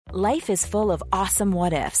Life is full of awesome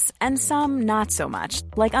what-ifs, and some not so much,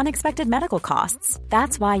 like unexpected medical costs.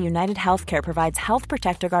 That's why United Healthcare provides Health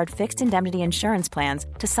Protector Guard fixed indemnity insurance plans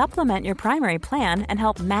to supplement your primary plan and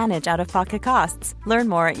help manage out-of-pocket costs. Learn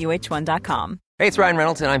more at UH1.com. Hey, it's Ryan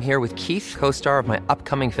Reynolds, and I'm here with Keith, co-star of my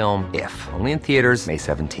upcoming film, If, only in theaters May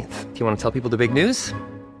 17th. Do you want to tell people the big news?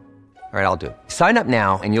 All right, I'll do it. Sign up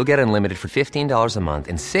now and you'll get unlimited for $15 a month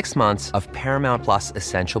and 6 months of Paramount Plus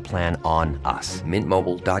Essential Plan on us.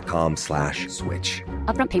 MintMobile.com/switch.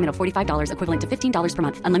 Upfront payment of $45 equivalent to $15 per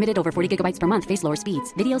month. Unlimited over 40 gigabytes per month. Face lower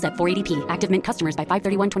speeds. Videos at 480p. Active Mint customers by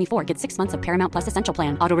 531.24 get 6 months of Paramount Plus Essential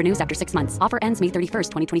Plan. Auto renews after 6 months. Offer ends May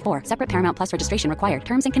 31st, 2024. Separate Paramount Plus registration required.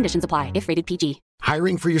 Terms and conditions apply if rated PG.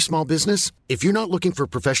 Hiring for your small business? If you're not looking for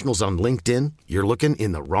professionals on LinkedIn, you're looking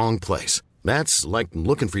in the wrong place. That's like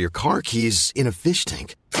looking for your car keys in a fish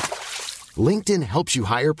tank. LinkedIn helps you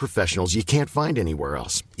hire professionals you can't find anywhere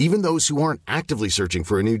else, even those who aren't actively searching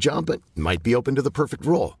for a new job but might be open to the perfect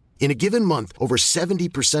role. In a given month, over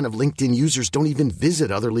 70% of LinkedIn users don't even visit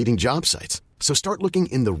other leading job sites. So start looking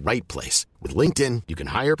in the right place. With LinkedIn, you can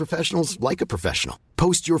hire professionals like a professional.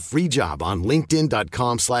 Post your free job on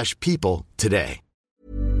linkedin.com/people today.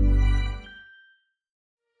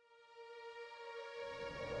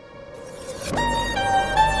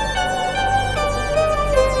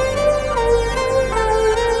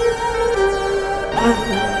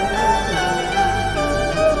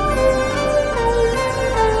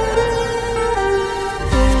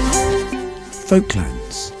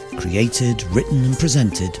 Folklands, created, written and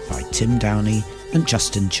presented by Tim Downey and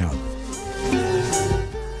Justin Chubb.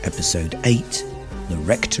 Episode 8, The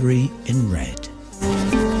Rectory in Red.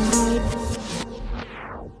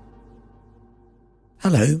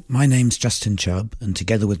 Hello, my name's Justin Chubb, and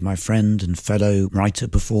together with my friend and fellow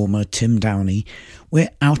writer-performer Tim Downey,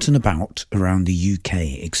 we're out and about around the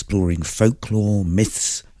UK exploring folklore,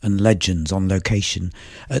 myths and legends on location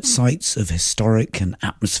at sites of historic and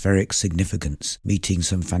atmospheric significance, meeting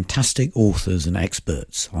some fantastic authors and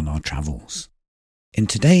experts on our travels. In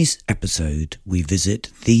today's episode, we visit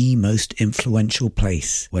the most influential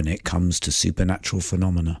place when it comes to supernatural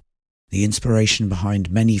phenomena. The inspiration behind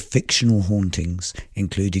many fictional hauntings,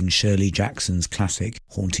 including Shirley Jackson's classic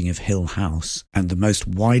Haunting of Hill House, and the most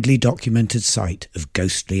widely documented site of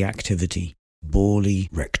ghostly activity, Borley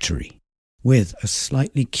Rectory, with a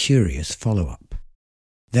slightly curious follow-up.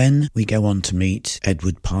 Then we go on to meet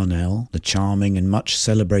Edward Parnell, the charming and much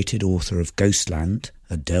celebrated author of Ghostland,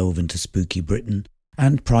 a delve into spooky Britain,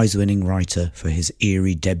 and prize-winning writer for his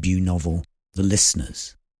eerie debut novel, The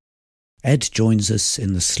Listeners. Ed joins us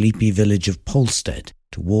in the sleepy village of Polstead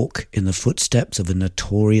to walk in the footsteps of a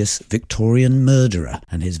notorious Victorian murderer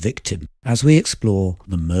and his victim as we explore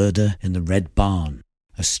the murder in the Red Barn,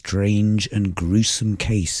 a strange and gruesome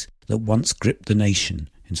case that once gripped the nation,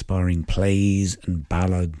 inspiring plays and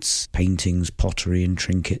ballads, paintings, pottery and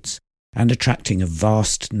trinkets, and attracting a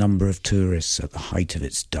vast number of tourists at the height of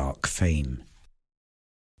its dark fame.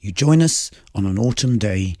 You join us on an autumn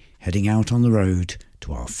day heading out on the road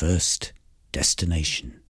to our first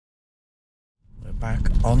destination. We're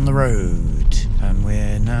back on the road and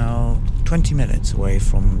we're now 20 minutes away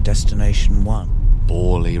from destination 1.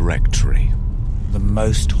 Borley Rectory. The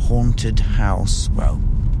most haunted house, well,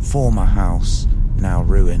 former house, now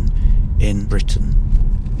ruin, in Britain.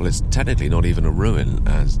 Well, it's technically not even a ruin,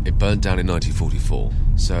 as it burned down in 1944.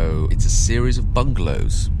 So it's a series of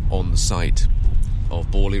bungalows on the site of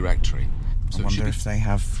Borley Rectory. So I wonder if they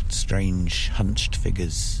have strange hunched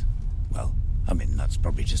figures. Well, I mean, that's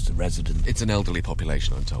probably just a resident. It's an elderly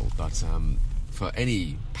population, I'm told, but for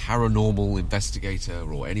any paranormal investigator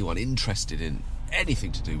or anyone interested in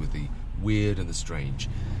anything to do with the weird and the strange,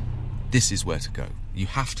 this is where to go. You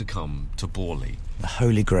have to come to Borley. The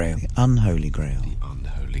Holy Grail. The Unholy Grail. The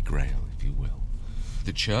Unholy Grail, if you will.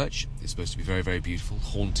 The church is supposed to be very, very beautiful,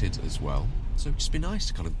 haunted as well. So it'd just be nice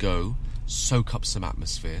to kind of go, soak up some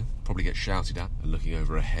atmosphere, probably get shouted at and looking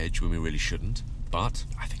over a hedge when we really shouldn't. But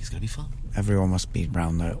I think it's going to be fun. Everyone must be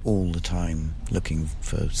around there all the time looking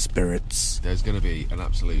for spirits. There's going to be an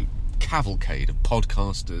absolute cavalcade of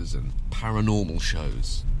podcasters and paranormal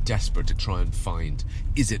shows, desperate to try and find,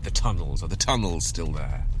 is it the tunnels? Are the tunnels still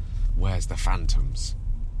there? Where's the phantoms?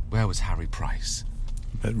 Where was Harry Price?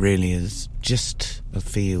 But really is just a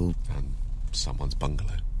field. And someone's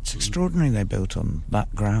bungalow. It's extraordinary they built on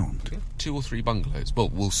that ground. Yeah, 2 or 3 bungalows. Well,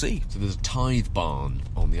 we'll see. So there's a tithe barn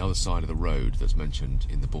on the other side of the road that's mentioned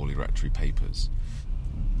in the Borley Rectory papers.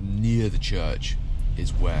 Near the church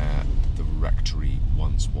is where the rectory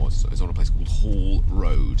once was. So it's on a place called Hall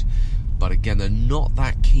Road. But again, they're not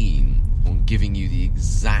that keen on giving you the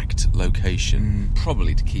exact location,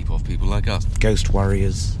 probably to keep off people like us. Ghost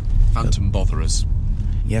warriors. Phantom botherers.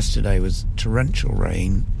 Yesterday was torrential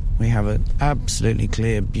rain. We have an absolutely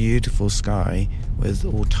clear, beautiful sky with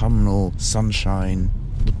autumnal sunshine.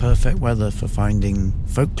 The perfect weather for finding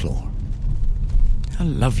folklore. How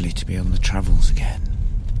lovely to be on the travels again.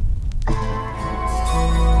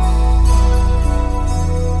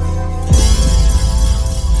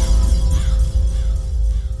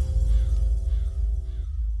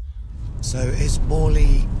 So is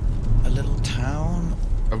Borley a little town?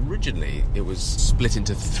 Originally, it was split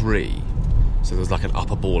into 3. So there was like an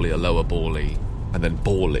Upper Borley, a Lower Borley, and then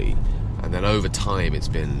Borley. And then over time, it's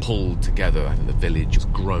been pulled together and the village has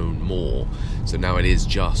grown more. So now it is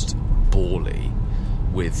just Borley,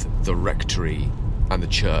 with the Rectory and the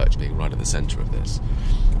church being right at the centre of this.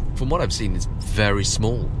 From what I've seen, it's very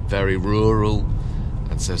small, very rural.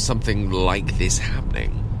 And so something like this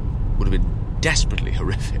happening would have been desperately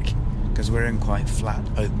horrific. Because we're in quite flat,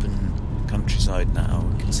 open countryside now.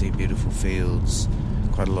 We can see beautiful fields,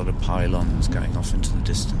 quite a lot of pylons going off into the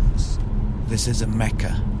distance. This is a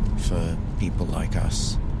mecca for people like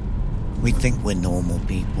us. We think we're normal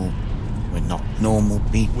people. We're not normal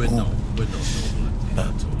people. We're not normal.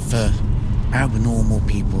 But for abnormal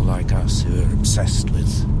people like us who are obsessed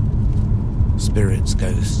with spirits,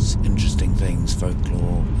 ghosts, interesting things,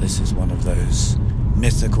 folklore, this is one of those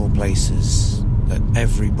mythical places that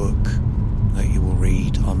every book that you will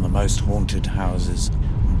read on the most haunted houses,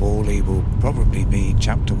 Borley will probably be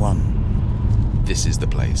chapter 1. This is the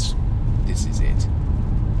place. This is it.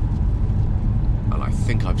 And I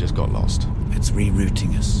think I've just got lost. It's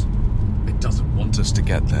rerouting us. It doesn't want us to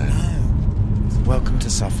get there. No. Welcome to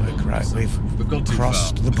Suffolk, right? We've gone too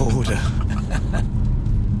crossed far. the border.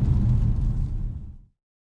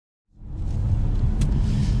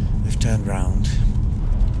 We've turned round.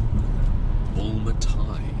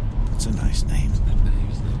 Bulmatai. That's a nice name. Good name,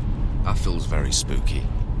 isn't it? That feels very spooky.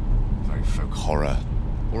 Very folk horror.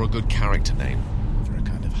 Or a good character name. For a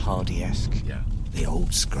kind of Hardy-esque. Yeah. The old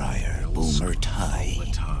scryer, Bulmatai.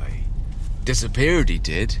 Bulmatai. Disappeared, he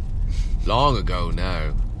did. Long ago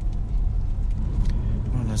now.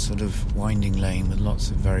 We're on a sort of winding lane with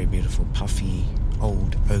lots of very beautiful puffy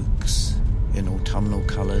old oaks in autumnal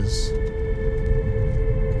colours.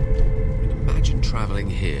 Imagine travelling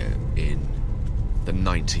here in the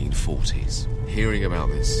 1940s, hearing about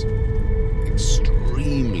this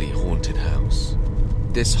extremely haunted house.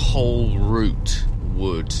 This whole route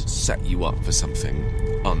would set you up for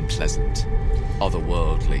something unpleasant,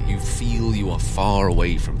 otherworldly. You feel you are far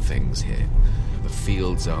away from things here. The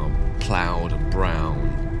fields are ploughed and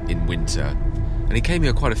brown in winter. And he came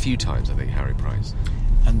here quite a few times, I think, Harry Price.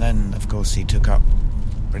 And then, of course, he took up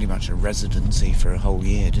pretty much a residency for a whole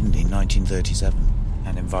year, didn't he, in 1937,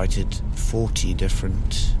 and invited 40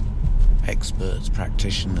 different experts,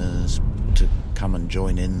 practitioners, to come and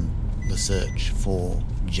join in the search for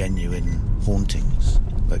genuine hauntings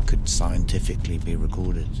that could scientifically be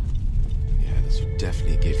recorded. Yeah, this would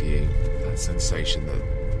definitely give you that sensation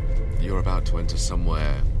that you're about to enter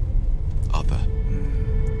somewhere other.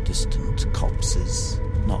 Distant copses,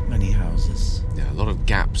 not many houses. Yeah, a lot of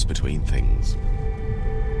gaps between things.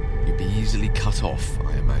 You'd be easily cut off,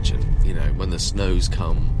 I imagine. You know, when the snows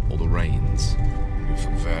come, or the rains, you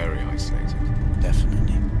feel very isolated.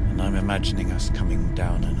 Definitely. And I'm imagining us coming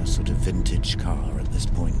down in a sort of vintage car at this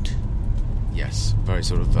point. Yes, very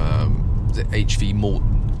sort of, was it H.V.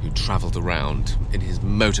 Morton, who travelled around in his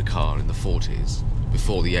motor car in the 40s,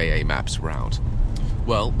 before the AA maps were out.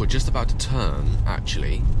 Well, we're just about to turn,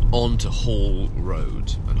 actually, onto Hall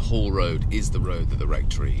Road. And Hall Road is the road that the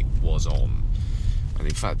Rectory was on. And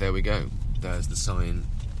in fact, there we go. There's the sign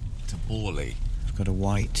to Borley. I've got a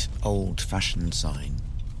white, old-fashioned sign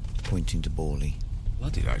pointing to Borley.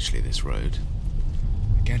 Blooded, actually, this road.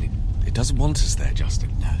 Again, it doesn't want us there, Justin.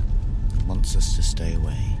 No. It wants us to stay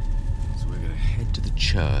away. So we're going to head to the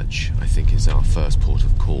church, I think is our first port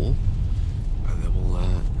of call. And then we'll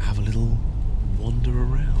have a little wander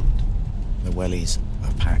around. The wellies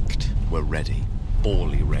are packed. We're ready.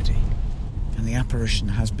 Borley ready. And the apparition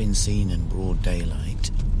has been seen in broad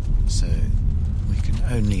daylight, so we can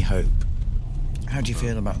only hope. How do you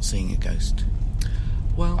feel about seeing a ghost?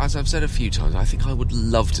 Well, as I've said a few times, I think I would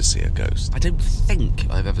love to see a ghost. I don't think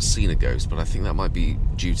I've ever seen a ghost, but I think that might be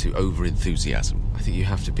due to over-enthusiasm. I think you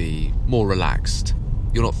have to be more relaxed.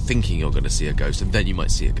 You're not thinking you're going to see a ghost, and then you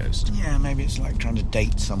might see a ghost. Yeah, maybe it's like trying to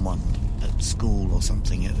date someone at school or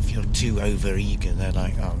something. If you're too over-eager, they're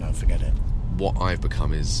like, oh no, forget it. What I've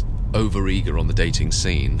become is over-eager on the dating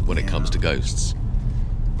scene when it comes to ghosts.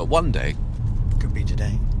 But one day... Could be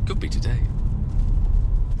today. Could be today.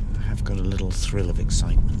 have got a little thrill of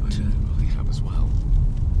excitement. I know, I have as well.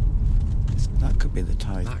 That could be the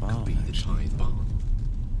Tithe That Barn. could be the Tithe Barn.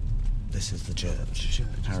 This is the church.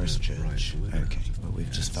 Harris Church. Right, okay, well,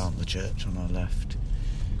 we've just found the church on our left.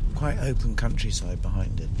 Quite open countryside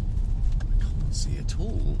behind it. I can't see at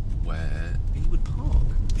all where he would park.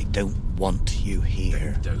 They don't want you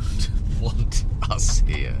here. They don't want us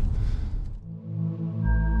here.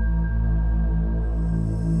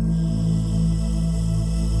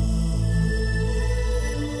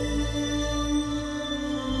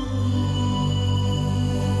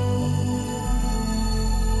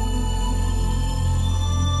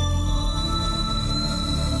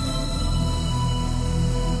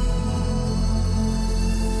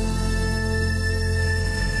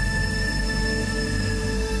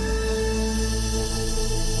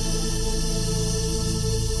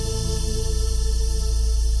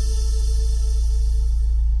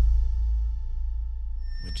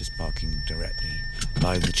 Just parking directly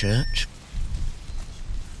by the church.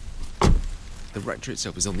 The rectory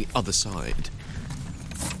itself is on the other side.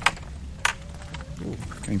 Ooh,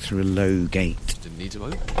 going through a low gate. Didn't need to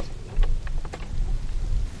open it.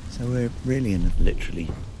 So we're really in literally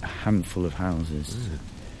a handful of houses.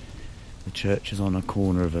 The church is on a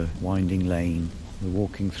corner of a winding lane. We're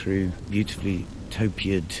walking through beautifully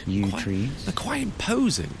topiared yew trees. They're quite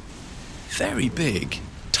imposing. Very big.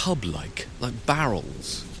 Tub-like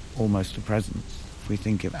barrels. Almost a presence. If we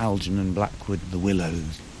think of Algernon, Blackwood, the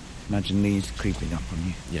willows, imagine these creeping up on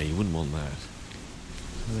you. Yeah, you wouldn't want that.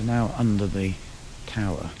 So we're now under the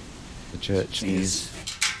tower. The church is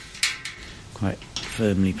quite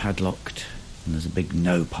firmly padlocked, and there's a big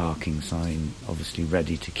no parking sign, obviously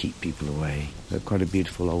ready to keep people away. But quite a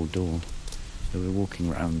beautiful old door. So we're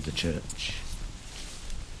walking around the church.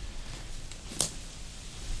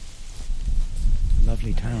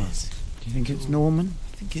 Lovely tower. Do you think it's Norman?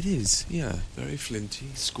 I think it is, yeah. Very flinty,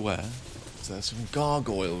 square. So there's some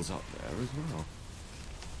gargoyles up there as well.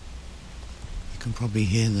 You can probably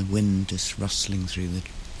hear the wind just rustling through the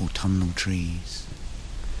autumnal trees.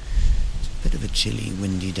 It's a bit of a chilly,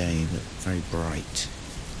 windy day, but very bright.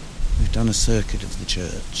 We've done a circuit of the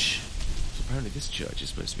church. So apparently this church is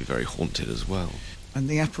supposed to be very haunted as well. And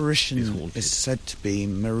the apparition is said to be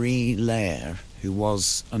Marie Lair, who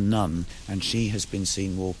was a nun, and she has been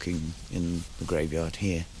seen walking in the graveyard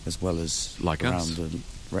here, as well as around the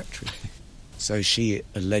rectory. So she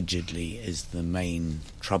allegedly is the main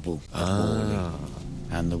trouble at Morley.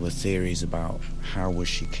 And there were theories about how was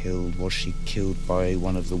she killed. Was she killed by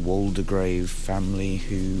one of the Waldegrave family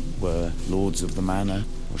who were lords of the manor?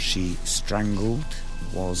 Was she strangled?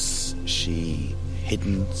 Was she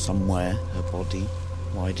hidden somewhere, her body?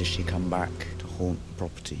 Why does she come back to haunt the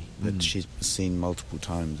property? But she's seen multiple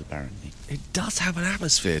times, apparently. It does have an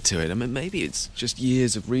atmosphere to it. I mean, maybe it's just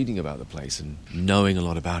years of reading about the place and knowing a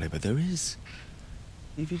lot about it, but there is...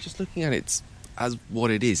 If you're just looking at it as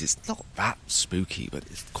what it is, it's not that spooky, but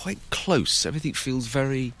it's quite close. Everything feels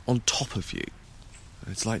very on top of you.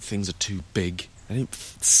 It's like things are too big. They don't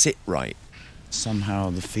sit right.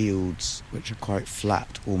 Somehow the fields, which are quite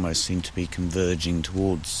flat, almost seem to be converging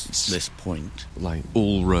towards this point. Like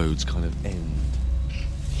all roads kind of end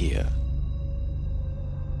here.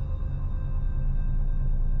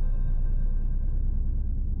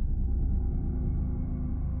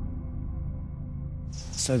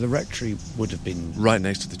 So the rectory would have been... right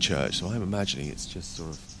next to the church, so I'm imagining it's just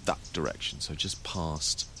sort of that direction, so just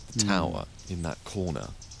past the tower in that corner.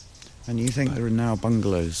 And you think there are now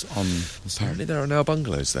bungalows on the side? Apparently there are now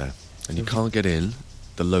bungalows there, and you can't get in.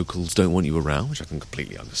 The locals don't want you around, which I can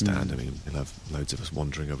completely understand. I mean, you'll have loads of us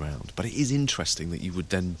wandering around. But it is interesting that you would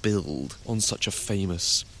then build on such a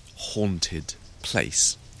famous, haunted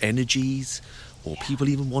place. Energies, or people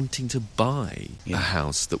even wanting to buy a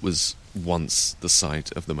house that was once the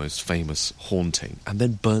site of the most famous haunting, and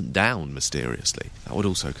then burnt down mysteriously. That would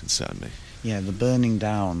also concern me. Yeah, the burning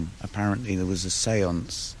down, apparently there was a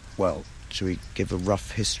séance. Well, should we give a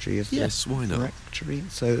rough history of Yes, why not? rectory?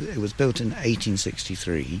 So it was built in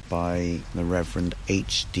 1863 by the Reverend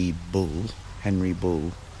H.D. Bull, Henry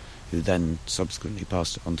Bull, who then subsequently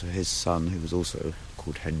passed it on to his son, who was also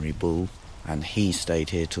called Henry Bull, and he stayed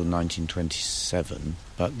here till 1927.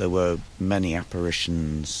 But there were many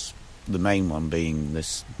apparitions, the main one being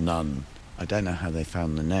this nun. I don't know how they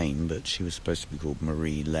found the name, but she was supposed to be called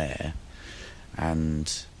Marie Lair. And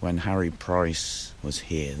when Harry Price was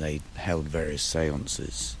here, they held various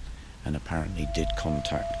séances and apparently did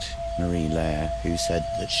contact Marie Lair, who said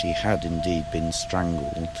that she had indeed been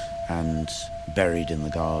strangled and buried in the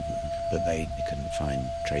garden, but they couldn't find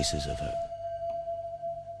traces of her.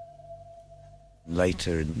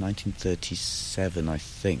 Later, in 1937, I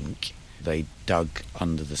think, they dug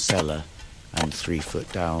under the cellar, and 3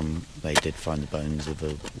 foot down they did find the bones of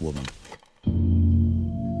a woman.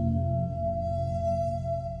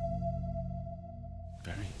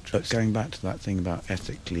 Very interesting. But going back to that thing about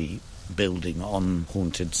ethically building on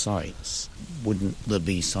haunted sites, wouldn't there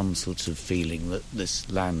be some sort of feeling that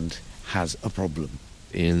this land has a problem?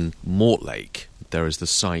 In Mortlake, there is the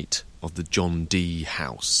site of the John Dee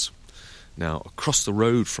house. Now, across the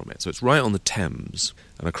road from it, so it's right on the Thames,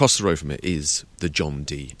 and across the road from it is the John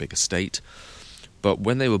Dee big estate. But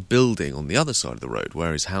when they were building on the other side of the road,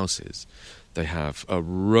 where his house is, they have a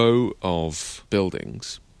row of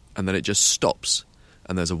buildings, and then it just stops.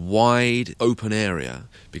 And there's a wide open area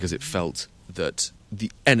because it felt that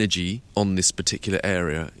the energy on this particular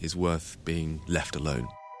area is worth being left alone.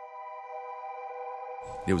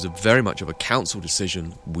 It was very much of a council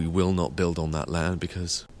decision. We will not build on that land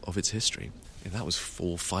because of its history. Yeah, that was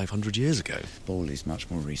 400-500 years ago. Borley's much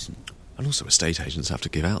more recent. And also estate agents have to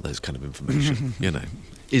give out those kind of information, you know.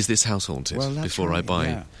 Is this house haunted before right, I buy?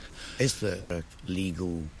 Yeah. Is there a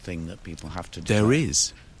legal thing that people have to do? There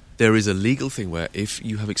is. There is a legal thing where if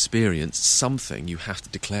you have experienced something, you have to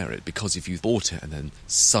declare it, because if you bought it and then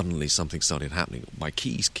suddenly something started happening, my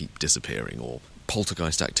keys keep disappearing or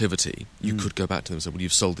poltergeist activity, you could go back to them and say, well,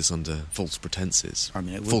 you've sold this under false pretenses,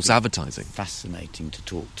 false advertising. Fascinating to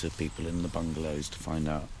talk to people in the bungalows to find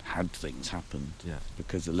out had things happened. Yeah.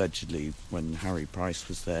 Because allegedly when Harry Price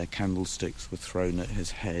was there, candlesticks were thrown at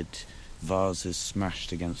his head, vases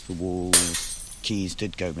smashed against the walls, keys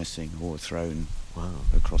did go missing or were thrown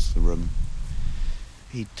across the room.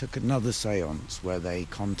 He took another séance where they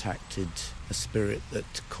contacted a spirit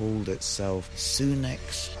that called itself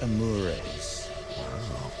Sunex Amures.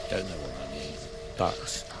 Wow. Don't know what that means.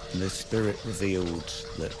 But the spirit revealed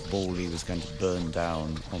that Borley was going to burn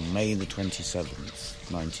down on May the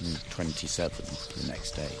 27th, 1927, the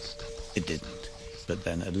next day. It didn't. But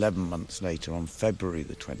then 11 months later, on February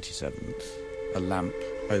the 27th, a lamp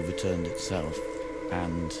overturned itself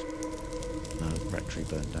and the rectory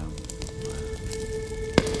burnt down.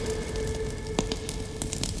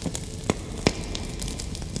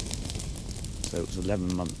 So it was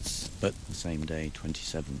 11 months, but the same day,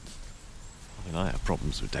 27th. I mean, I have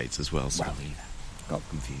problems with dates as well, so Got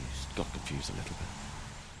confused a little bit.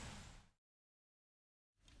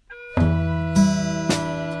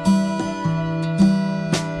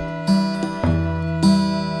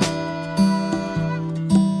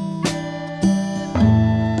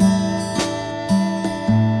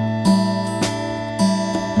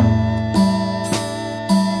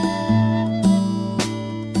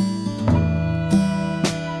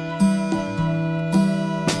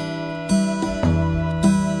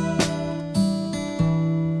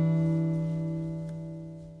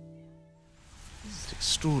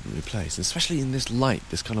 Extraordinary place, especially in this light,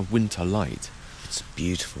 this kind of winter light. It's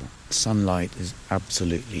beautiful. Sunlight is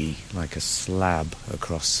absolutely like a slab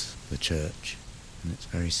across the church, and it's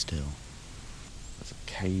very still. There's a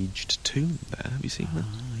caged tomb there, have you seen that?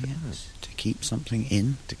 Yes. To keep something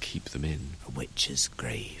in? To keep them in. A witch's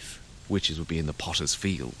grave. Witches would be in the potter's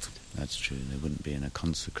field. That's true, they wouldn't be in a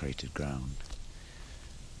consecrated ground.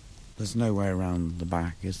 There's no way around the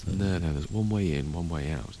back, is there? No, there's one way in, one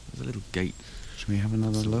way out. There's a little gate. Shall we have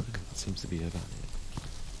another look? It seems to be about it.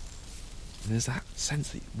 And there's that sense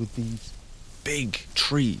that with these big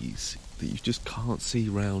trees that you just can't see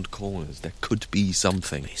round corners, there could be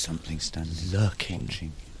something. Something standing, lurking.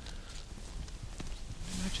 Watching.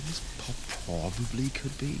 Imagine this probably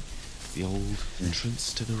could be the old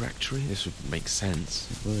entrance to the rectory. This would make sense.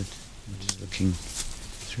 It would. I'm just looking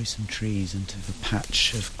through some trees into a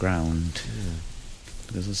patch of ground. Yeah.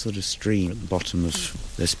 There's a sort of stream at the bottom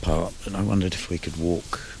of this part, and I wondered if we could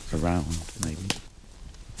walk around, maybe.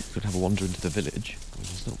 We could have a wander into the village.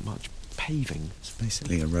 There's not much paving. It's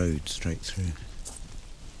basically a road straight through.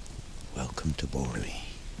 Welcome to Borley.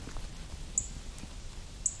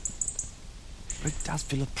 But it does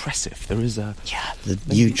feel oppressive. There is a... Yeah, the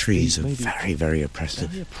yew trees are very, very oppressive.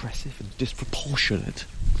 Very oppressive and disproportionate.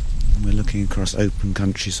 And we're looking across open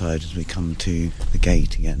countryside as we come to the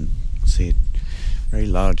gate again. See a very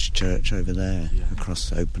large church over there,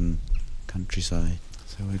 across open countryside.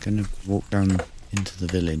 So we're going to walk down into the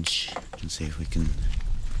village and see if we can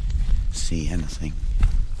see anything.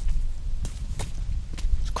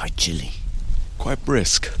 It's quite chilly. Quite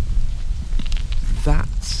brisk.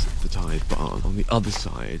 That's the Tithe Barn on the other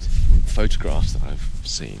side, from photographs that I've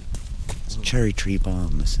seen. It's Cherry Tree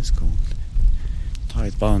Barn, this is called.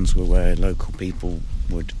 Tithe barns were where local people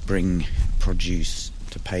would bring produce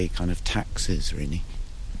to pay kind of taxes, really.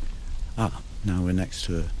 Now we're next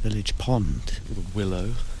to a village pond. With a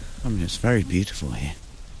willow. I mean, it's very beautiful here.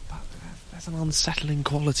 But there's an unsettling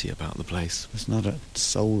quality about the place. There's not a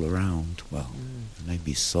soul around. Well, there may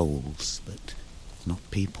be souls, but not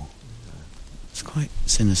people. It's quite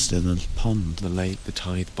sinister, the pond. The lake, the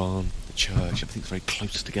tithe barn, the church, everything's very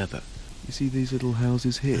close together. You see these little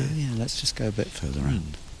houses here? Oh, yeah, let's just go a bit further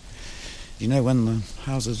round. Do you know when the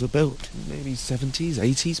houses were built? Maybe 70s,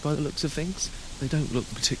 80s by the looks of things. They don't look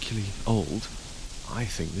particularly old. I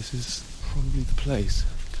think this is probably the place.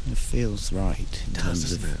 Kind of feels right in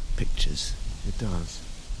terms of pictures. It does.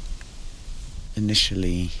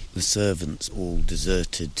 Initially, the servants all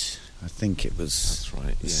deserted. I think it was That's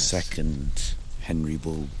right, the yes. second Henry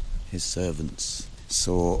Bull. His servants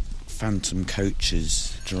saw phantom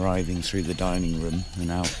coaches driving through the dining room and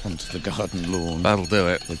out onto the garden lawn. That'll do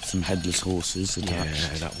it. With some headless horses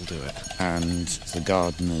attached. Yeah, that will do it. And the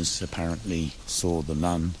gardeners apparently saw the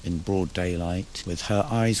nun in broad daylight with her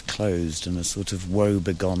eyes closed and a sort of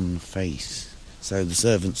woe-begone face. So the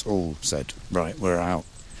servants all said, right, we're out.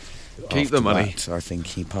 Keep the money. That, I think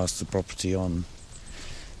he passed the property on.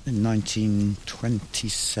 In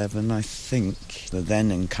 1927, I think, the then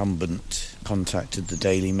incumbent contacted the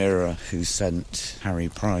Daily Mirror, who sent Harry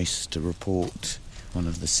Price to report, one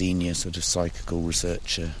of the senior sort of psychical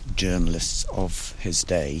researcher journalists of his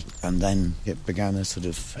day, and then it began a sort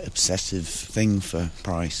of obsessive thing for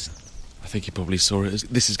Price. I think he probably saw it as,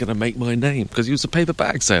 this is going to make my name, because he was a paper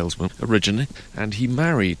bag salesman originally, and he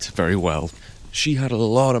married very well. She had a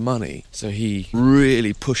lot of money, so he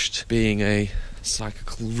really pushed being a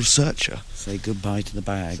psychical researcher. Say goodbye to the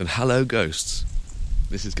bag. And hello, ghosts.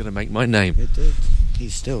 This is going to make my name. It did.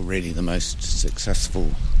 He's still really the most successful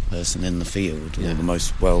person in the field, or the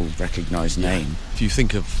most well-recognised name. If you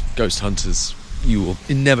think of ghost hunters, you will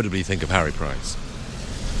inevitably think of Harry Price.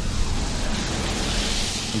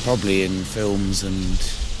 And probably in films and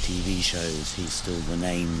TV shows, he's still the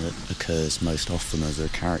name that occurs most often as a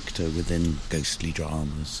character within ghostly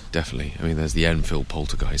dramas. Definitely. I mean, there's the Enfield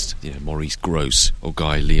poltergeist, Maurice Grosse or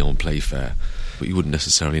Guy Leon Playfair, but you wouldn't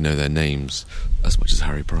necessarily know their names as much as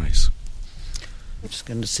Harry Price. I'm just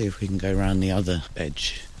going to see if we can go around the other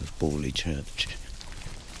edge of Borley Church.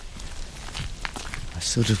 I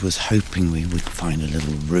sort of was hoping we would find a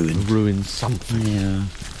little ruin. Ruin something. Yeah.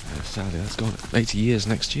 Sadly, that's gone 80 years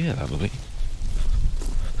next year, that'll be.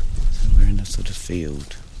 So we're in a sort of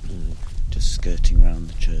field, just skirting around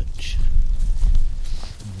the church.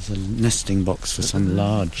 There's a nesting box for some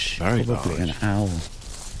large, Very probably large. an owl.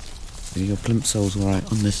 Are your plimsolls all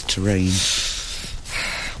right on this terrain?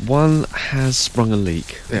 One has sprung a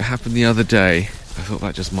leak. It happened the other day. I thought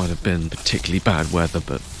that just might have been particularly bad weather,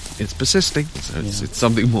 but it's persisting, so it's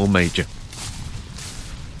something more major.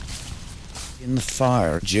 In the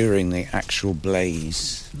fire, during the actual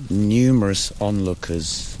blaze, numerous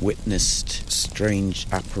onlookers witnessed strange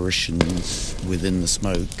apparitions within the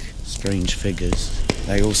smoke, strange figures.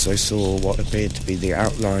 They also saw what appeared to be the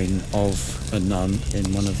outline of a nun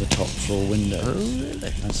in one of the top floor windows. Oh,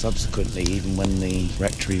 really? And subsequently, even when the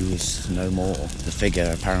rectory was no more, the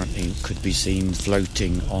figure apparently could be seen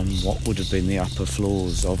floating on what would have been the upper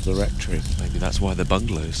floors of the rectory. Maybe that's why they're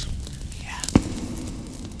bungalows.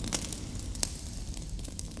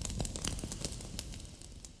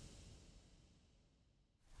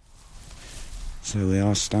 So we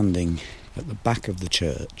are standing at the back of the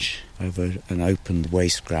church over an open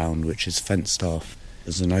waste ground which is fenced off.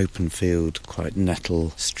 There's an open field, quite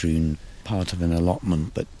nettle-strewn, part of an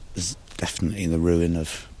allotment, but there's definitely the ruin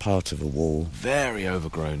of part of a wall. Very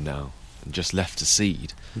overgrown now, and just left to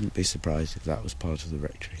seed. Wouldn't be surprised if that was part of the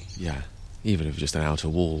rectory. Yeah, even if just an outer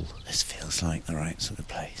wall. This feels like the right sort of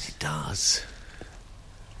place. It does.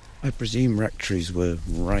 I presume rectories were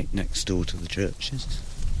right next door to the churches.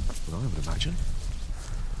 Well, I would imagine.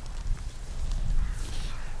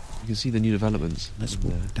 You can see the new developments. Let's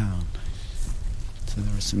walk down. So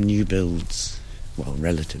there are some new builds, well,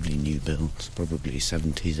 relatively new builds, probably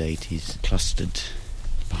 70s, 80s, clustered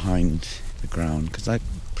behind the ground, because I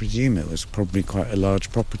presume it was probably quite a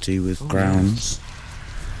large property with grounds.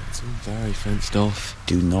 It's all very fenced off.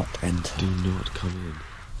 Do not enter. Do not come in.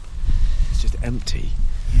 It's just empty.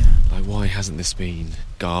 Yeah. Like, why hasn't this been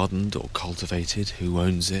gardened or cultivated? Who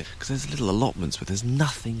owns it? Because there's little allotments, but there's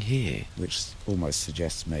nothing here. Which almost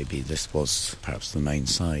suggests maybe this was perhaps the main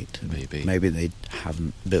site. Maybe. Maybe they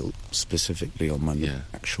haven't built specifically on when the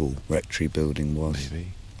actual rectory building was.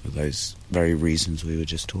 Maybe. For those very reasons we were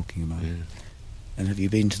just talking about. Yeah. And have you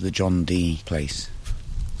been to the John Dee place?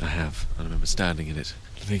 I have. I remember standing in it,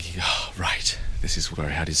 thinking, oh, right, this is where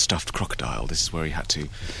he had his stuffed crocodile. This is where he had to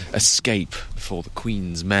escape before the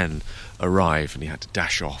Queen's men arrive, and he had to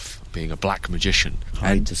dash off. being a black magician.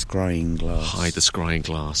 Hide the scrying glass. Hide the scrying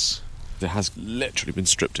glass. It has literally been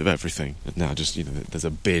stripped of everything. And now just, there's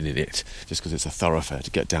a bin in it, just because it's a thoroughfare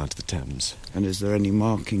to get down to the Thames. And is there any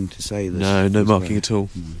marking to say this? No marking at all.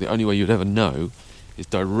 The only way you'd ever know is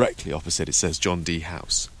directly opposite it says John Dee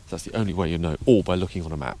House. That's the only way you know, or by looking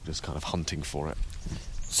on a map, just kind of hunting for it.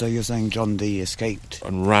 So you're saying John Dee escaped?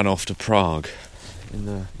 And ran off to Prague in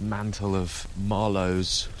the mantle of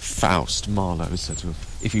Marlowe's Faust. Marlowe is said to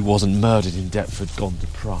have, if he wasn't murdered in Deptford, gone to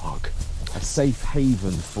Prague. A safe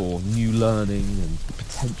haven for new learning and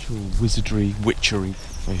potential wizardry, witchery.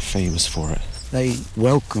 Very famous for it. They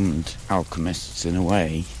welcomed alchemists in a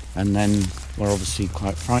way, and then were obviously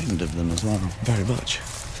quite frightened of them as well. Very much.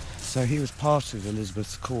 So he was part of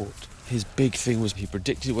Elizabeth's court. His big thing was he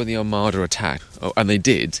predicted when the Armada attacked. Oh, and they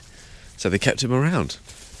did. So they kept him around.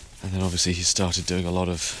 And then obviously he started doing a lot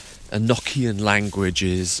of Enochian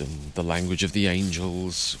languages and the language of the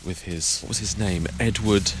angels with his, what was his name?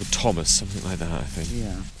 Edward Thomas, something like that, I think.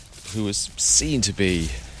 Yeah. Who was seen to be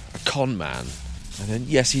a con man. And then,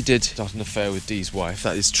 yes, he did start an affair with Dee's wife,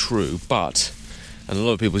 that is true, but... And a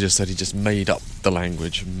lot of people just said he just made up the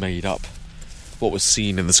language, made up what was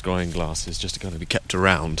seen in the scrying glasses just to kind of be kept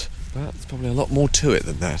around. But there's probably a lot more to it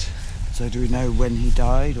than that. So do we know when he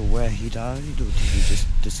died or where he died, or did he just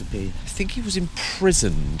disappear? I think he was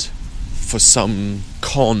imprisoned for some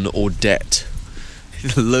con or debt.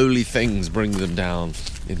 Lowly things bring them down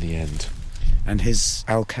in the end. And his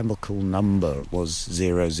alchemical number was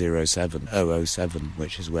 007007,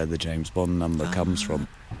 which is where the James Bond number comes from.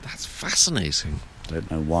 That's fascinating.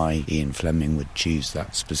 Don't know why Ian Fleming would choose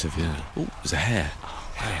that specifically. Yeah. Oh, there's a hare.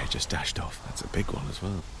 Hare just dashed off. That's a big one as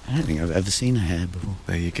well. I don't think I've ever seen a hare before.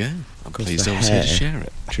 There you go. I'm Because pleased the I was here to hare share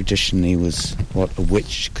it. Traditionally was what a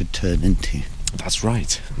witch could turn into. That's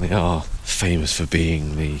right. They are famous for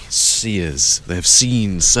being the seers. They have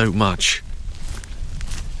seen so much.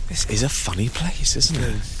 This is a funny place, isn't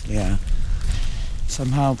it? Yeah.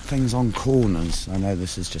 Somehow things on corners, I know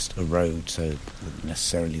this is just a road, so it wouldn't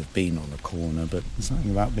necessarily have been on a corner, but there's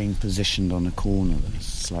something about being positioned on a corner that's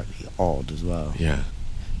slightly odd as well. Yeah.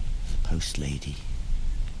 The post lady.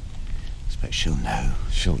 I expect she'll know.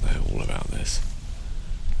 She'll know all about this.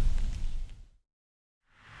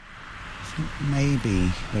 I think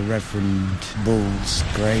maybe the Reverend Bull's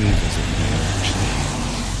grave is in here, actually.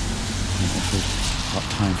 I think if we've got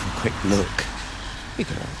time for a quick look. We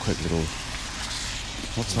could have a quick little...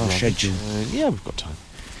 What's our schedule? Yeah, we've got time.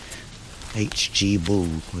 H.G. Bull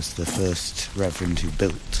was the first reverend who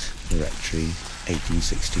built the Rectory,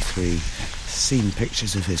 1863. Seen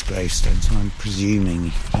pictures of his gravestone, so I'm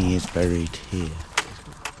presuming he is buried here.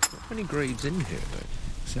 Not many graves in here, though.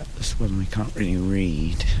 Except this one we can't really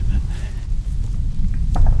read.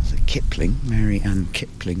 But it's a Kipling, Mary Ann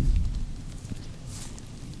Kipling.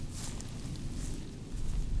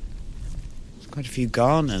 There's quite a few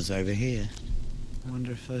Garners over here. I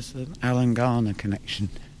wonder if there's an Alan Garner connection.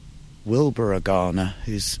 Wilbur Garner,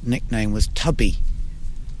 whose nickname was Tubby.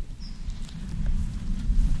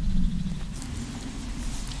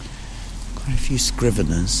 Quite a few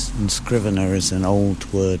scriveners, and scrivener is an old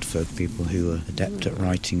word for people who are adept at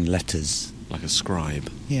writing letters. Like a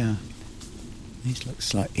scribe. Yeah. These look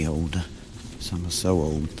slightly older. Some are so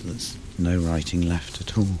old that there's no writing left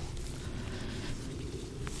at all.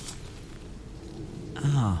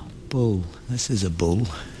 Ah, bull. This is a bull.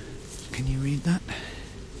 Can you read that?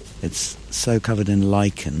 It's so covered in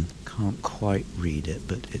lichen, can't quite read it,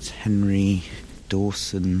 but it's Henry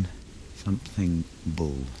Dawson something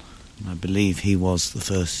Bull. And I believe he was the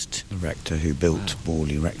first rector who built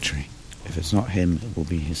Borley Rectory. If it's not him, it will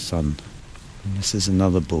be his son. And this is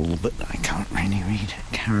another bull, but I can't really read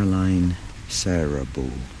it. Caroline Sarah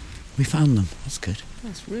Bull. We found them. That's good.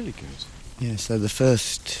 That's really good. Yeah, so the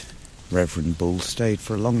first Reverend Bull stayed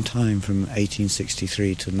for a long time, from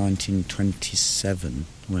 1863 to 1927,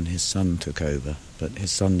 when his son took over. But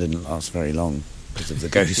his son didn't last very long because of the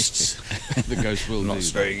ghosts. The ghost will not do.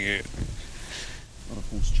 staying here. A lot of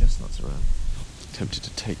horse chestnuts around. Tempted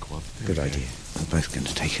to take one. Good idea. We're both going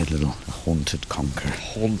to take a little haunted conker.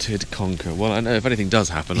 Haunted conker. Well, I know if anything does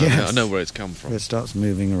happen, Yes. I know where it's come from. It starts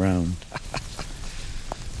moving around.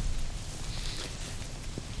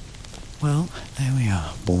 Well, there we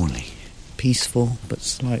are, Borley. Peaceful, but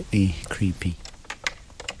slightly creepy.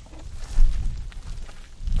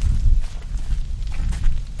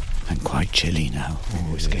 And quite chilly now.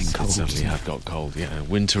 Oh, it's getting cold. It suddenly have got cold, yeah.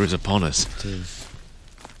 Winter is upon us. It is.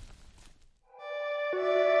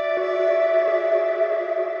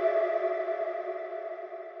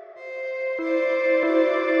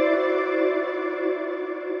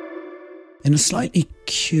 In a slightly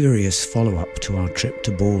curious follow-up to our trip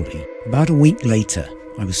to Borley, about a week later,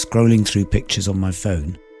 I was scrolling through pictures on my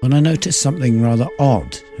phone when I noticed something rather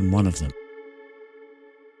odd in one of them.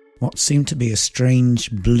 What seemed to be a strange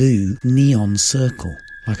blue neon circle,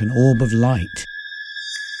 like an orb of light.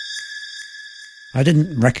 I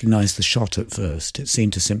didn't recognise the shot at first. It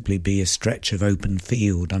seemed to simply be a stretch of open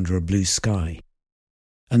field under a blue sky.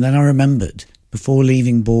 And then I remembered, before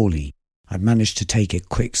leaving Borley, I'd managed to take a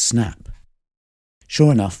quick snap.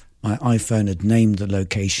 Sure enough, my iPhone had named the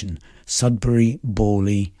location Sudbury,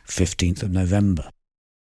 Borley, 15th of November.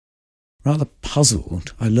 Rather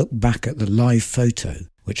puzzled, I looked back at the live photo,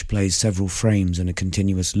 which plays several frames in a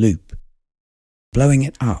continuous loop. Blowing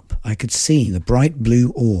it up, I could see the bright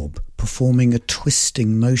blue orb performing a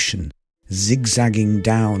twisting motion, zigzagging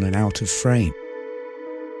down and out of frame.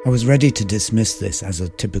 I was ready to dismiss this as a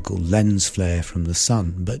typical lens flare from the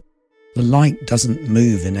sun, but the light doesn't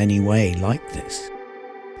move in any way like this.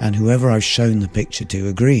 And whoever I've shown the picture to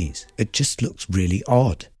agrees. It just looks really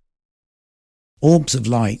odd. Orbs of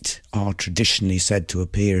light are traditionally said to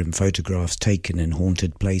appear in photographs taken in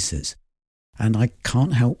haunted places, and I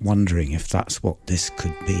can't help wondering if that's what this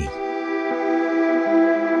could be.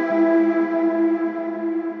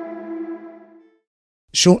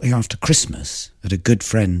 Shortly after Christmas, at a good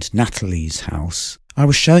friend Natalie's house, I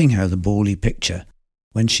was showing her the Borley picture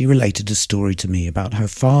when she related a story to me about her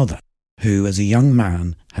father, who as a young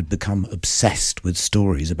man had become obsessed with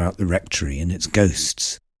stories about the Rectory and its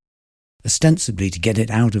ghosts. Ostensibly to get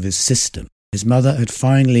it out of his system, his mother had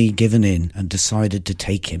finally given in and decided to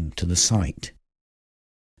take him to the site.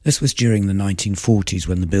 This was during the 1940s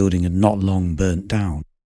when the building had not long burnt down.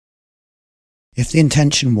 If the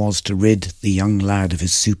intention was to rid the young lad of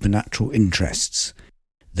his supernatural interests,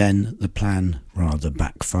 then the plan rather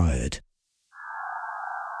backfired.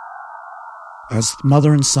 As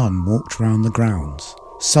mother and son walked round the grounds,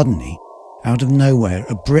 suddenly, out of nowhere,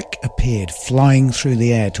 a brick appeared flying through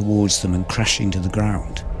the air towards them and crashing to the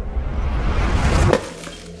ground.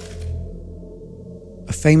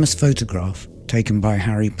 A famous photograph, taken by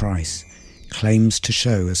Harry Price, claims to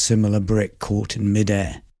show a similar brick caught in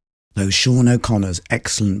mid-air, though Sean O'Connor's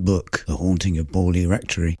excellent book, The Haunting of Borley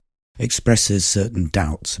Rectory, expresses certain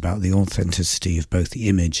doubts about the authenticity of both the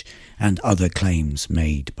image and other claims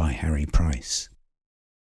made by Harry Price.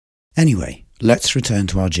 Anyway, let's return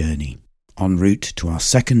to our journey, en route to our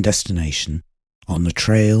second destination, on the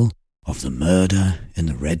trail of the murder in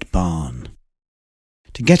the Red Barn.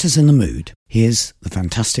 To get us in the mood, here's the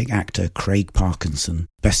fantastic actor Craig Parkinson,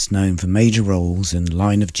 best known for major roles in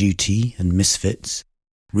Line of Duty and Misfits,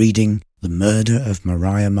 reading The Murder of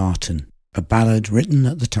Maria Martin, a ballad written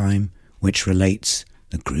at the time which relates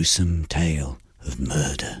the gruesome tale of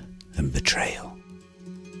murder and betrayal.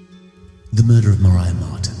 The Murder of Maria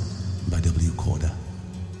Martin by W. Corder.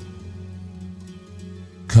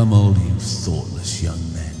 Come all you thoughtless young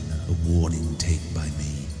men, a warning take by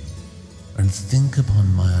me, and think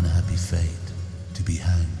upon my unhappy fate to be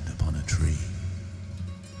hanged upon a tree.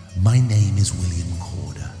 My name is William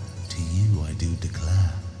Corder, to you I do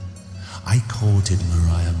declare. I courted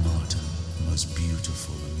Maria Martin, most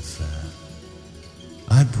beautiful and fair.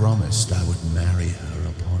 I promised I would marry her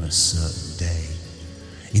upon a certain day.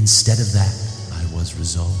 Instead of that, I was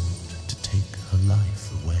resolved to take her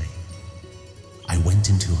life away. I went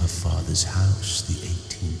into her father's house the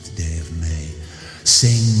 18th day of May,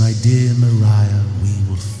 saying, my dear Maria, we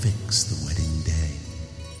will fix the wedding day.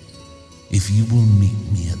 If you will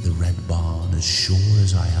meet me at the Red Barn as sure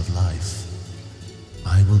as I have life,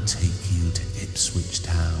 I will take you to Ipswich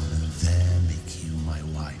town and there make you my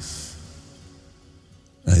wife.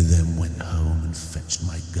 I then went home and fetched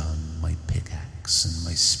my gun, my pickaxe and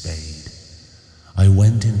my spade. I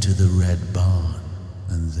went into the Red Barn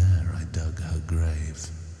and there I dug her grave.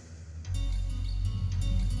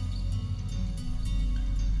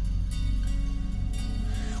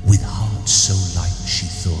 With heart so light she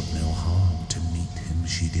thought no harm, to meet him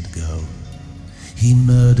she did go. He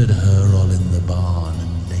murdered her all in the barn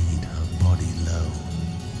and laid her body low.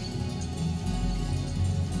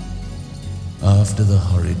 After the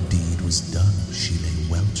horrid deed was done, she lay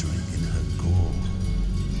weltering in her gore.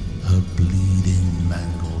 Her bleeding,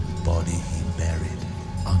 mangled body he buried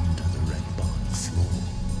under the Red Barn floor.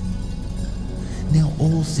 Now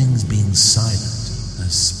all things being silent,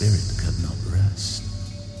 her spirit could not rest.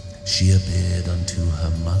 She appeared unto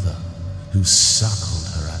her mother, who suckled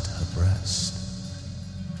her at her breast.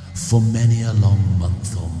 For many a long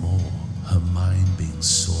month or more, her mind being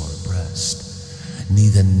sore oppressed,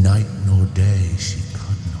 neither night nor day she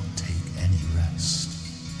could not take any rest.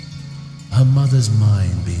 Her mother's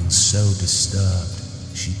mind being so disturbed,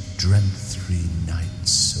 she dreamt wintry night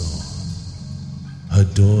saw. Her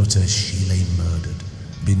daughter she lay murdered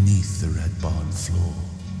beneath the red barn floor.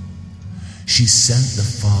 She sent the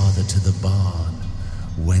father to the barn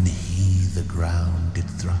when he the ground did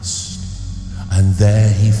thrust, and there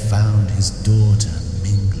he found his daughter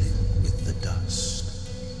mingling with the dust.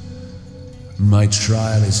 My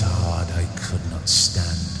trial is hard, I could not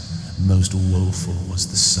stand, most woeful was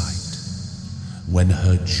the sight, when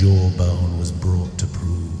her jawbone was brought to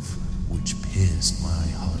prove, which pierced my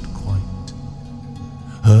heart quite.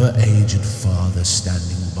 Her aged father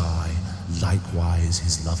standing by, likewise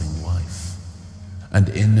his loving wife, and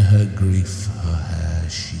in her grief her hair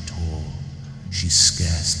she tore, she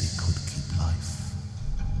scarcely could keep life.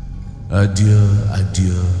 Adieu,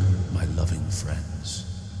 adieu, my loving friends,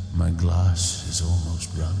 my glass is almost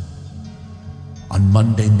run. On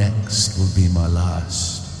Monday next will be my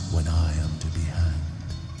last, when I am to be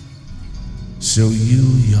hanged. So you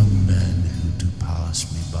young men who do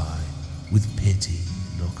pass me by, with pity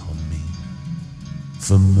look on me.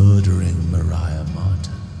 For murdering Maria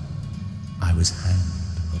Martin, I was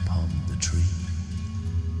hanged upon the tree.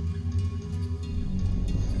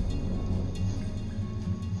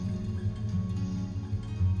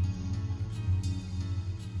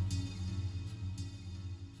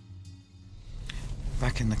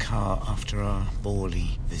 Back in the car after our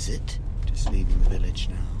Borley visit, just leaving the village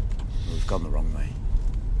now. Well, we've gone the wrong way.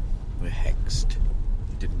 We're hexed.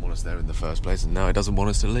 He didn't want us there in the first place, and now he doesn't want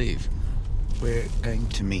us to leave. We're going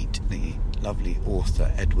to meet the lovely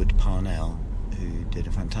author Edward Parnell, who did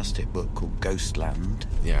a fantastic book called Ghostland.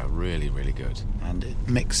 Yeah, really, really good. And it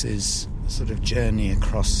mixes a sort of journey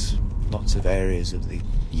across lots of areas of the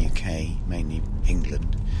UK, mainly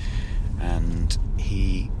England. And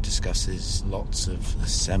he discusses lots of the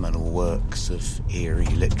seminal works of eerie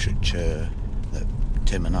literature that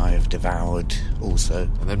Tim and I have devoured also.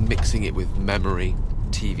 And then mixing it with memory,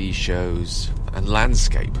 TV shows, and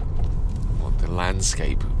landscape. What the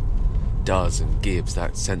landscape does and gives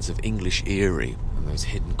that sense of English eerie, and those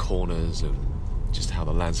hidden corners, and just how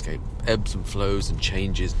the landscape ebbs and flows and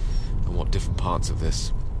changes, and what different parts of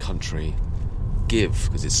this country give,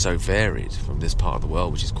 because it's so varied from this part of the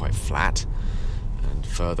world, which is quite flat, and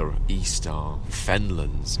further east are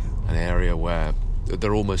fenlands, an area where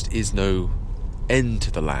there almost is no end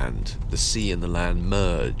to the land. The sea and the land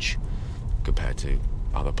merge, compared to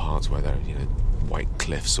other parts where there are, White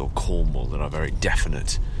Cliffs or Cornwall that are very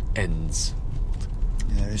definite ends.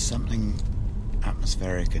 There is something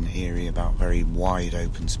atmospheric and eerie about very wide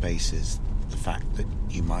open spaces. The fact that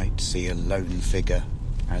you might see a lone figure,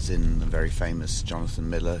 as in the very famous Jonathan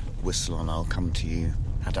Miller Whistle on I'll Come to You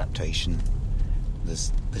adaptation.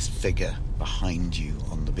 There's this figure behind you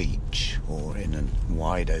on the beach or in a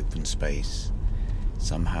wide open space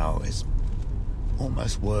somehow is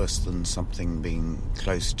almost worse than something being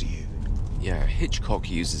close to you. Yeah, Hitchcock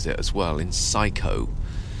uses it as well in Psycho.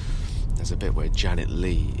 There's a bit where Janet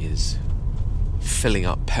Leigh is filling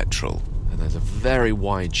up petrol, and there's a very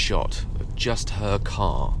wide shot of just her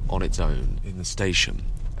car on its own in the station.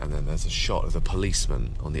 And then there's a shot of the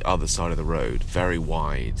policeman on the other side of the road, very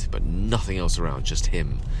wide, but nothing else around, just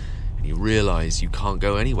him. And you realise you can't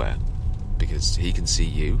go anywhere, because he can see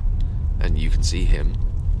you, and you can see him,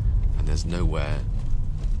 and there's nowhere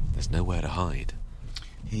to hide.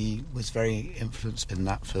 He was very influenced in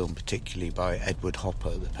that film, particularly by Edward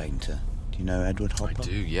Hopper, the painter. Do you know Edward Hopper? I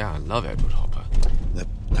do, yeah, I love Edward Hopper.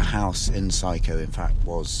 The house in Psycho, in fact,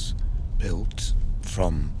 was built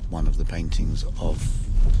from one of the paintings of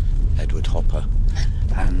Edward Hopper,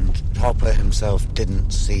 and Hopper himself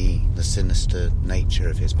didn't see the sinister nature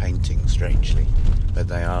of his paintings, strangely, but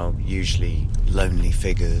they are usually lonely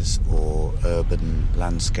figures or urban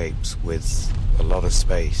landscapes with a lot of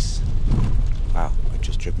space. Wow, I've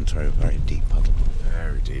just driven through a very deep puddle.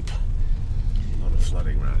 Very deep. A lot of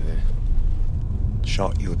flooding around here. The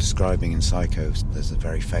shot you're describing in Psycho, there's a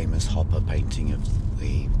very famous Hopper painting of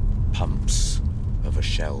the pumps of a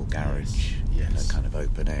Shell garage. Yes. In a kind of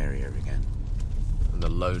open area again. And the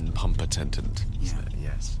lone pump attendant. Yeah.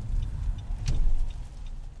 Yes.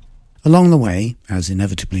 Along the way, as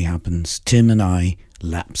inevitably happens, Tim and I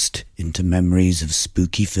lapsed into memories of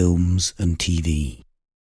spooky films and TV.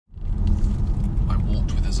 I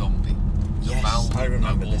walked with a zombie. Yes, I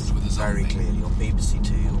remember this very clearly on BBC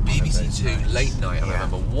Two. BBC Two, late night, Yeah. I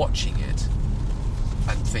remember watching it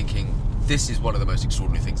and thinking, this is one of the most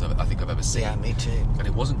extraordinary things I think I've ever seen. Yeah, me too. And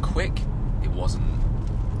it wasn't quick, it wasn't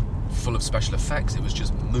full of special effects, it was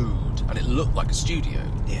just mood, and it looked like a studio.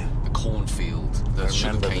 Yeah. The cornfield, the I remember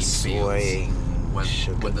sugarcane the fields. swaying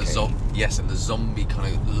when the zombie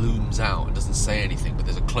kind of looms out and doesn't say anything, but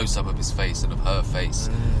there's a close-up of his face and of her face,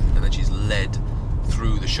 and then she's led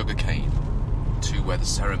through the sugarcane to where the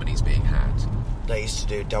ceremony's being had. They used to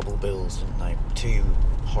do double bills, didn't they? 2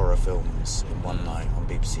 horror films in one night on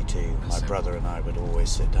BBC Two. My brother and I would always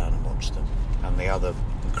sit down and watch them. And the other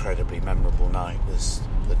incredibly memorable night was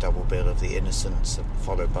the double bill of The Innocents,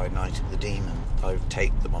 followed by Night of the Demon. I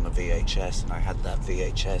taped them on a VHS, and I had that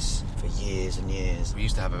VHS for years and years. We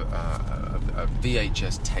used to have a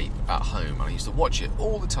VHS tape at home, and I used to watch it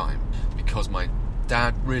all the time because my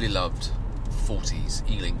dad really loved 40s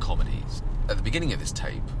Ealing comedies. At the beginning of this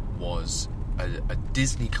tape was a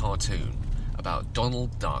Disney cartoon about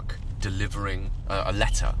Donald Duck delivering a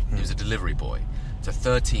letter. He was a delivery boy to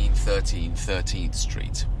 1313 13th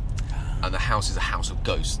Street. And the house is a house of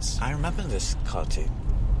ghosts. I remember this cartoon.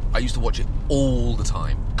 I used to watch it all the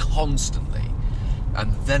time, constantly.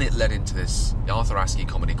 And then it led into this Arthur Askey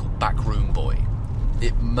comedy called Backroom Boy.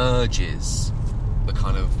 It merges the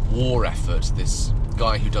kind of war effort. This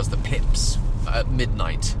guy who does the pips at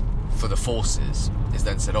midnight for the forces is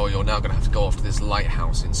then said, you're now going to have to go off to this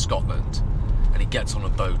lighthouse in Scotland. And he gets on a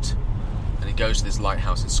boat and he goes to this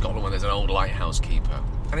lighthouse in Scotland where there's an old lighthouse keeper.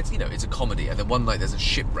 And it's, it's a comedy. And then one night there's a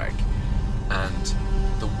shipwreck, and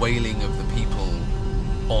the wailing of the people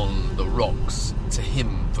on the rocks to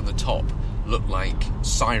him from the top look like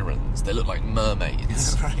sirens. They look like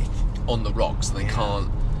mermaids on the rocks, and they can't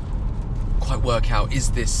quite work out,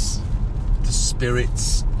 is this the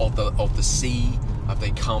spirits of the sea? Have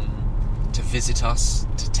they come to visit us,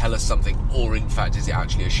 to tell us something, or in fact is it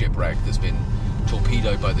actually a shipwreck that's been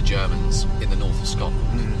torpedoed by the Germans in the north of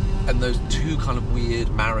Scotland? And those two kind of weird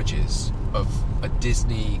marriages of a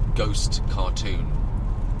Disney ghost cartoon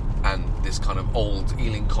and this kind of old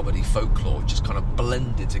Ealing comedy folklore just kind of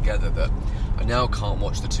blended together, that I now can't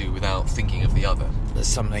watch the two without thinking of the other. There's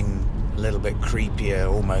something a little bit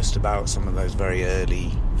creepier almost about some of those very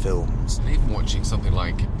early films. And even watching something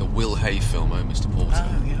like the Will Hay film, Oh Mr. Porter, I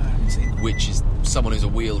haven't seen that. Which is someone who's a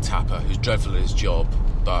wheel tapper, who's dreadful at his job,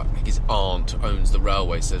 but his aunt owns the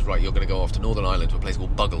railway, says, right, you're going to go off to Northern Ireland to a place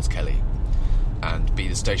called Buggles Kelly and be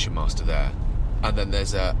the station master there. And then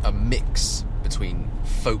there's a mix between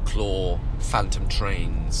folklore, phantom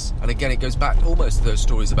trains, and again it goes back almost to those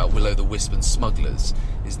stories about Will-o'-the-Wisp and smugglers.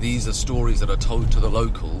 These are stories that are told to the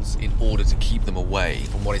locals in order to keep them away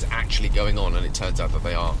from what is actually going on, and it turns out that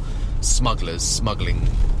they are smugglers smuggling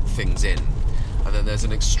things in. And then there's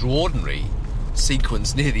an extraordinary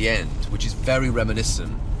sequence near the end which is very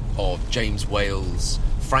reminiscent of James Whale's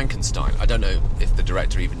Frankenstein. I don't know if the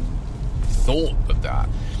director even thought of that,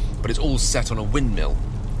 but it's all set on a windmill.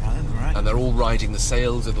 Right. And they're all riding the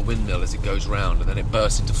sails of the windmill as it goes round, and then it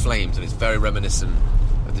bursts into flames, and it's very reminiscent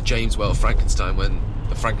of the James Whale Frankenstein, when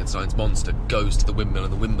the Frankenstein's monster goes to the windmill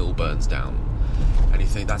and the windmill burns down. And you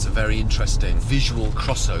think that's a very interesting visual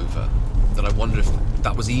crossover that I wonder if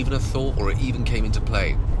that was even a thought or it even came into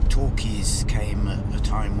play. Talkies came at a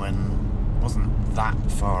time when it wasn't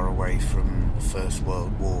that far away from the First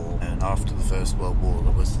World War, and after the First World War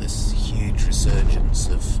there was this huge resurgence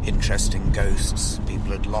of interesting ghosts.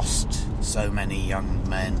 People had lost so many young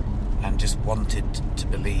men and just wanted to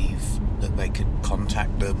believe that they could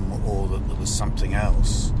contact them or that there was something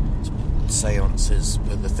else. Seances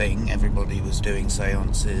were the thing. Everybody was doing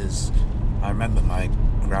seances. I remember my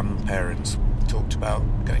grandparents talked about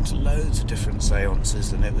going to loads of different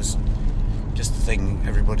seances, and it was just the thing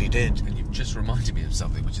everybody did. And you've just reminded me of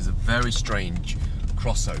something which is a very strange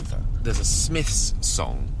crossover. There's a Smiths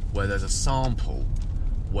song where there's a sample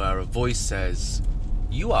where a voice says,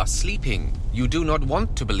 "You are sleeping. You do not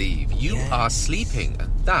want to believe. You are sleeping."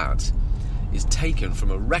 And that is taken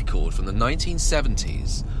from a record from the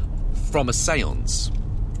 1970s from a seance.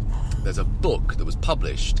 There's a book that was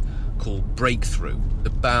published called Breakthrough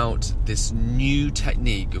about this new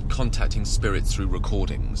technique of contacting spirits through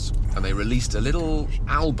recordings. And they released a little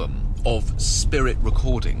album of spirit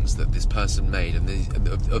recordings that this person made, and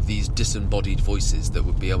of these disembodied voices that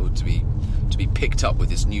would be able to be picked up with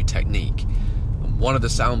this new technique. And one of the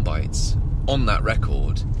sound bites on that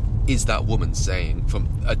record is that woman saying from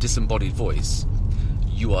a disembodied voice,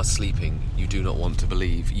 "You are sleeping, you do not want to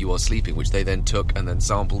believe, you are sleeping," which they then took and then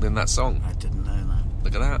sampled in that song. I didn't know that.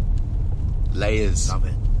 Look at that. Layers. Love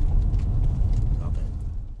it. Love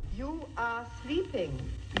it. You are sleeping.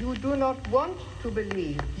 You do not want to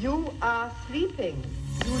believe. You are sleeping.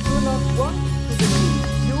 You do not want to believe.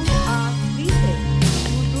 You are sleeping.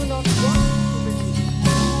 You do not want to believe.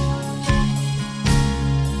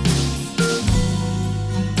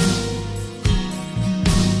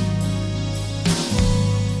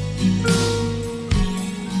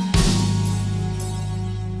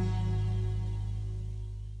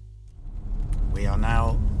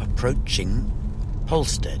 approaching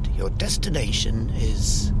Polstead. Your destination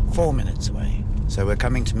is 4 minutes away. So we're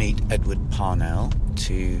coming to meet Edward Parnell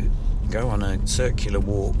to go on a circular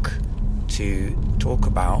walk to talk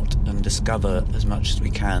about and discover as much as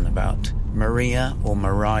we can about Maria or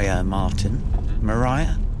Mariah Martin.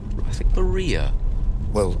 Mariah? I think Maria.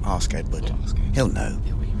 We'll ask Edward. We'll ask him. He'll know.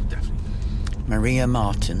 Yeah, we definitely know. Maria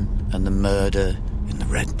Martin and the murder in the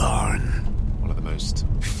Red Barn. One of the most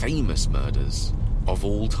famous murders of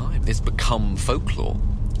all time. It's become folklore.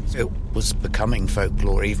 It was becoming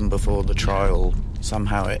folklore even before the trial.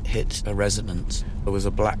 Somehow it hit a resonance. There was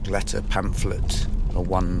a black letter pamphlet, a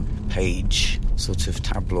one-page sort of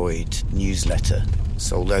tabloid newsletter,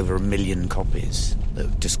 sold over 1 million copies,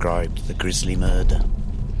 that described the grisly murder,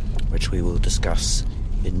 which we will discuss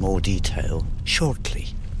in more detail shortly.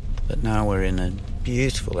 But now we're in a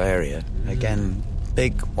beautiful area. Again,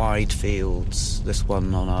 big, wide fields. This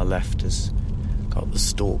one on our left has got the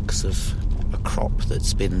stalks of a crop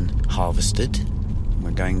that's been harvested.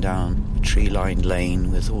 We're going down a tree-lined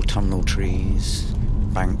lane with autumnal trees,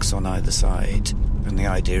 banks on either side. And the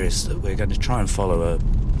idea is that we're going to try and follow a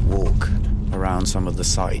walk around some of the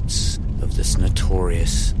sites of this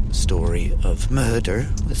notorious story of murder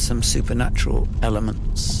with some supernatural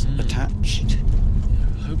elements attached.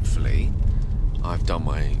 Hopefully, I've done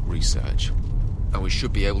my research and we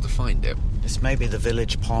should be able to find it. This may be the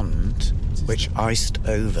village pond which iced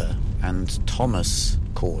over and Thomas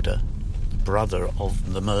Corder, the brother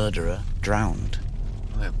of the murderer, drowned.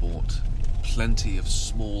 I have bought plenty of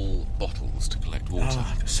small bottles to collect water.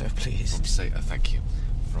 Oh, I'm so pleased. Thank you.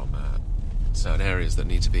 From certain areas that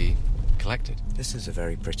need to be collected. This is a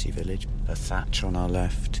very pretty village. A thatch on our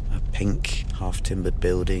left, a pink half-timbered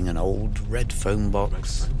building, an old red phone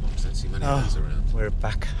box. Don't see many of those around. We're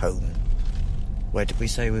back home. Where did we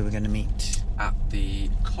say we were going to meet? At the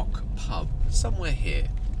Cock Pub, somewhere here.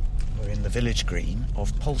 We're in the village green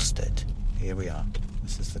of Polstead. Here we are.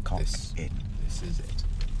 This is the Cock Inn. This is it.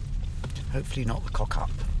 Hopefully not the Cock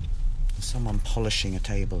Up. There's someone polishing a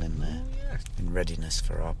table in there. Oh, yes. In readiness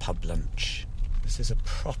for our pub lunch. This is a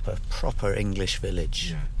proper English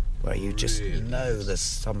village. Yeah. Where you just Really know there's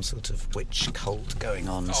some sort of witch cult going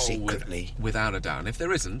on secretly. Without a doubt. And if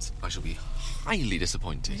there isn't, I shall be highly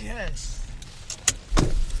disappointed. Yes.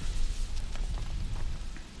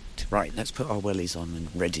 Right, let's put our wellies on in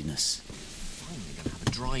readiness. Finally going to have a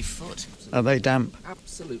dry foot. Are they damp?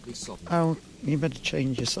 Absolutely sodden. Oh, you better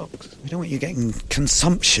change your socks. We don't want you getting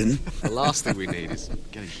consumption. The last thing we need is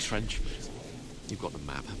getting trench foot. You've got the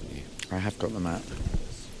map, haven't you? I have got the map.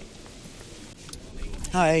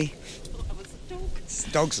 Hi.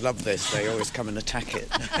 Dogs love this. They always come and attack it.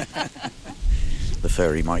 The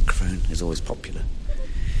furry microphone is always popular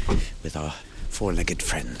with our four-legged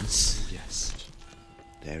friends. Yes.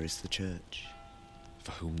 There is the church.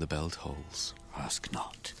 For whom the bell tolls. Ask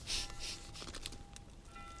not.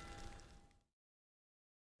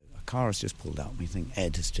 A car has just pulled up. We think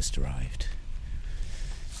Ed has just arrived.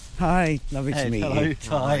 Hi, lovely to meet you.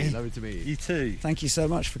 Hi. Lovely to meet you. You too. Thank you so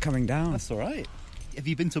much for coming down. That's all right. Have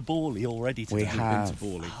you been to Borley already today? We have.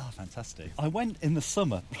 Been to Borley. Oh, fantastic. I went in the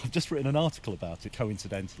summer. I've just written an article about it,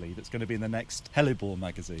 coincidentally, that's going to be in the next Hellebore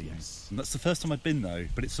magazine. Yes. And that's the first time I'd been, though,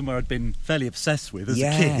 but it's somewhere I'd been fairly obsessed with as a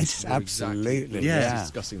Yes, kid. absolutely. Yeah.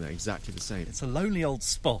 Discussing that exactly the same. It's a lonely old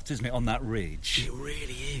spot, isn't it, on that ridge? It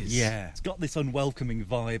really is. Yeah. It's got this unwelcoming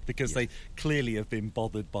vibe because they clearly have been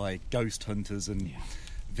bothered by ghost hunters and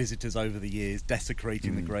visitors over the years,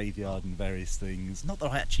 desecrating the graveyard and various things. Not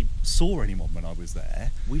that I actually saw anyone when I was there.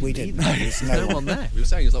 We didn't. There's No one there. We were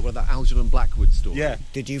saying it's like one of that Algernon Blackwood story. Yeah.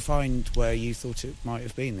 Did you find where you thought it might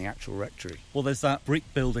have been, the actual rectory? Well, there's that brick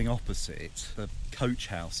building opposite, the coach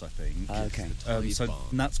house, I think. Okay. So barn.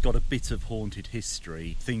 and that's got a bit of haunted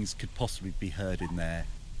history. Things could possibly be heard in there.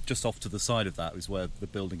 Just off to the side of that is where the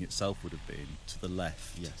building itself would have been, to the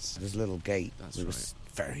left. Yes. There's a little gate. That's we was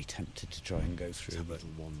very tempted to try and go through, Have a but little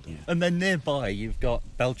wander. yeah. And then nearby you've got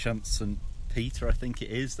Belchamp St Peter, I think it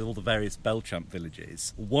is, all the various Belchamp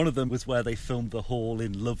villages. One of them was where they filmed the hall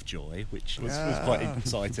in Lovejoy, which was quite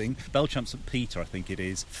exciting. Belchamp St Peter, I think it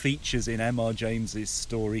is, features in M.R. James's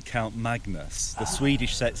story Count Magnus, the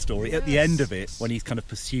Swedish set story. At the end of it, when he's kind of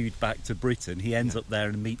pursued back to Britain, he ends up there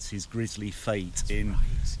and meets his grisly fate in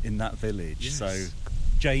that village. Yes. So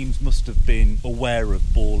James must have been aware of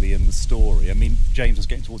Borley and the story. I mean, James was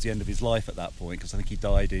getting towards the end of his life at that point, because I think he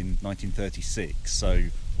died in 1936, so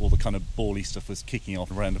all the kind of Borley stuff was kicking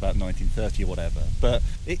off around about 1930 or whatever. But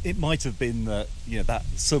it might have been that, you know, that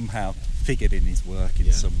somehow figured in his work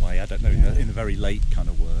in some way. I don't know, in a very late kind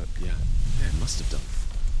of work. Yeah, it must have done.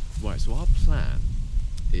 Right, so our plan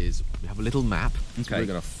is we have a little map. So Okay. we're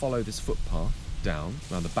going to follow this footpath down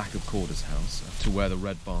around the back of Corder's house to where the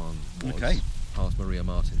Red Barn was, past Maria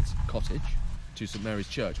Martin's cottage, to St Mary's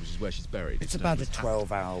Church, which is where she's buried. It's about a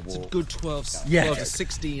 12-hour walk. It's a good 12 to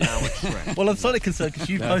 16-hour trek. Well, I'm slightly concerned because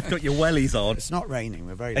you've both got your wellies on. It's not raining,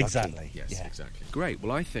 we're very lucky. Exactly. Yes, exactly. Great.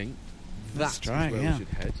 Well, I think that's where we should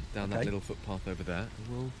head, down that little footpath over there.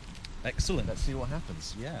 And Excellent. Let's see what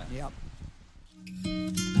happens. Yeah. Yep.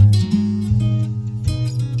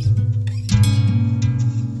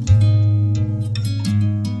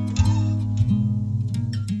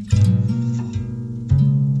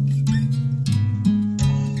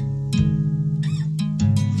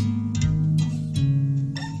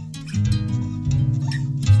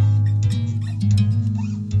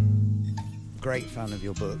 Great fan of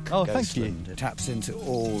your book. Oh, thank you. It taps into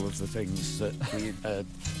all of the things that we are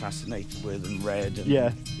fascinated with and read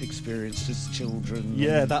and experienced as children.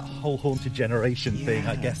 Yeah, that whole haunted generation thing,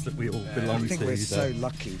 I guess, that we all belong to. I think we're so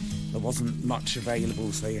lucky. There wasn't much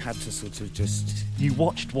available, so you had to sort of just... You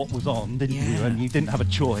watched what was on, didn't you? And you didn't have a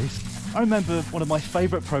choice. I remember one of my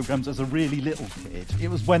favourite programmes as a really little kid. It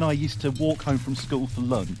was when I used to walk home from school for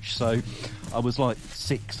lunch, so I was like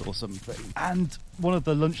 6 or something. And one of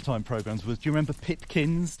the lunchtime programmes was, do you remember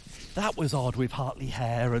Pipkins? That was odd with Hartley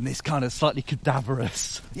hair and this kind of slightly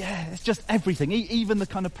cadaverous. Yeah, it's just everything. Even the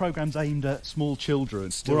kind of programmes aimed at small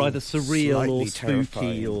children were either surreal or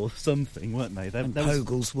spooky or something, weren't they? And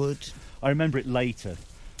Pogleswood. I remember it later.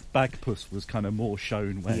 Bagpuss was kind of more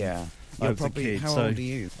shown when I was a kid. How old are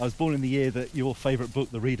you? I was born in the year that your favourite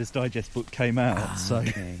book, the Reader's Digest book, came out.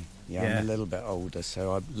 Okay. Yeah, I'm a little bit older,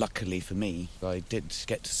 so luckily for me, I did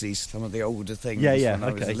get to see some of the older things when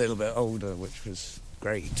I was a little bit older, which was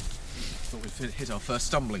great. Thought we'd hit our first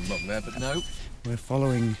stumbling block there, but no. We're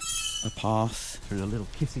following a path through a little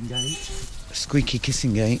kissing gate. A squeaky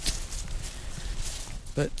kissing gate.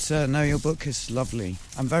 But no, your book is lovely.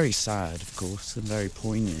 I'm very sad, of course, and very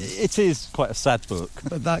poignant. It is quite a sad book.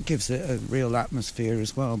 But that gives it a real atmosphere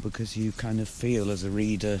as well, because you kind of feel as a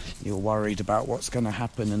reader you're worried about what's going to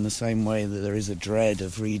happen in the same way that there is a dread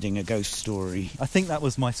of reading a ghost story. I think that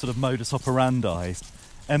was my sort of modus operandi.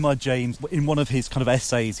 M.R. James, in one of his kind of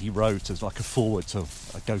essays he wrote as like a foreword to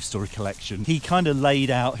a ghost story collection, he kind of laid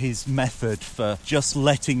out his method for just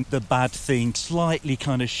letting the bad thing slightly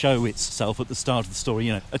kind of show itself at the start of the story,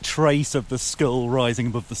 you know, a trace of the skull rising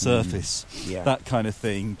above the surface, that kind of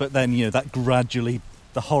thing. But then, you know, that gradually,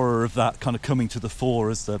 the horror of that kind of coming to the fore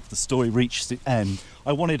as the story reaches its end.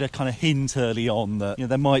 I wanted a kind of hint early on that, you know,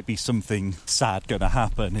 there might be something sad going to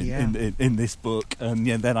happen in this book, and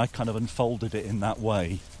then I kind of unfolded it in that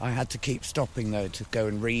way. I had to keep stopping, though, to go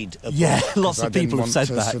and read a book. Yeah, lots of people have said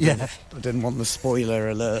that, I didn't want the spoiler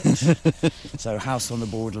alert. So House on the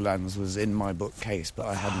Borderlands was in my bookcase, but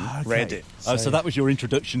I hadn't read it. So that was your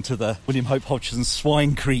introduction to the William Hope Hodgson's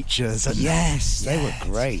swine creatures. And they were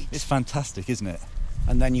great. It's fantastic, isn't it?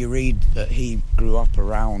 And then you read that he grew up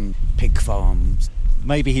around pig farms.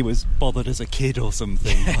 Maybe he was bothered as a kid or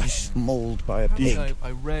something. Mauled by a pig. I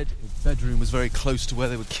read his bedroom was very close to where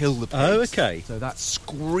they would kill the pigs. Oh, okay. So that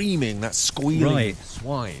screaming, that squealing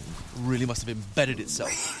swine really must have embedded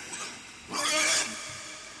itself.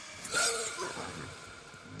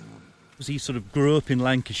 He sort of grew up in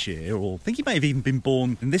Lancashire, or I think he may have even been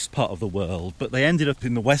born in this part of the world, but they ended up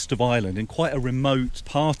in the west of Ireland, in quite a remote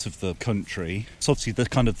part of the country. It's obviously the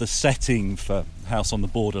kind of the setting for House on the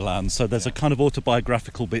Borderlands, so there's a kind of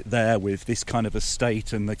autobiographical bit there with this kind of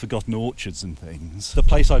estate and the forgotten orchards and things. The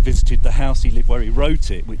place I visited, the house he lived where he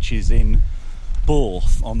wrote it, which is in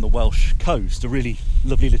Borth on the Welsh coast, a really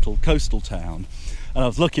lovely little coastal town. And I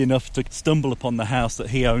was lucky enough to stumble upon the house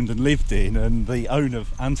that he owned and lived in, and the owner,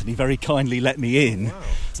 Anthony, very kindly let me in. Wow.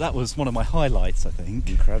 So that was one of my highlights, I think.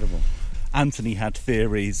 Incredible. Anthony had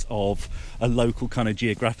theories of a local kind of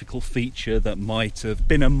geographical feature that might have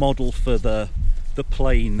been a model for the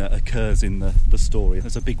plain that occurs in the story.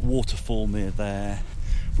 There's a big waterfall near there,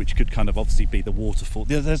 which could kind of obviously be the waterfall.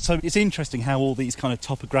 So it's interesting how all these kind of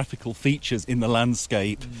topographical features in the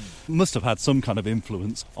landscape must have had some kind of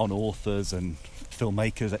influence on authors and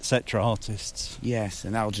filmmakers, etc., artists. Yes,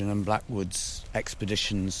 and Algernon Blackwood's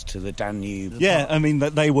expeditions to the Danube. Yeah, I mean,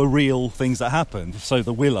 they were real things that happened. So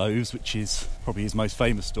The Willows, which is probably his most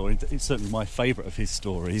famous story, it's certainly my favourite of his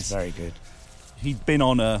stories. It's very good. He'd been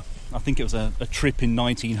on I think it was a trip in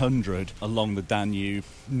 1900 along the Danube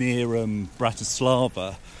near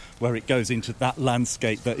Bratislava, where it goes into that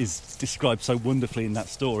landscape that is described so wonderfully in that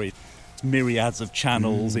story. Myriads of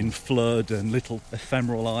channels in flood and little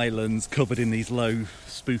ephemeral islands covered in these low,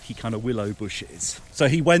 spooky kind of willow bushes. So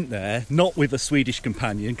he went there, not with a Swedish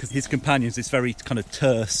companion, because his companion's this very kind of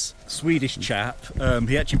terse Swedish chap.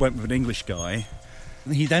 He actually went with an English guy.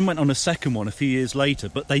 He then went on a second one a few years later,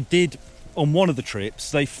 but they did, on one of the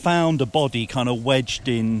trips, they found a body kind of wedged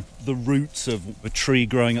in the roots of a tree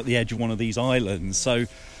growing at the edge of one of these islands. So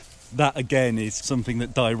that, again, is something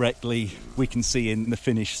that directly we can see in the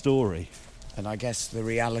finished story. And I guess the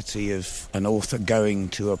reality of an author going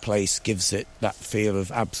to a place gives it that feel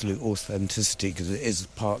of absolute authenticity, because it is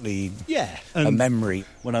partly a memory.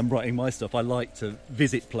 When I'm writing my stuff, I like to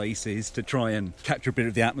visit places to try and capture a bit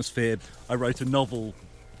of the atmosphere. I wrote a novel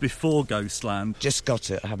before Ghostland. Just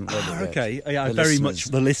got it, I haven't read it yet. Okay, yeah,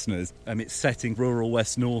 The Listeners. It's set in rural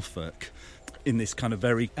West Norfolk, in this kind of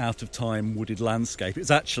very out-of-time wooded landscape.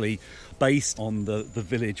 It's actually based on the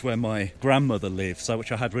village where my grandmother lived, so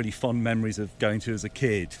which I had really fond memories of going to as a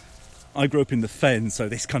kid. I grew up in the Fen, so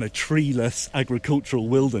this kind of treeless agricultural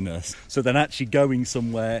wilderness. So then actually going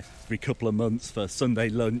somewhere every couple of months for Sunday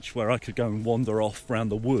lunch where I could go and wander off around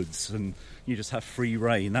the woods and you just have free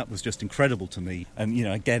rein, that was just incredible to me. And,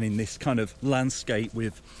 again, in this kind of landscape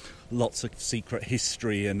with lots of secret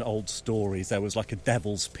history and old stories. There was like a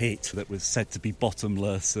devil's pit that was said to be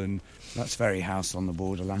bottomless, and that's very House on the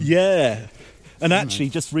Borderland. Yeah. And actually,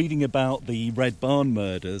 just reading about the Red Barn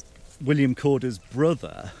murders, William Corder's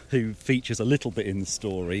brother, who features a little bit in the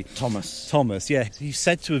story, Thomas, yeah, he's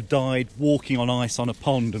said to have died walking on ice on a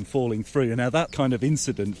pond and falling through. And now that kind of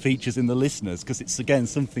incident features in The Listeners, because it's, again,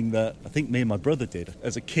 something that I think me and my brother did.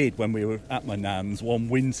 As a kid, when we were at my nan's one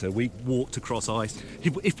winter, we walked across ice.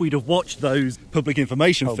 If we'd have watched those public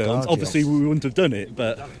information films, obviously we wouldn't have done it,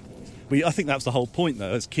 but I think that was the whole point,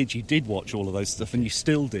 though. As kids, you did watch all of those stuff, and you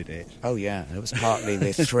still did it. Oh, yeah. It was partly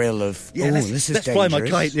the thrill of, this is let's dangerous. Fly my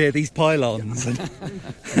kite near these pylons.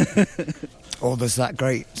 Or there's that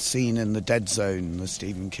great scene in The Dead Zone, the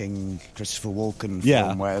Stephen King, Christopher Walken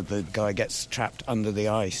film, where the guy gets trapped under the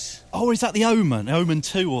ice. Oh, is that The Omen? Omen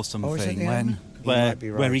 2 or something? Oh, is it The Omen?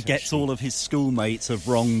 Where he gets all of his schoolmates have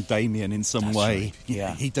wronged Damien in some way. Right.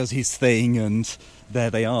 Yeah. He does his thing, and there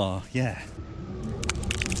they are. Yeah.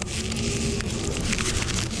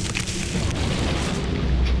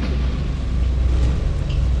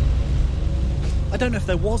 I don't know if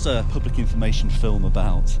there was a public information film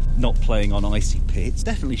about not playing on icy pits.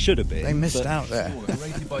 Definitely should have been. They missed out there.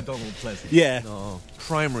 Rated by Donald Pleasant. Yeah. In our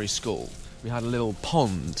primary school, we had a little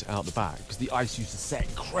pond out the back because the ice used to set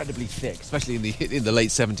incredibly thick, especially in the late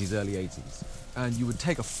 70s, early 80s. And you would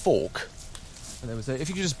take a fork, and they would say, if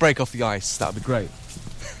you could just break off the ice, that would be great.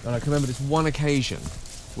 And I can remember this one occasion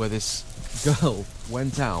where this girl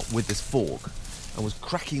went out with this fork and was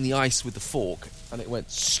cracking the ice with the fork, and it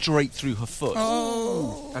went straight through her foot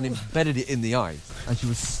and embedded it in the ice. And she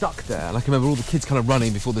was stuck there. Like, I remember all the kids kind of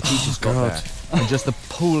running before the teachers got there, and just the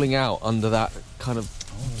pulling out under that kind of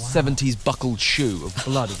 70s buckled shoe of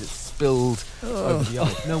blood as it spilled over the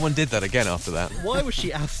ice. No one did that again after that. Why was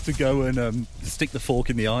she asked to go and stick the fork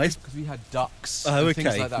in the ice? Because we had ducks. Oh, and things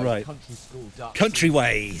okay, like that. right. Country school ducks. Country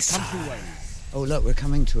ways. Oh, look, we're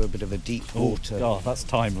coming to a bit of a deep water. Oh, that's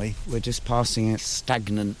timely. We're just passing a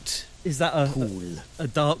stagnant Is that pool. a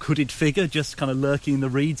dark hooded figure just kind of lurking in the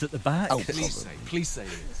reeds at the back? Oh, Please say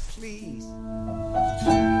yes. Please.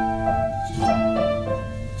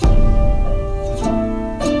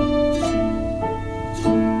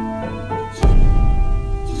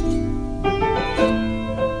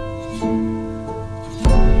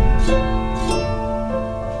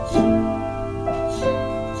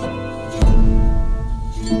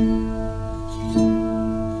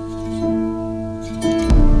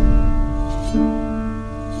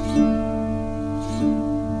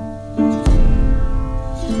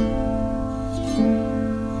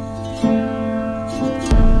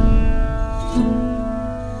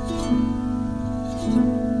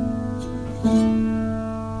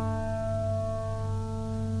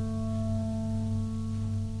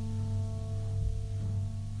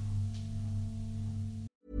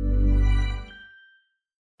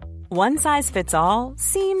 One size fits all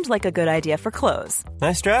seemed like a good idea for clothes.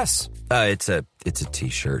 Nice dress. It's a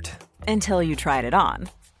t-shirt. Until you tried it on.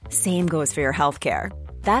 Same goes for your healthcare.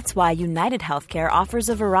 That's why United Healthcare offers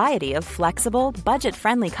a variety of flexible,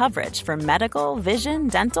 budget-friendly coverage for medical, vision,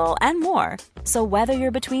 dental, and more. So whether you're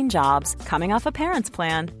between jobs, coming off a parent's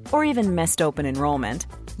plan, or even missed open enrollment,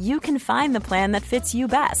 you can find the plan that fits you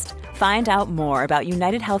best. Find out more about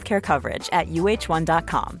United Healthcare coverage at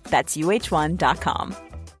uh1.com. That's uh1.com.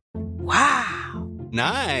 Wow.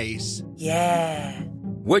 Nice. Yeah.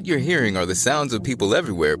 What you're hearing are the sounds of people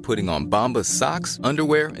everywhere putting on Bombas socks,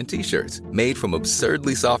 underwear, and T-shirts made from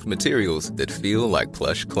absurdly soft materials that feel like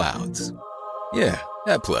plush clouds. Yeah,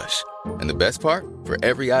 that plush. And the best part? For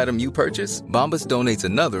every item you purchase, Bombas donates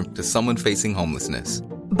another to someone facing homelessness.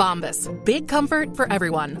 Bombas. Big comfort for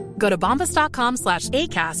everyone. Go to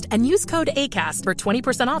bombas.com/ACAST and use code ACAST for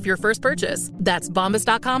 20% off your first purchase. That's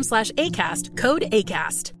bombas.com/ACAST, code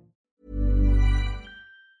ACAST.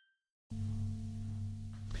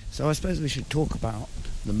 So I suppose we should talk about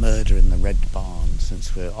the murder in the Red Barn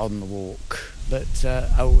since we're on the walk. But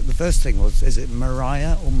the first thing was, is it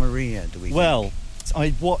Mariah or Maria, do we think?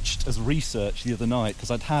 I watched as research the other night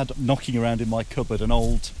because I'd had knocking around in my cupboard an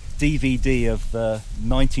old DVD of the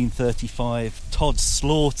 1935 Todd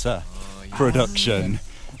Slaughter production,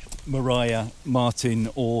 Mariah Martin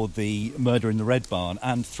or The Murder in the Red Barn,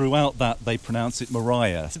 and throughout that they pronounce it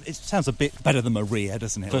Mariah. It sounds a bit better than Maria,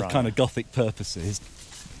 doesn't it, for kind of gothic purposes.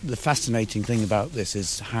 The fascinating thing about this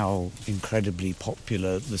is how incredibly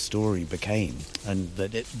popular the story became, and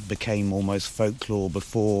that it became almost folklore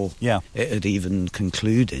before it had even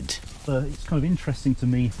concluded. It's kind of interesting to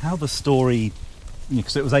me how the story,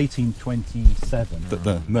 because it was 1827 that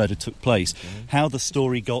the murder took place, how the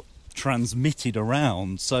story got transmitted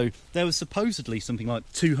around. So there was supposedly something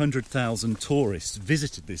like 200,000 tourists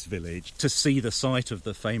visited this village to see the site of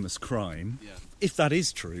the famous crime. If that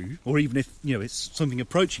is true, or even if it's something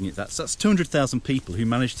approaching it, that's 200,000 people who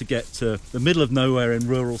managed to get to the middle of nowhere in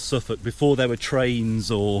rural Suffolk before there were trains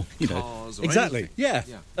or cars or exactly.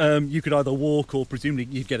 anything. You could either walk or presumably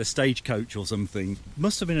you'd get a stagecoach or something.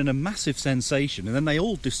 Must have been a massive sensation, and then they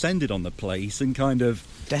all descended on the place and kind of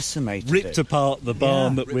decimated apart the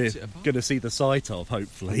barn that we're going to see the site of,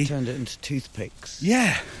 hopefully. They turned it into toothpicks.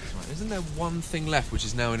 Yeah. Right. Isn't there one thing left which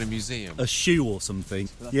is now in a museum? A shoe or something.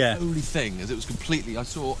 That's the only thing, as it was completely... I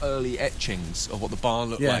saw early etchings of what the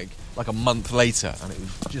barn looked like a month later, and it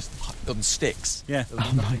was just on sticks. Yeah.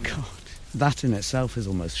 Oh my God. That in itself is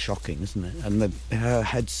almost shocking, isn't it? And her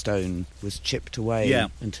headstone was chipped away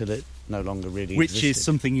until it no longer really existed. Which is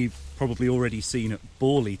something you've probably already seen at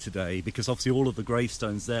Borley today, because obviously all of the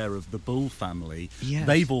gravestones there of the Bull family,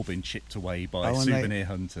 they've all been chipped away by souvenir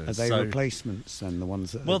hunters. Are they replacements then, the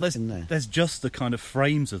ones that are in there? There's just the kind of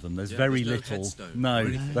frames of them. There's very little. No,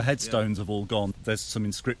 the headstones have all gone. There's some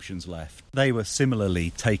inscriptions left. They were similarly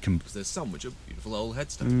taken. Because there's some which are beautiful old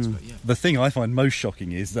headstones, but The thing I find most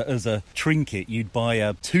shocking is that as a trinket you'd buy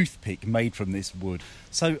a toothpick made from this wood.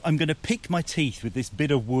 So I'm going to pick my teeth with this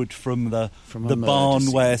bit of wood from the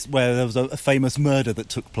barn where there was a famous murder that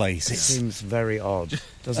took place. It seems very odd,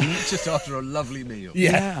 doesn't it? Just after a lovely meal.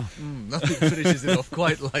 Yeah. Nothing finishes it off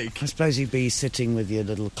quite like... I suppose you'd be sitting with your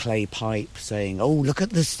little clay pipe saying, oh, look at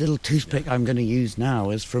this little toothpick I'm going to use now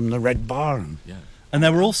is from the Red Barn. Yeah. And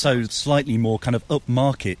there were also slightly more kind of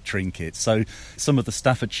upmarket trinkets. So some of the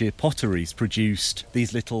Staffordshire potteries produced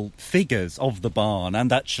these little figures of the barn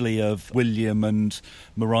and actually of William and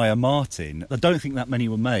Mariah Martin. I don't think that many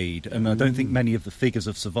were made, and I don't think many of the figures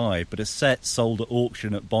have survived, but a set sold at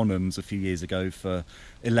auction at Bonham's a few years ago for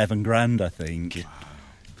 11 grand, I think. Wow.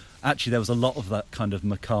 Actually, there was a lot of that kind of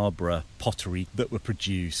macabre pottery that were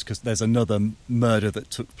produced, because there's another murder that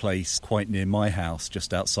took place quite near my house,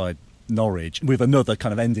 just outside Norwich, with another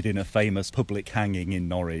kind of ended in a famous public hanging in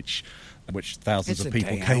Norwich, which thousands of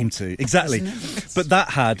people came to. Exactly. But that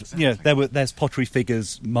had, there's pottery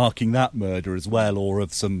figures marking that murder as well, or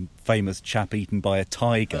of some famous chap eaten by a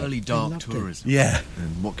tiger. Early dark tourism. Yeah.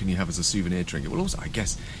 And what can you have as a souvenir trinket? Well, also, I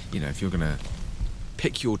guess, if you're going to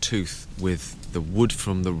pick your tooth with the wood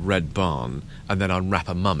from the Red Barn and then unwrap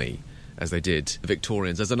a mummy, as they did, the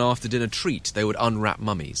Victorians, as an after-dinner treat, they would unwrap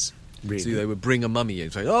mummies. Really? So they would bring a mummy in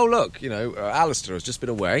and say, oh, look, Alistair has just been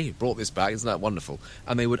away, he brought this back, isn't that wonderful?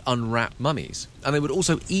 And they would unwrap mummies. And they would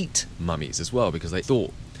also eat mummies as well, because they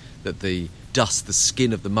thought that the dust, the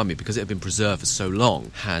skin of the mummy, because it had been preserved for so long,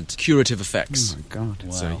 had curative effects. Oh, my God.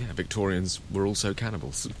 Wow. So, Victorians were also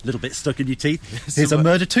cannibals. A little bit stuck in your teeth. Here's a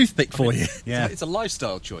murder toothpick for you. Yeah. It's a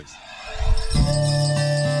lifestyle choice.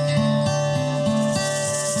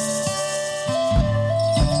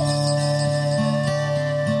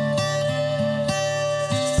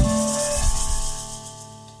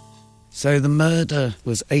 So the murder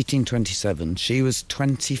was 1827. She was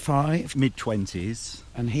 25. Mid-20s.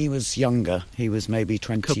 And he was younger. He was maybe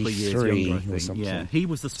 23 couple of years younger, I think. Or something. Yeah, he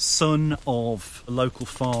was the son of a local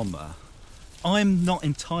farmer. I'm not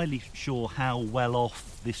entirely sure how well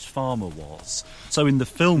off this farmer was. So in the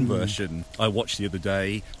film version I watched the other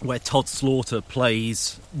day, where Todd Slaughter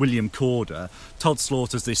plays William Corder, Todd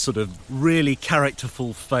Slaughter's this sort of really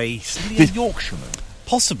characterful face. Is he a Yorkshireman?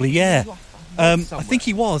 Possibly, yeah. I think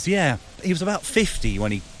he was, yeah. He was about 50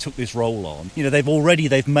 when he took this role on.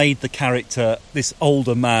 They've made the character this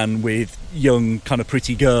older man with young, kind of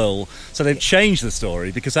pretty girl. So they've changed the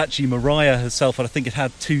story, because actually Mariah herself, I think,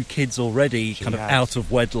 had 2 kids already, kind of out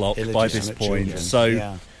of wedlock by this point. Children.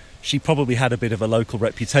 So she probably had a bit of a local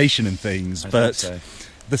reputation and things. But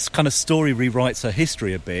this kind of story rewrites her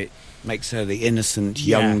history a bit. Makes her the innocent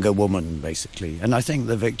younger woman, basically. And I think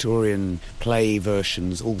the Victorian play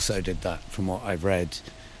versions also did that, from what I've read.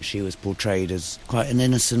 She was portrayed as quite an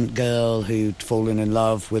innocent girl who'd fallen in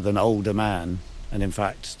love with an older man. And in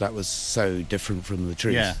fact, that was so different from the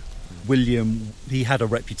truth. Yeah. William, he had a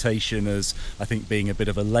reputation as, I think, being a bit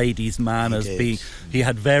of a ladies' man. He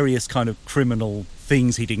had various kind of criminal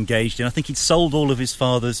things he'd engaged in. I think he'd sold all of his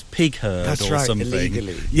father's pig herd something.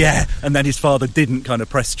 Illegally. Yeah, and then his father didn't kind of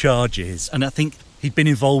press charges. And I think he'd been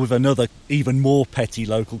involved with another, even more petty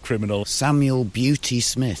local criminal. Samuel Beauty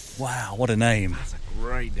Smith. Wow, what a name.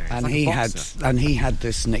 Great name. And he had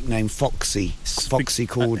this nickname Foxy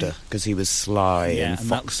Corder, because he was sly and fox-like.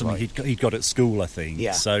 That was something he'd got at school, I think.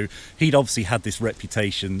 Yeah. So he'd obviously had this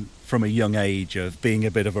reputation from a young age of being a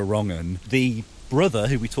bit of a wrong-un. The brother,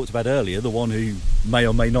 who we talked about earlier, the one who may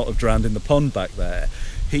or may not have drowned in the pond back there,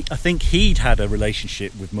 I think he'd had a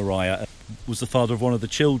relationship with Maria, was the father of one of the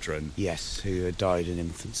children. Yes, who had died in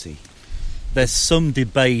infancy. There's some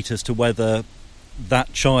debate as to whether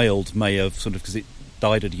that child may have sort of, because it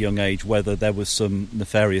died at a young age, whether there was some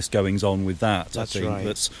nefarious goings on with that. That's I think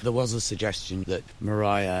right. There was a suggestion that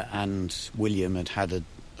Maria and William had had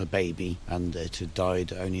a baby and it had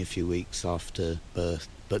died only a few weeks after birth,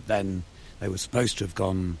 but then they were supposed to have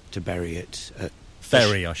gone to bury it at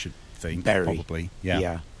Bury, I should think. Bury. Probably,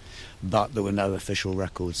 yeah. But there were no official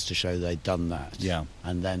records to show they'd done that. Yeah.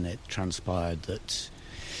 And then it transpired that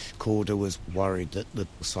Corder was worried that the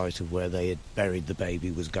site of where they had buried the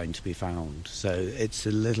baby was going to be found. So it's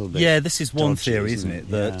a little bit... Yeah, this is one dodgy, theory, isn't it?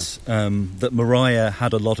 That Maria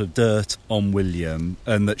had a lot of dirt on William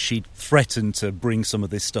and that she'd threatened to bring some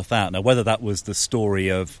of this stuff out. Now, whether that was the story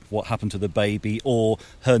of what happened to the baby or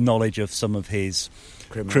her knowledge of some of his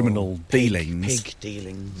criminal dealings. Pig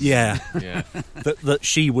dealings. Yeah. that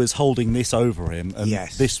she was holding this over him and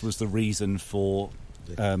Yes. this was the reason for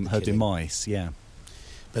her killing. demise, yeah.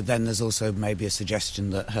 But then there's also maybe a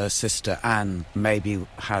suggestion that her sister Anne maybe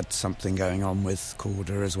had something going on with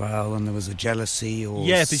Corder as well, and there was a jealousy or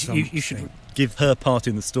yeah, but you should give her part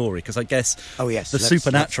in the story, because I guess the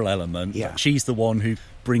supernatural element, she's the one who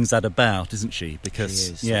brings that about, isn't she? Because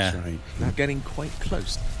she is, that's right. Now getting quite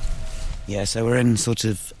close. Yeah, so we're in sort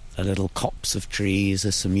of a little copse of trees.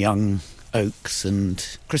 There's some young oaks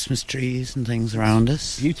and Christmas trees and things around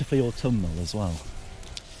us. Beautifully autumnal as well.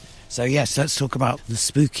 So yes, let's talk about the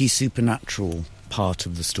spooky supernatural part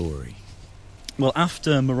of the story. Well,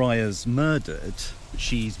 after Maria's murdered,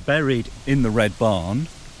 she's buried in the Red Barn.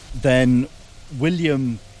 Then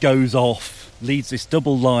William goes off, leads this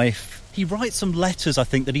double life. He writes some letters, I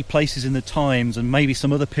think, that he places in the Times and maybe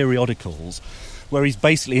some other periodicals, where he's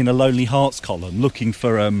basically in a Lonely Hearts column looking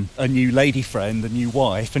for a new lady friend, a new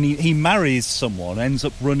wife. And he marries someone, ends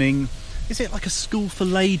up running... Is it like a school for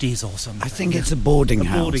ladies or something? I think it's a boarding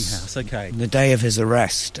house. A boarding house, okay. The day of his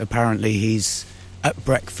arrest, apparently he's at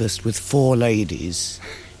breakfast with 4 ladies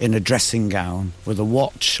in a dressing gown with a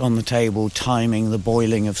watch on the table timing the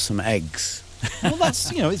boiling of some eggs. Well,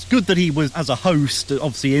 that's, it's good that he was, as a host,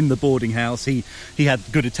 obviously in the boarding house, he had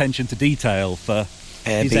good attention to detail for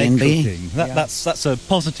his egg cooking. That's a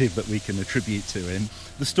positive that we can attribute to him.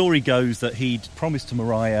 The story goes that he'd promised to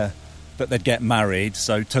Maria that they'd get married,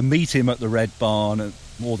 so to meet him at the Red Barn,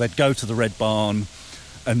 or they'd go to the Red Barn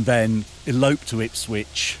and then elope to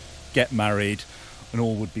Ipswich, get married, and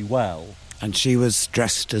all would be well. And she was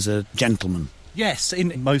dressed as a gentleman. Yes,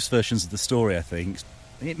 in most versions of the story, I think.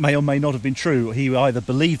 It may or may not have been true. He either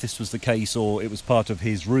believed this was the case or it was part of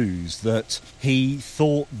his ruse, that he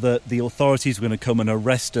thought that the authorities were going to come and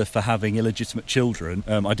arrest her for having illegitimate children.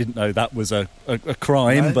 I didn't know that was a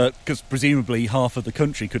crime, No. but because presumably half of the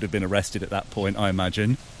country could have been arrested at that point, I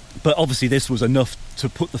imagine. But obviously this was enough to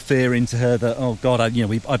put the fear into her that, oh God,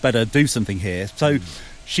 I better do something here. So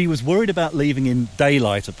she was worried about leaving in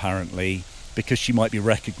daylight, apparently, because she might be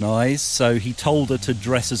recognised. So he told her to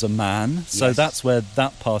dress as a man. So Yes. that's where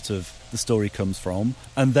that part of the story comes from.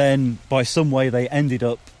 And then by some way they ended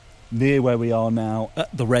up near where we are now at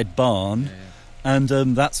the Red Barn. And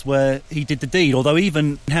that's where he did the deed. Although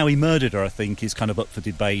even how he murdered her, I think, is kind of up for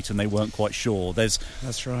debate, and they weren't quite sure. That's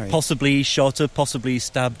right. Possibly he shot her, possibly he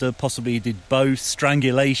stabbed her, possibly he did both,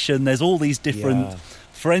 strangulation. There's all these different... Yeah.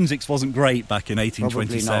 Forensics wasn't great back in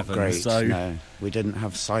 1827. Probably not great, so no. We didn't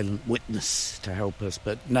have silent witness to help us.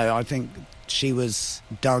 But no, I think she was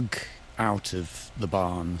dug out of the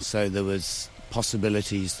barn, so there was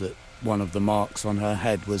possibilities that one of the marks on her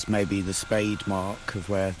head was maybe the spade mark of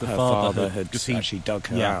where her father had actually dug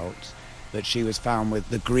her out. But she was found with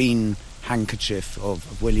the green handkerchief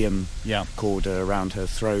of William Corder around her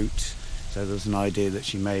throat, So there's an idea that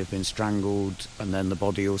she may have been strangled, and then the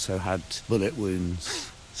body also had bullet wounds.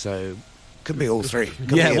 So could be all three.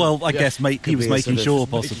 I guess he was making sure,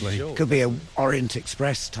 possibly. Could be a Orient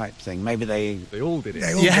Express type thing. Maybe they all did it.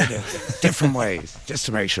 They all did it. Different ways, just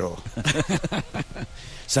to make sure.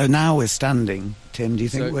 So now we're standing. Tim, do you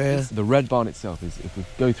think we're... The Red Barn itself is, if we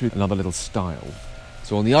go through another little stile,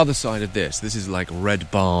 so on the other side of this is like Red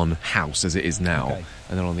Barn House as it is now, okay.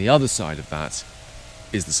 And then on the other side of that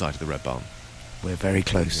is the site of the Red Barn. We're very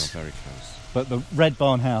close. We are very close. But the Red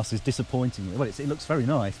Barn house is disappointing. Well, it looks very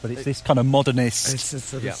nice, but it's this kind of modernist... It's a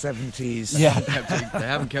sort of 70s... Yeah. They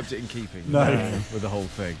haven't kept it in keeping with the whole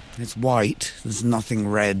thing. It's white. There's nothing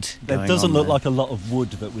red There doesn't look like a lot of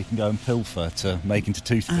wood that we can go and pilfer to make into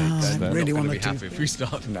toothpicks. I really want to be happy if we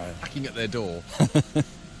start knocking at their door.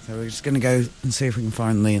 So we're just going to go and see if we can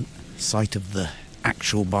find the site of the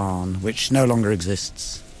actual barn, which no longer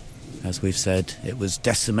exists. As we've said, it was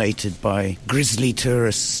decimated by grisly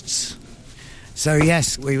tourists. So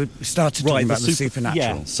yes, we started talking about the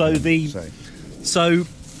supernatural. Yeah. So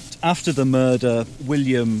after the murder,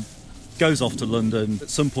 William goes off to London. At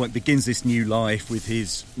some point, begins this new life with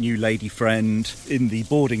his new lady friend in the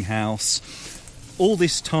boarding house. All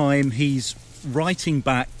this time, he's writing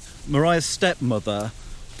back Mariah's stepmother,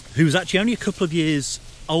 who was actually only a couple of years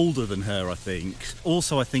older than her, I think.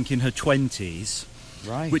 Also, I think in her 20s.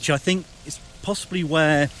 Right. Which I think is possibly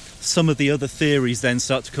where some of the other theories then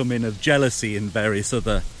start to come in of jealousy and various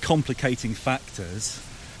other complicating factors.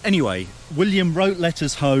 Anyway, William wrote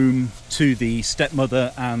letters home to the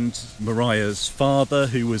stepmother and Mariah's father,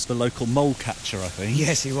 who was the local mole catcher, I think.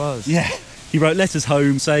 Yes, he was. Yeah. He wrote letters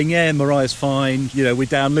home saying, Mariah's fine, we're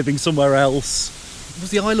down living somewhere else. Was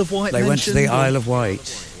the Isle of Wight mentioned? They went to the Isle of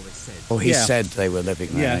Wight. Or he said they were living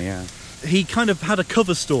there, yeah. He kind of had a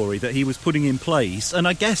cover story that he was putting in place, and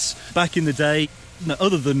I guess back in the day,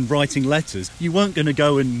 other than writing letters, you weren't going to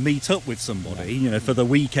go and meet up with somebody, for the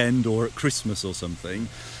weekend or at Christmas or something.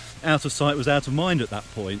 Out of sight was out of mind at that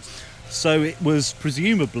point. So it was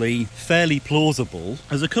presumably fairly plausible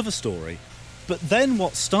as a cover story. But then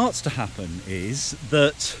what starts to happen is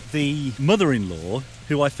that the mother-in-law,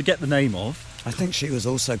 who I forget the name of... I think she was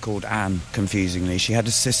also called Anne, confusingly. She had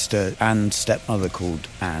a sister and stepmother called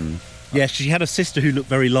Anne. Yeah, she had a sister who looked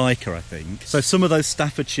very like her, I think. So some of those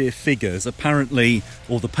Staffordshire figures, apparently,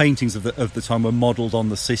 or the paintings of the time were modelled on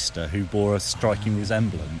the sister, who bore a striking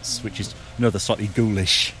resemblance, which is another slightly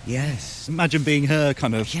ghoulish. Yes. Imagine being her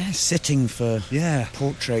kind of... Yeah, sitting for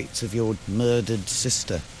portraits of your murdered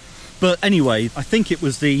sister. But anyway, I think it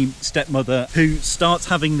was the stepmother who starts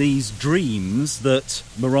having these dreams that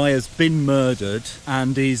Mariah's been murdered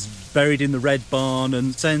and is buried in the Red Barn,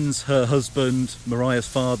 and sends her husband, Mariah's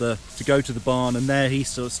father, to go to the barn, and there he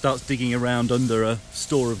sort of starts digging around under a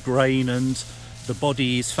store of grain, and the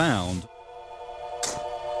body is found.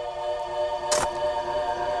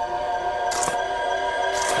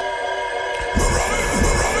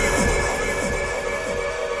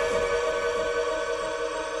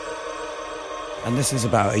 And this is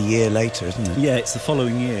about a year later, isn't it? Yeah, it's the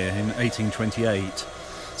following year, in 1828.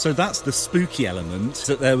 So that's the spooky element,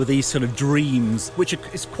 that there were these sort of dreams, which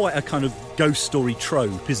is quite a kind of ghost story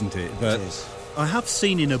trope, isn't it? It is. I have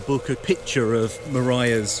seen in a book a picture of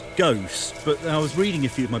Mariah's ghost, but I was reading a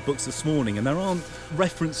few of my books this morning, and there aren't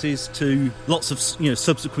references to lots of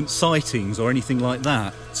subsequent sightings or anything like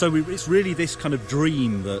that. So it's really this kind of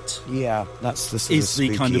dream that that's the sort is of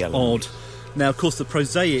the kind of element. odd. Now, of course, the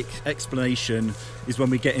prosaic explanation is when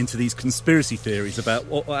we get into these conspiracy theories about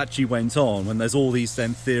what actually went on, when there's all these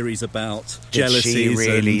then theories about jealousies. Did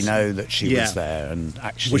she really know that she was there, and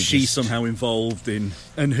actually was she somehow involved in...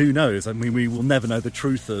 And who knows? I mean, we will never know the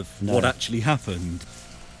truth of what actually happened.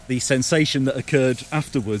 The sensation that occurred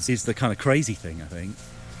afterwards is the kind of crazy thing, I think.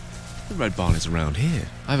 The Red Barn is around here.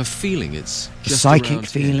 I have a feeling it's just a psychic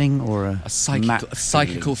feeling or a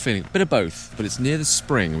psychical feeling. A bit of both, but it's near the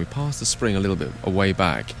spring, and we passed the spring a little bit away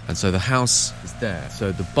back, and so the house is there.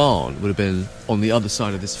 So the barn would have been on the other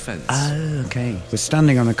side of this fence. Oh, okay. We're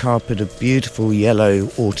standing on a carpet of beautiful yellow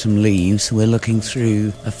autumn leaves. We're looking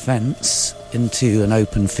through a fence into an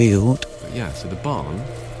open field. But yeah, so the barn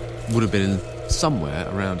would have been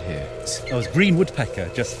somewhere around here. There was green woodpecker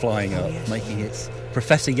just flying up, making its...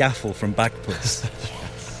 Professor Yaffle from Bagpuss.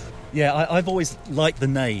 Yeah, I've always liked the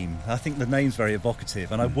name. I think the name's very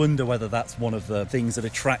evocative, and I wonder whether that's one of the things that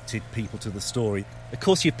attracted people to the story. Of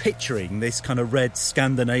course, you're picturing this kind of red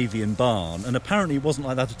Scandinavian barn, and apparently it wasn't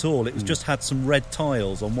like that at all. It was just had some red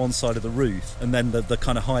tiles on one side of the roof, and then the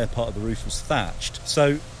kind of higher part of the roof was thatched.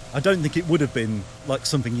 So I don't think it would have been like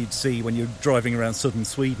something you'd see when you're driving around southern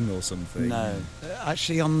Sweden or something. No.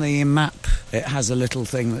 Actually, on the map, it has a little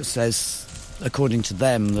thing that says, according to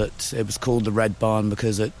them, that it was called the Red Barn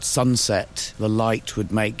because at sunset the light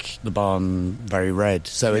would make the barn very red.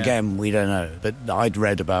 So again, we don't know. But I'd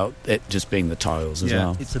read about it just being the tiles as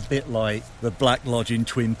well. It's a bit like the Black Lodge in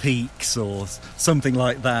Twin Peaks or something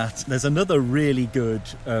like that. There's another really good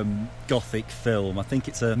Gothic film. I think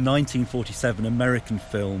it's a 1947 American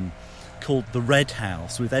film called The Red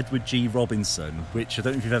House with Edward G. Robinson, which I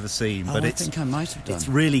don't know if you've ever seen, but I think I might have done. It's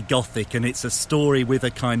really gothic, and it's a story with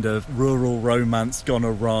a kind of rural romance gone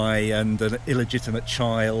awry and an illegitimate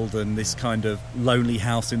child and this kind of lonely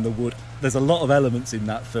house in the wood. There's a lot of elements in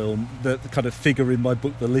that film that kind of figure in my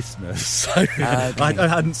book, The Listeners. So I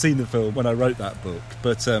hadn't seen the film when I wrote that book,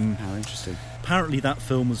 but how interesting. Apparently that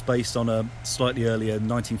film was based on a slightly earlier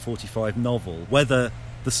 1945 novel. Whether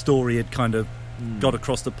the story had kind of got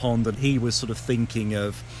across the pond and he was sort of thinking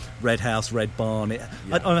of Red House, Red Barn.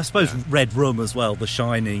 I suppose Red Room as well, The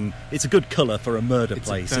Shining. It's a good colour for a murder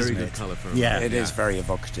place, isn't it? It's a very good colour for a murder. It is very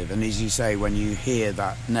evocative. And as you say, when you hear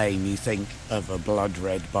that name, you think of a blood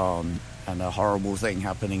red barn and a horrible thing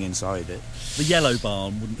happening inside it. The Yellow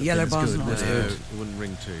Barn wouldn't have Yellow been Barn's as good, not as would good. it? It wouldn't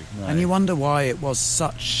ring too. No. And you wonder why it was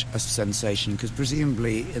such a sensation, because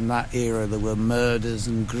presumably in that era there were murders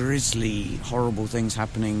and grisly, horrible things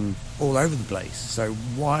happening all over the place. So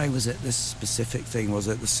why was it this specific thing? Was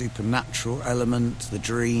it the supernatural element, the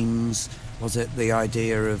dreams? Was it the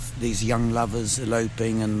idea of these young lovers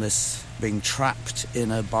eloping and this being trapped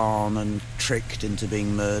in a barn and tricked into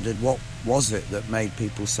being murdered? What was it that made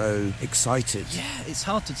people so excited? Yeah, it's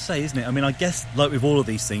hard to say, isn't it? I mean, I guess like with all of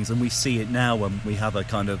these things, and we see it now when we have a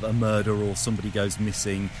kind of a murder or somebody goes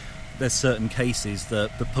missing, there's certain cases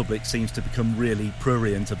that the public seems to become really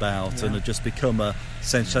prurient about and have just become a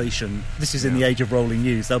sensation. This is in the age of rolling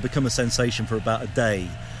news. They'll become a sensation for about a day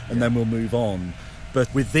and then we'll move on.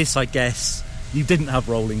 But with this, I guess, you didn't have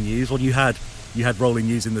rolling news. Well, you had rolling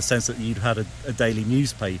news in the sense that you'd had a daily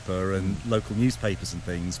newspaper and local newspapers and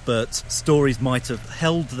things, but stories might have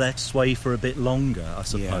held their sway for a bit longer, I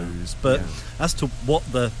suppose. But as to what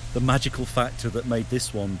the magical factor that made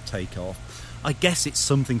this one take off, I guess it's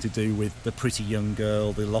something to do with the pretty young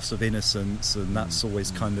girl, the loss of innocence, and that's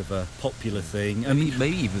always kind of a popular thing. And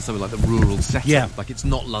maybe even something like the rural setting. Yeah. Like it's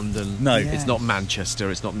not London, it's not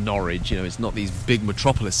Manchester, it's not Norwich, it's not these big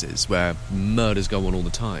metropolises where murders go on all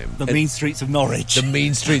the time. The mean streets of Norwich. The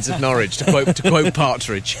mean streets of Norwich, to quote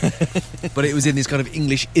Partridge. But it was in this kind of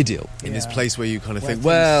English idyll, in this place where you kind of think,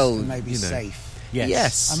 well, maybe safe.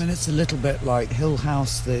 Yes. I mean, it's a little bit like Hill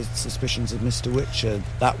House, the suspicions of Mr. Witcher.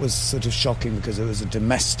 That was sort of shocking because it was a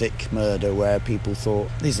domestic murder where people thought,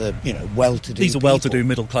 these are, well-to-do These are people. well-to-do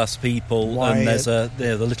middle-class people, and there's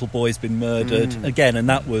the little boy's been murdered. Again, and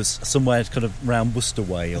that was somewhere kind of round Worcester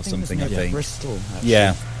Way or something, I think. Bristol, actually.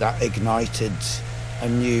 Yeah. That ignited a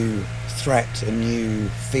new threat, a new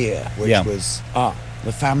fear, which was,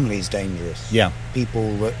 the family's dangerous. Yeah.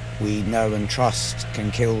 People that we know and trust can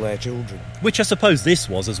kill their children. Which I suppose this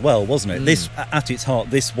was as well, wasn't it? This, at its heart,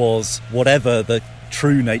 this was whatever the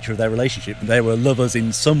true nature of their relationship. They were lovers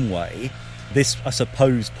in some way. This, I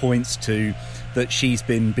suppose, points to that she's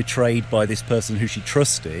been betrayed by this person who she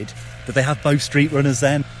trusted. Did they have both street runners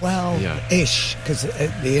then? Well, ish, because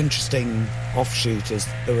the interesting offshoot is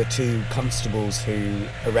there were two constables who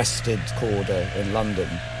arrested Corder in London.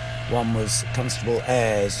 One was Constable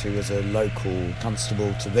Ayres, who was a local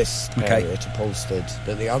constable to this area, to Polstead.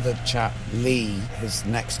 But the other chap, Lee, his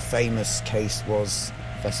next famous case was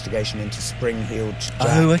investigation into Spring-Heeled Jack.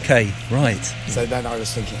 Oh, okay, right. So then I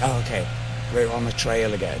was thinking, we're on a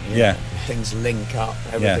trail again. Things link up,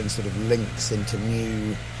 everything sort of links into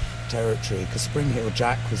new territory, because Spring-Heeled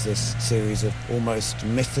Jack was this series of almost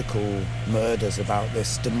mythical murders about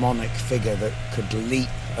this demonic figure that could leap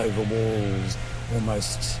over walls,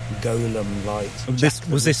 almost golem-like.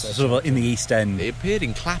 Was this sort of in the East End? It appeared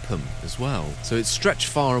in Clapham as well, so it stretched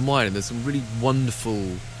far and wide, and there's some really wonderful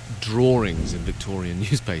drawings in Victorian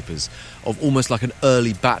newspapers of almost like an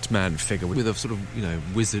early Batman figure with a sort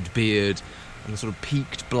of, wizard beard and a sort of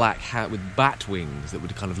peaked black hat with bat wings that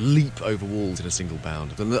would kind of leap over walls in a single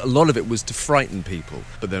bound. And a lot of it was to frighten people,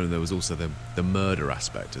 but then there was also the murder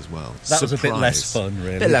aspect as well. That was a bit less fun,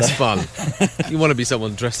 really. A bit less fun. You want to be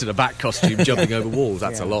someone dressed in a bat costume jumping over walls,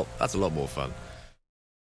 that's a lot more fun.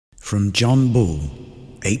 From John Bull,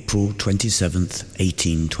 April 27th,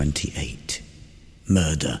 1828.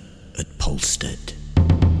 Murder at Polstead.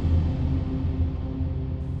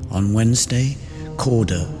 On Wednesday,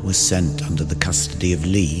 Corder was sent under the custody of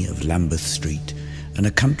Lee of Lambeth Street, and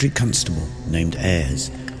a country constable named Ayres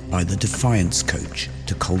by the Defiance coach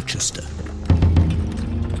to Colchester.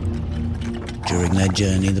 During their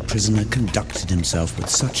journey, the prisoner conducted himself with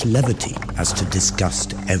such levity as to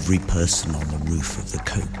disgust every person on the roof of the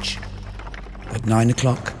coach. At 9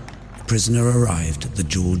 o'clock, the prisoner arrived at the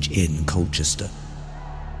George Inn, Colchester.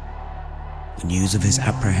 The news of his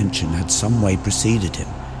apprehension had some way preceded him,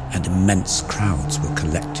 and immense crowds were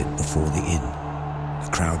collected before the inn.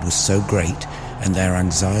 The crowd was so great, and their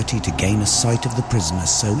anxiety to gain a sight of the prisoner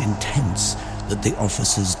so intense, that the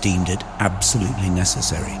officers deemed it absolutely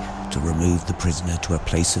necessary to remove the prisoner to a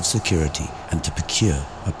place of security and to procure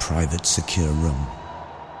a private secure room.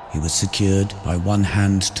 He was secured by one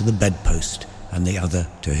hand to the bedpost and the other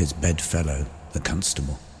to his bedfellow, the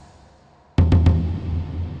constable.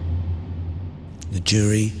 The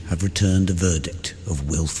jury have returned a verdict of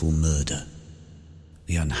willful murder.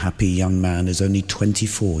 The unhappy young man is only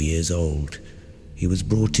 24 years old. He was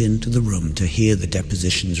brought into the room to hear the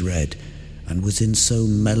depositions read, and was in so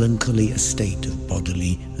melancholy a state of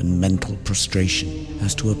bodily and mental prostration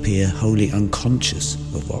as to appear wholly unconscious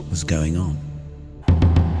of what was going on.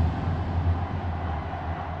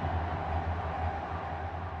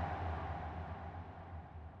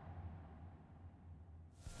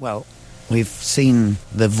 Well, we've seen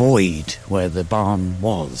the void where the barn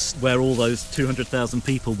was. Where all those 200,000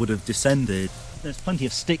 people would have descended. There's plenty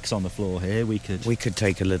of sticks on the floor here. We could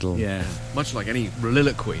take a little... Yeah. Much like any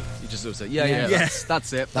reliloquy. You just sort of say, yeah,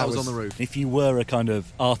 that's it. That was on the roof. If you were a kind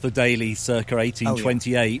of Arthur Daley circa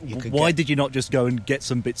 1828, why did you not just go and get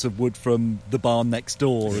some bits of wood from the barn next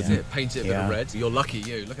door? Yeah. Paint it a bit of red. You're lucky,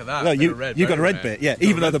 you. Look at that. No, you got a red bit, yeah.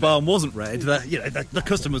 Even though the barn wasn't red, the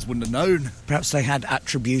customers wouldn't have known. Perhaps they had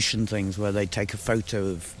attribution things where they'd take a photo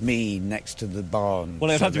of me next to the barn. Well,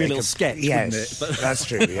 it'd have to be a little sketch, wouldn't it? Yes, that's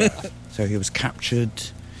true, yeah. So he was captured.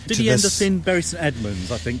 Did he end up in Bury St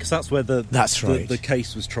Edmunds, I think? Because that's where that's right. the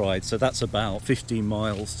case was tried. So that's about 15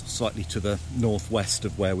 miles, slightly to the northwest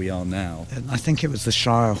of where we are now. And I think it was the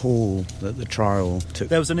Shire Hall that the trial took place.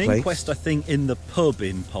 There was an inquest, I think, in the pub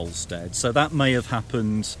in Polstead. So that may have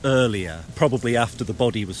happened earlier, probably after the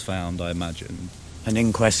body was found, I imagine. An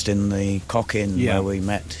inquest in the Cock Inn where we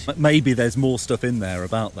met. Maybe there's more stuff in there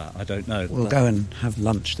about that. I don't know. We'll go and have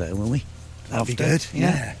lunch there, will we? That'll be good.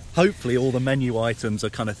 Yeah. Hopefully all the menu items are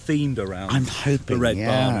kind of themed around the Red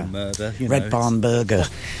Barn and murder. Red Barn burger.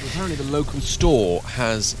 Apparently the local store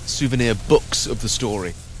has souvenir books of the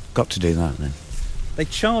story. Got to do that then. They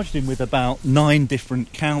charged him with about 9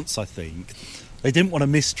 different counts, I think. They didn't want a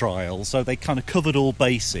mistrial, so they kind of covered all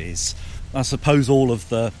bases. I suppose all of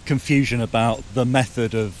the confusion about the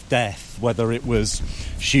method of death, whether it was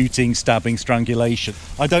shooting, stabbing, strangulation.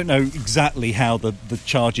 I don't know exactly how the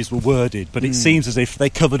charges were worded, but it seems as if they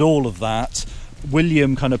covered all of that.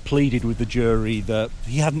 William kind of pleaded with the jury that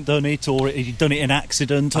he hadn't done it, or he'd done it in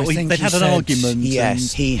accident, or they'd had an argument.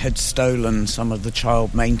 Yes, he had stolen some of the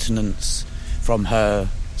child maintenance from her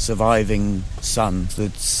surviving son, the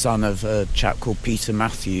son of a chap called Peter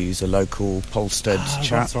Matthews, a local Polstead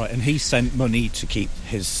chap. That's right, and he sent money to keep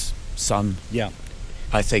his son. Yeah.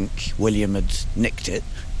 I think William had nicked it.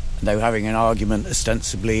 They were having an argument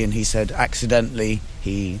ostensibly, and he said accidentally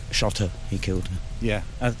he shot her, he killed her. Yeah,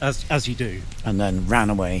 as you do. And then ran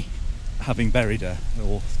away. Having buried her,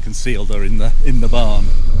 or concealed her in the barn.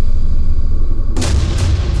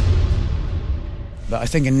 But I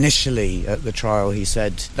think initially at the trial he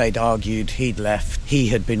said they'd argued, he'd left, he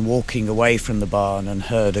had been walking away from the barn and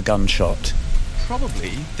heard a gunshot.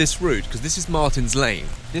 Probably this route, because this is Martin's Lane,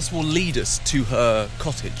 this will lead us to her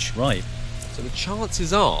cottage. Right. So the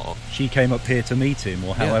chances are... she came up here to meet him,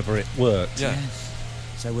 or however it worked. Yeah. Yes.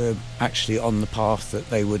 So we're actually on the path that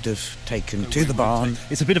they would have taken to the barn.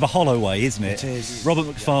 It's a bit of a hollow way, isn't it? It is. Robert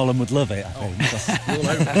McFarlane would love it, I think. All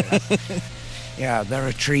over it. Yeah, there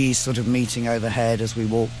are trees sort of meeting overhead as we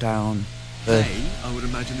walk down. I would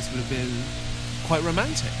imagine this would have been quite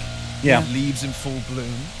romantic. Yeah. Leaves in full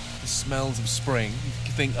bloom, the smells of spring.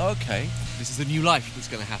 You think, okay, this is a new life that's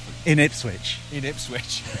going to happen. In Ipswich. In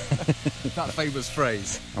Ipswich. That famous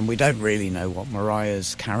phrase. And we don't really know what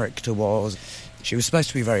Mariah's character was. She was supposed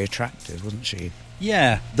to be very attractive, wasn't she?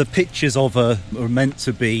 Yeah, the pictures of her are meant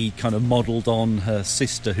to be kind of modelled on her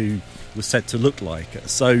sister, who was said to look like her.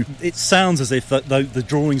 So it sounds as if the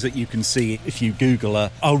drawings that you can see if you Google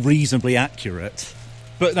her are reasonably accurate.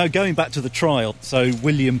 But now, going back to the trial, so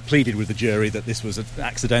William pleaded with the jury that this was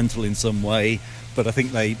accidental in some way, but I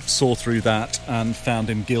think they saw through that and found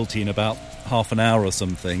him guilty in about half an hour or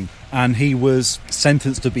something. And he was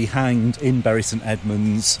sentenced to be hanged in Bury St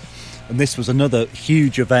Edmunds. And this was another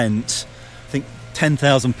huge event. I think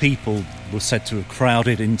 10,000 people were said to have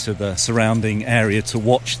crowded into the surrounding area to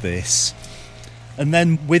watch this. And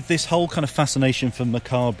then with this whole kind of fascination for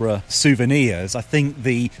macabre souvenirs, I think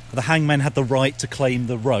the hangman had the right to claim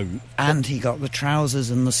the rope. And he got the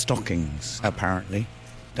trousers and the stockings, apparently.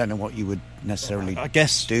 Don't know what you would necessarily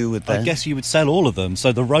do with them. I guess you would sell all of them.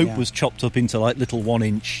 So the rope was chopped up into like little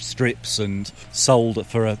 1-inch strips and sold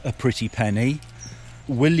for a pretty penny.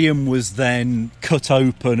 William was then cut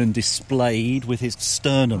open and displayed with his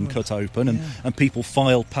sternum cut open, and people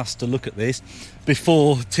filed past to look at this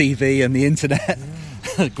before TV and the internet.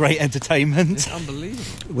 Great entertainment. It's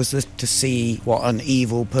unbelievable. Was this to see what an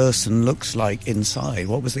evil person looks like inside?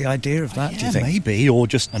 What was the idea of that, do you think? Maybe, or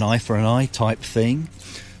just an eye for an eye type thing.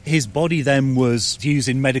 His body then was used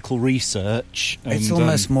in medical research. It's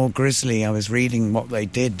almost more grisly. I was reading what they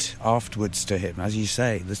did afterwards to him. As you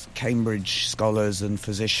say, the Cambridge scholars and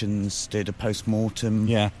physicians did a post-mortem.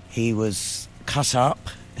 Yeah. He was cut up.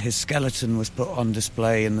 His skeleton was put on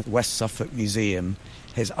display in the West Suffolk Museum.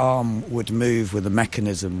 His arm would move with a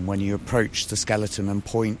mechanism when you approach the skeleton and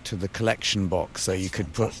point to the collection box so you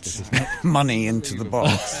could put money into the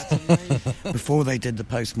box. Before they did the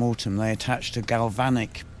post-mortem, they attached a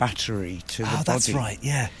galvanic battery to the body. That's right,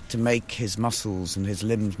 yeah. To make his muscles and his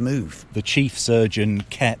limbs move. The chief surgeon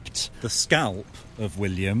kept the scalp of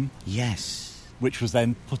William. Yes. Which was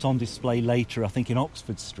then put on display later, I think, in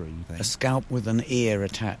Oxford Street. A scalp with an ear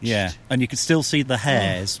attached. Yeah, and you could still see the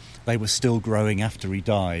hairs. They were still growing after he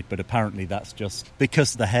died, but apparently that's just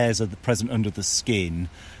because the hairs are present under the skin,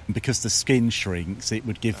 and because the skin shrinks, it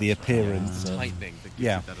would give the appearance of tightening that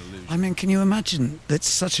gives it that illusion. I mean, can you imagine? That's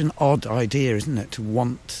such an odd idea, isn't it, to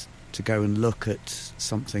want to go and look at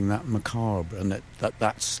something that macabre, and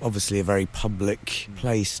that's obviously a very public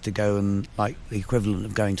place to go, and like the equivalent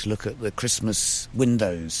of going to look at the Christmas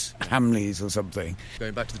windows, Hamleys or something.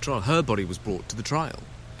 Going back to the trial, her body was brought to the trial.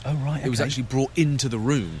 Oh, right, okay. It was actually brought into the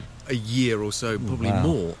room a year or so, probably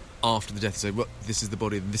more, after the death. So, well, this is the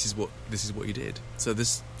body, and this is what he did. So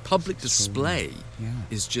this public display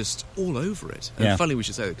is just all over it. And funny we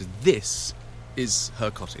should say that, because this is her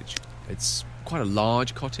cottage. It's quite a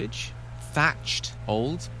large cottage, thatched,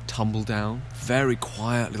 old, tumble down, very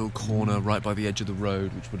quiet little corner right by the edge of the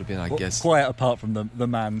road, which would have been, I guess... Quiet apart from the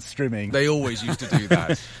man strimming. They always used to do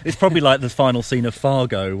that. It's probably like the final scene of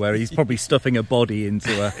Fargo, where he's probably stuffing a body into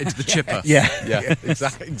the chipper. Yeah.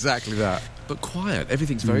 Exactly that. But quiet.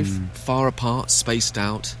 Everything's very far apart, spaced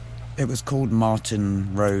out. It was called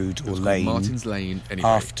Martin Road or Lane. Martin's Lane,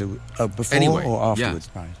 anyway. Before or afterwards?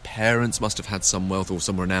 Yeah. Right. Parents must have had some wealth or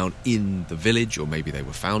some renown in the village, or maybe they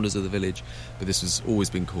were founders of the village, but this has always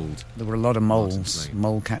been called... There were a lot of moles.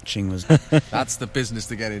 Mole catching was... That's the business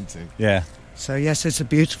to get into. Yeah. So, yes, it's a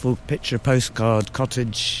beautiful picture postcard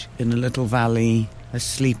cottage in a little valley, a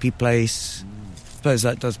sleepy place... I suppose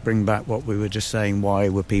that does bring back what we were just saying. Why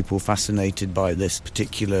were people fascinated by this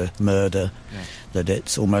particular murder? Yeah. That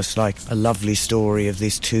it's almost like a lovely story of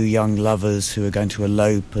these two young lovers who are going to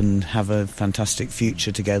elope and have a fantastic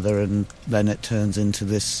future together, and then it turns into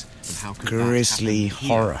this grisly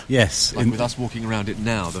horror. Yes. Like with us walking around it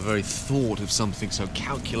now, the very thought of something so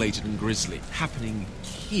calculated and grisly happening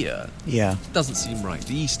here doesn't seem right.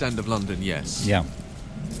 The East End of London, yes. Yeah.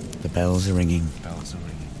 The bells are ringing.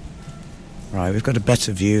 Right, we've got a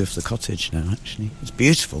better view of the cottage now, actually. It's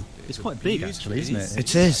beautiful. It's quite big, actually, isn't it?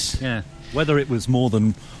 It is. Yeah. Whether it was more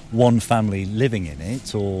than one family living in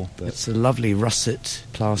it, or... It's a lovely russet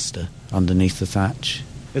plaster underneath the thatch.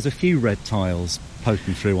 There's a few red tiles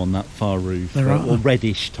poking through on that far roof. There are. Or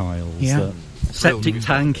reddish tiles. Yeah. Septic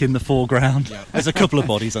tank in the foreground. Yeah. There's a couple of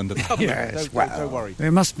bodies under there. Yes, don't worry.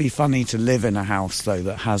 It must be funny to live in a house, though,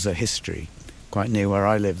 that has a history. Quite near where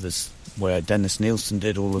I live, there's where Dennis Nielsen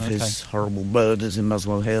did all of his horrible murders in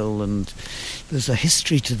Muswell Hill, and there's a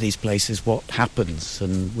history to these places, what happens.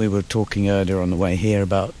 And we were talking earlier on the way here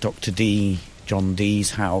about Dr. D, John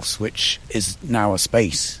Dee's house, which is now a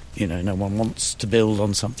space. You know, no one wants to build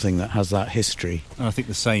on something that has that history. And I think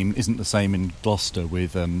the same isn't the same in Gloucester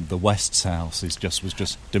with the West's house was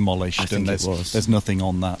just demolished. I think and there's nothing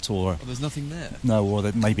on that, or there's nothing there. No, or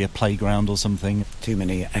there maybe a playground or something. Too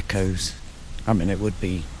many echoes. I mean, it would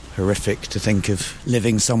be horrific to think of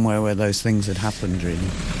living somewhere where those things had happened, really.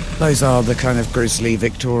 Those are the kind of grisly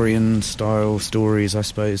Victorian-style stories, I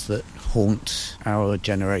suppose, that haunt our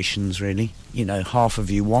generations, really. You know, half of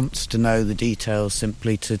you wants to know the details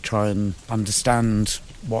simply to try and understand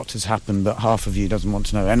what has happened, but half of you doesn't want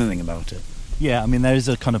to know anything about it. Yeah, I mean, there is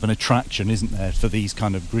a kind of an attraction, isn't there, for these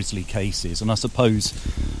kind of grisly cases, and I suppose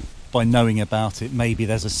by knowing about it, maybe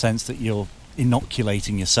there's a sense that you're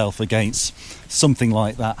inoculating yourself against something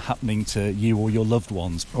like that happening to you or your loved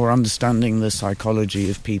ones. Or understanding the psychology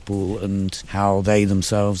of people and how they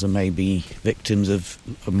themselves are maybe victims of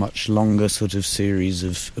a much longer sort of series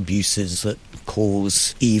of abuses that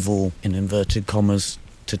cause evil, in inverted commas,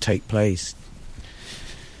 to take place.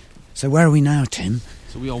 So where are we now, Tim?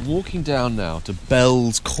 So we are walking down now to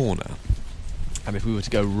Bell's Corner. And if we were to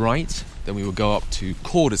go right, then we would go up to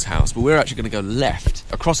Corder's house. But we're actually going to go left,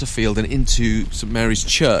 across a field and into St Mary's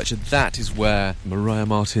Church. And that is where Maria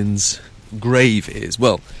Martin's grave is.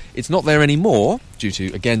 Well, it's not there anymore, due to,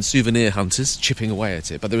 again, souvenir hunters chipping away at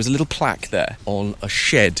it. But there is a little plaque there on a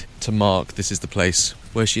shed to mark this is the place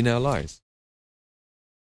where she now lies.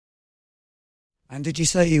 And did you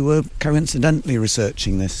say you were coincidentally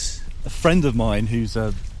researching this? A friend of mine who's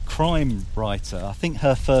a crime writer, I think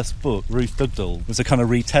her first book, Ruth Dugdale, was a kind of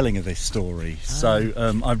retelling of this story. So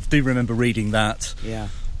I do remember reading that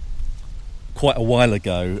quite a while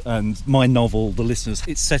ago, and my novel, The Listeners,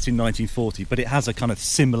 it's set in 1940, but it has a kind of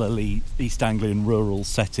similarly East Anglian rural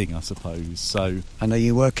setting, I suppose. So, and are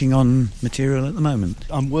you working on material at the moment?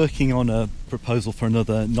 I'm working on a proposal for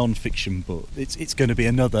another non-fiction book. It's going to be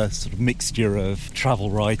another sort of mixture of travel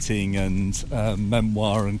writing and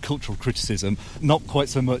memoir and cultural criticism. Not quite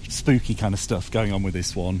so much spooky kind of stuff going on with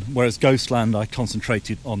this one. Whereas Ghostland, I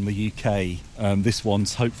concentrated on the UK. This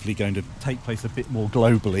one's hopefully going to take place a bit more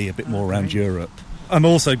globally, a bit more around Europe. I've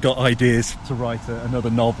also got ideas to write another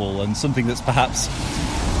novel, and something that's perhaps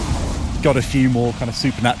got a few more kind of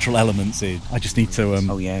supernatural elements in. I just need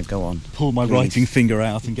to go on. Pull my writing finger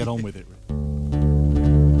out and get on with it.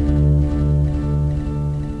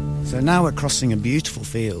 So now we're crossing a beautiful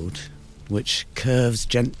field which curves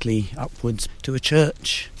gently upwards to a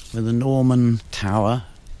church with a Norman tower.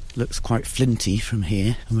 Looks quite flinty from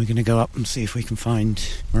here, and we're going to go up and see if we can find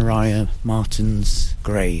Maria Martin's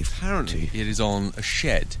grave. Apparently it is on a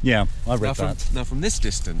shed. Yeah, I read that. Now from this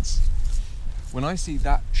distance, when I see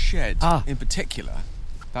that shed in particular,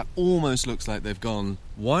 that almost looks like they've gone,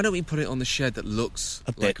 why don't we put it on the shed that looks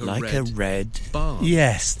a bit like a red barn?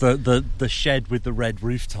 Yes, the shed with the red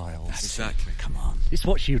roof tiles. Exactly. Come on. It's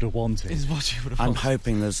what you'd have wanted. It's what you would have I'm wanted.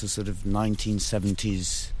 hoping there's a sort of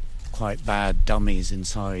 1970s quite bad dummies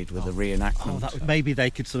inside with a reenactment. Maybe they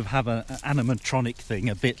could sort of have an animatronic thing,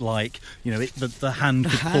 a bit like, you know, the hand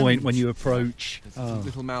could point when you approach.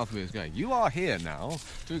 Little mouth moves going, you are here now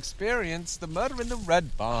to experience the murder in the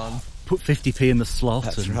red barn. Put 50p in the slot.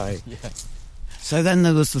 That's right. Yes. So then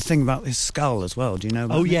there was the thing about his skull as well. Do you know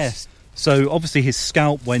about this? Yes. So obviously his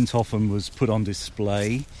scalp went off and was put on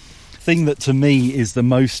display. Thing that to me is the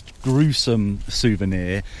most gruesome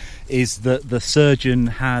souvenir is that the surgeon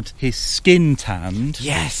had his skin tanned.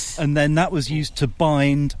 Yes. And then that was used to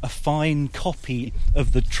bind a fine copy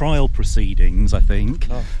of the trial proceedings, I think.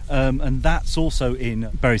 And that's also in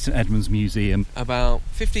Bury St Edmunds Museum. About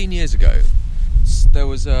 15 years ago, there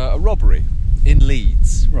was a robbery in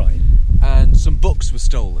Leeds. Right. And some books were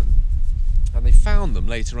stolen. And they found them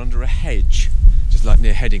later under a hedge, just like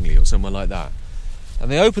near Headingley or somewhere like that. And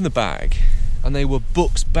they opened the bag, and they were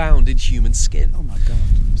books bound in human skin. Oh my God.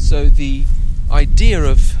 So the idea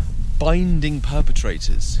of binding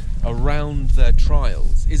perpetrators around their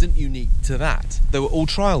trials isn't unique to that. They were all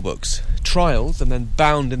trial books, trials, and then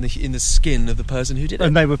bound in the skin of the person who did it.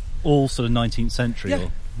 And they were all sort of 19th century? Yeah.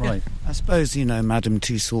 Right. Yeah. I suppose, you know, Madame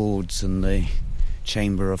Two Swords and the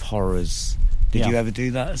Chamber of Horrors. Did you ever do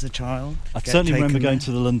that as a child? I certainly remember going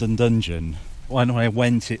to the London Dungeon. When I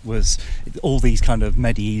went, it was all these kind of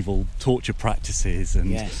medieval torture practices,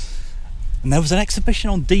 and and there was an exhibition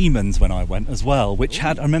on demons when I went as well, which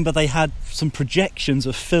I remember they had some projections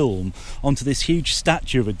of film onto this huge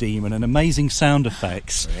statue of a demon and amazing sound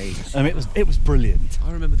effects. And it was brilliant.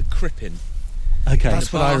 I remember the Crippin. Okay,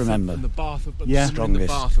 that's what I remember. And the bath of blood. Yeah, in the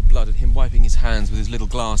bath of blood, and him wiping his hands with his little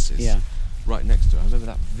glasses. Yeah. Right next to it. I remember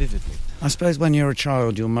that vividly. I suppose when you're a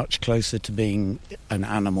child, you're much closer to being an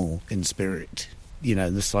animal in spirit. You know,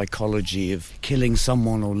 the psychology of killing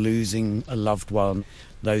someone or losing a loved one,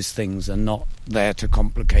 those things are not there to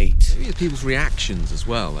complicate. Maybe people's reactions as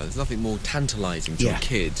well. There's nothing more tantalising to a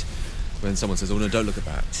kid when someone says, oh no, don't look at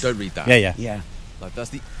that, don't read that. Yeah. Like,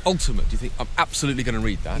 that's the ultimate. Do you think I'm absolutely going to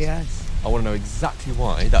read that? Yes. I want to know exactly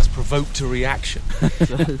why. That's provoked a reaction.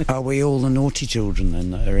 Are we all the naughty children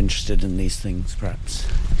then that are interested in these things, perhaps?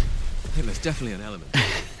 I think there's definitely an element.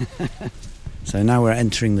 So now we're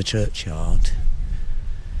entering the churchyard.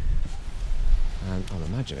 And I'm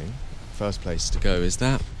imagining the first place to go is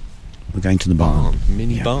that. We're going to the barn.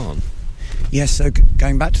 Mini barn. Yes, so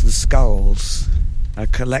going back to the skulls, a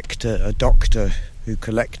doctor who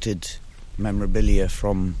collected memorabilia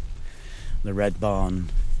from the Red Barn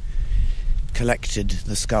collected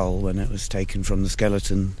the skull when it was taken from the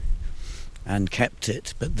skeleton and kept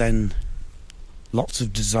it, but then lots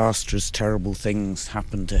of disastrous, terrible things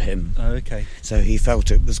happened to him. Oh, okay. So he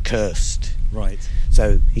felt it was cursed. Right.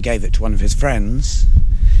 So he gave it to one of his friends,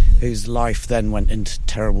 whose life then went into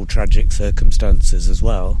terrible, tragic circumstances as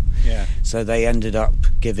well. Yeah. So they ended up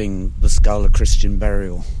giving the skull a Christian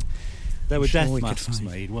burial. There were death masks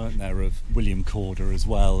made, weren't there, of William Corder as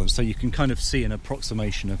well, and so you can kind of see an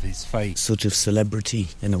approximation of his fate. Sort of celebrity,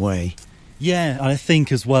 in a way. Yeah, and I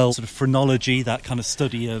think as well, sort of phrenology, that kind of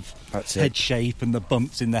study of head shape and the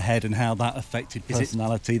bumps in the head and how that affected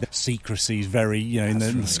personality. The secrecy is very, in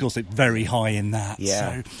the skull, very high in that.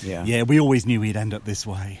 Yeah, so, yeah, we always knew he'd end up this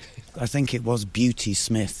way. I think it was Beauty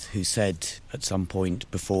Smith who said at some point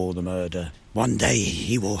before the murder, "One day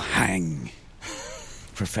he will hang,"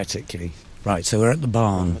 prophetically. Right, so we're at the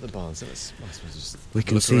barn. At the barn, so we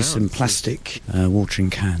can see some plastic watering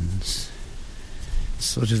cans.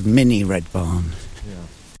 Sort of mini red barn. Yeah.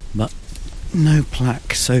 But no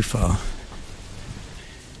plaque so far.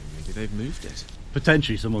 Maybe they've moved it.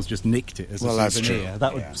 Potentially someone's just nicked it as a souvenir. That's true.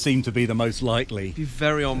 That would seem to be the most likely. Be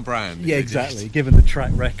very on brand. Yeah, exactly. Given the track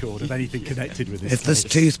record of anything connected with this. If there's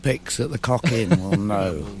toothpicks at the Cock Inn, we'll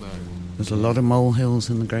know. There's a lot of molehills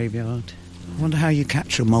in the graveyard. I wonder how you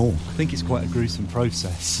catch a mole. I think it's quite a gruesome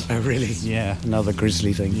process. Oh, really? Yeah. Another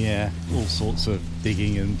grisly thing. Yeah. All sorts of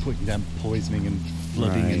digging and putting down poisoning and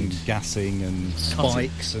flooding and gassing and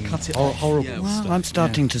spikes and horrible stuff. I'm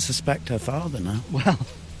starting to suspect her father now. Well,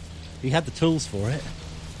 he had the tools for it.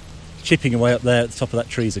 Chipping away up there at the top of that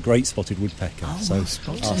tree is a great spotted woodpecker. Our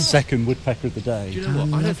second woodpecker of the day. Do you know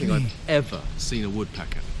what? I don't think I've ever seen a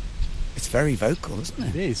woodpecker. It's very vocal, isn't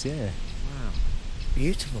it? It is, yeah. Wow.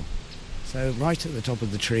 Beautiful. So right at the top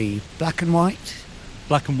of the tree, black and white?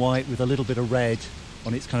 Black and white with a little bit of red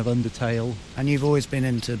on its kind of undertail. And you've always been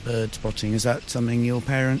into bird spotting. Is that something your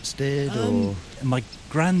parents did? Or my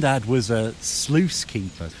granddad was a sluice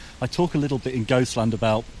keeper. I talk a little bit in Ghostland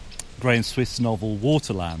about Graham Swift's novel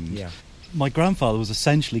Waterland. Yeah. My grandfather was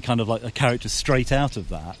essentially kind of like a character straight out of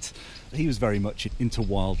that. He was very much into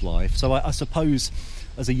wildlife. So I suppose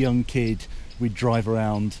as a young kid, we'd drive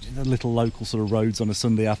around the little local sort of roads on a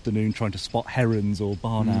Sunday afternoon trying to spot herons or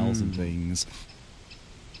barn owls and things.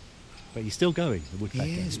 But he's still going, the woodpecker.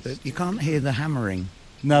 He is, but you can't hear the hammering.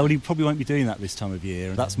 No, and he probably won't be doing that this time of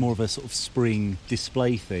year. That's more of a sort of spring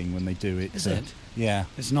display thing when they do it. Is it? Yeah.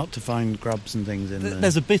 It's not to find grubs and things in there.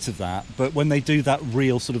 There's a bit of that, but when they do that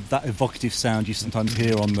real sort of that evocative sound you sometimes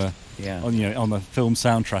hear on the on the film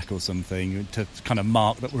soundtrack or something to kind of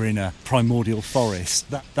mark that we're in a primordial forest,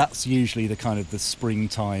 that's usually the kind of the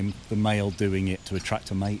springtime, the male doing it to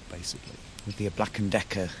attract a mate, basically. With the Black &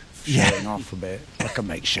 Decker showing off a bit. I can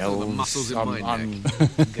make shells. The muscles in my neck.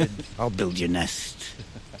 Good. I'll build your nest.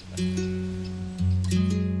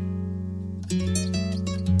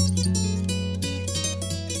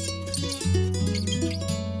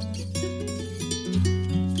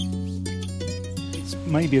 It's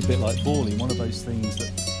maybe a bit like Borley, one of those things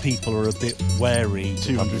that people are a bit wary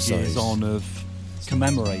 200 years on of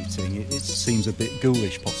commemorating. It seems a bit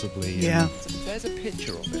ghoulish, possibly. Yeah. There's a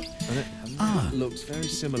picture of it, and it looks very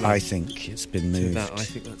similar. I think it's been moved. I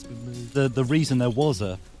think that's been moved. The reason there was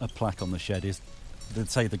a plaque on the shed is they'd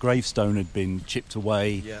say the gravestone had been chipped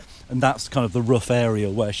away, and that's kind of the rough area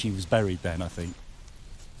where she was buried then, I think.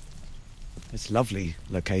 It's a lovely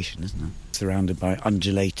location, isn't it? Surrounded by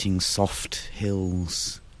undulating soft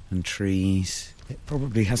hills and trees. It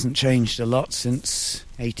probably hasn't changed a lot since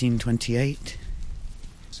 1828.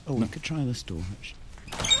 Oh, we could try this door, actually.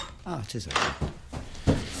 It is open.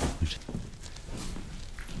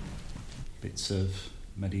 Bits of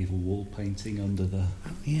medieval wall painting under the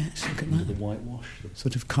yes, look at under that. the whitewash.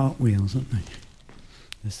 Sort of cartwheels, aren't they?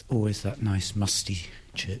 There's always that nice musty,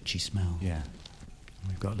 churchy smell. Yeah.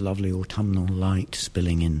 We've got lovely autumnal light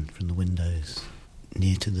spilling in from the windows,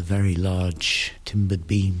 near to the very large timbered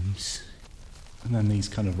beams. And then these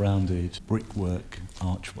kind of rounded brickwork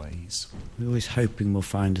archways. We're always hoping we'll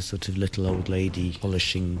find a sort of little old lady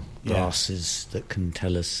polishing glasses that can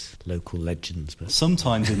tell us local legends. But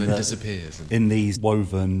sometimes disappears. In these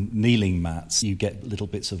woven kneeling mats, you get little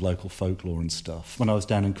bits of local folklore and stuff. When I was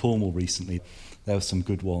down in Cornwall recently, there were some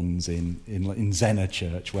good ones in Zena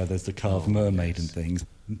Church where there's the carved mermaid and things.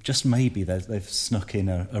 Just maybe they've snuck in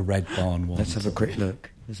a red barn one. Let's have a quick look.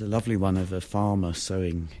 There's a lovely one of a farmer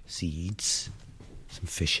sowing seeds. Some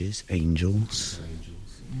fishes, angels.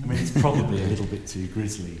 I mean, it's probably a little bit too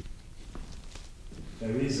grisly.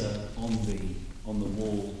 There is on the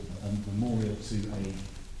wall a memorial to a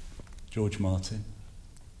George Martin.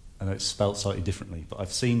 I know it's spelt slightly differently, but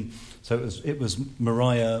I've seen. So it was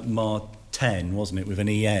Maria 10, wasn't it, with an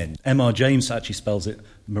E-N. M.R. James actually spells it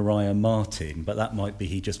Mariah Martin, but that might be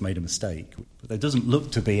he just made a mistake. But there doesn't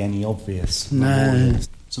look to be any obvious memorials.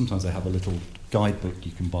 Sometimes they have a little guidebook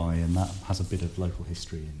you can buy, and that has a bit of local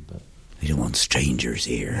history in, but... We don't want strangers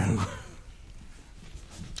here. No.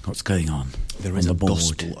 What's going on? There is a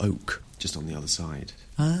gospel oak just on the other side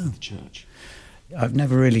of the church. I've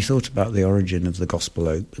never really thought about the origin of the gospel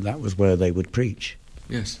oak, but that was where they would preach.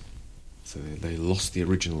 Yes. So they lost the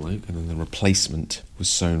original oak, and then the replacement was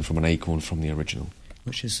sown from an acorn from the original.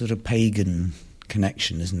 Which is sort of pagan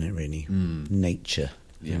connection, isn't it, really? Nature.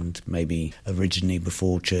 Yeah. And maybe originally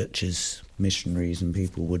before churches, missionaries and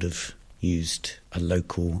people would have used a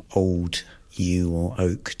local old yew or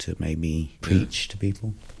oak to maybe preach to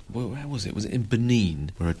people. Well, where was it? Was it in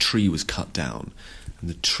Benin, where a tree was cut down? And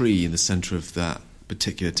the tree in the centre of that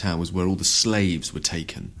particular town was where all the slaves were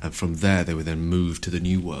taken. And from there they were then moved to the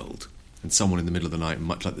New World. And someone in the middle of the night,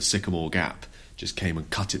 much like the Sycamore Gap, just came and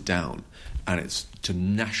cut it down. And it's to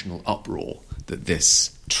national uproar that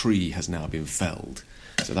this tree has now been felled.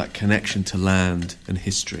 So that connection to land and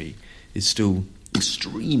history is still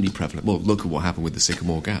extremely prevalent. Well, look at what happened with the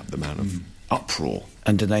Sycamore Gap, the amount of uproar.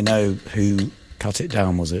 And do they know who cut it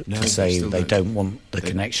down? Was it to say they don't want the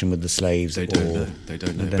connection with the slaves? They don't know. They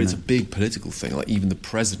don't know. But it's a big political thing. Like, even the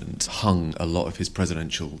president hung a lot of his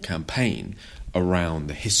presidential campaign around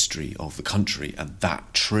the history of the country and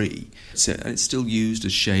that tree. And it's still used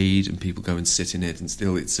as shade, and people go and sit in it, and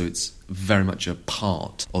still it's very much a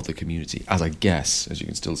part of the community, as you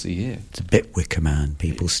can still see here. It's a bit Wicker Man.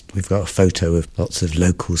 We've got a photo of lots of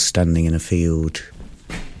locals standing in a field.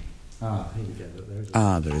 Here we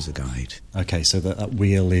go. There is a guide. Okay, so that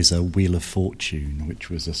wheel is a Wheel of Fortune, which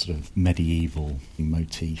was a sort of medieval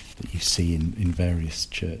motif that you see in various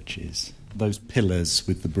churches. Those pillars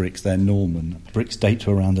with the bricks, they're Norman. Bricks date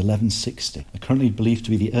to around 1160. They're currently believed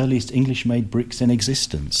to be the earliest English-made bricks in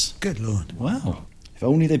existence. Good Lord. Wow. If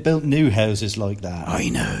only they built new houses like that. I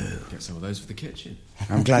know. Get some of those for the kitchen.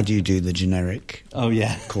 I'm glad you do the generic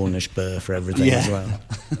Cornish burr for everything as well.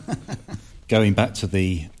 Going back to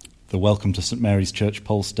the Welcome to St Mary's Church,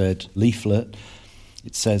 Polstead leaflet,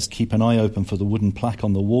 it says, keep an eye open for the wooden plaque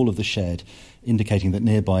on the wall of the shed, indicating that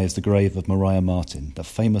nearby is the grave of Mariah Martin, the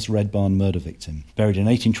famous Red Barn murder victim. Buried in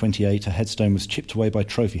 1828, her headstone was chipped away by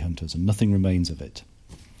trophy hunters, and nothing remains of it.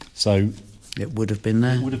 So... it would have been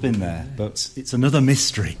there? It would have been there, but it's another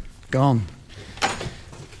mystery. Gone.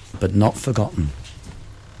 But not forgotten.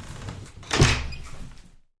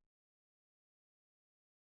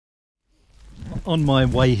 On my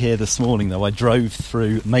way here this morning, though, I drove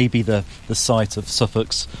through maybe the site of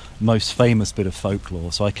Suffolk's most famous bit of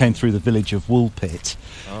folklore. So I came through the village of Woolpit,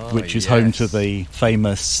 which is home to the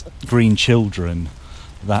famous Green Children,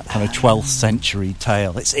 that kind of 12th century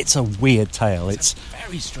tale. It's a weird tale. It's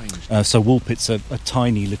very strange. So Woolpit's a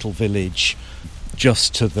tiny little village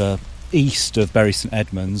just to the east of Bury St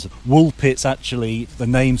Edmunds. Woolpit's actually, the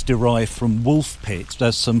name's derived from Wolf Pit.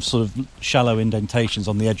 There's some sort of shallow indentations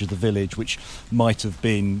on the edge of the village which might have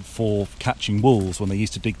been for catching wolves when they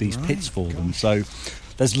used to dig these pits for them. So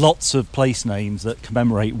there's lots of place names that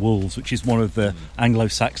commemorate wolves, which is one of the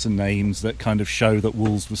Anglo-Saxon names that kind of show that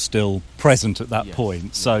wolves were still present at that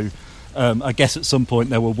point. So I guess at some point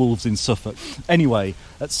there were wolves in Suffolk. Anyway,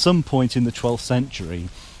 at some point in the 12th century,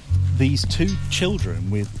 these two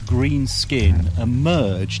children with green skin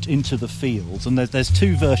emerged into the fields, and there's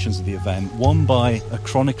two versions of the event, one by a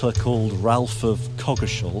chronicler called Ralph of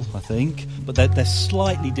Coggeshall, I think, but they're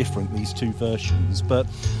slightly different, these two versions. But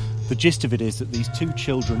the gist of it is that these two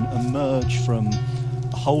children emerge from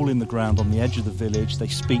a hole in the ground on the edge of the village. They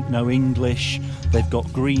speak no English, they've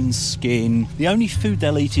got green skin, the only food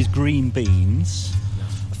they'll eat is green beans.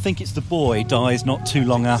 I think it's the boy dies not too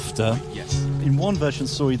long after. Yes. In one version of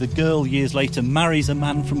the story, the girl years later marries a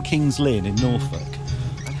man from King's Lynn in Norfolk.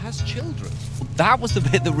 And has children. That was the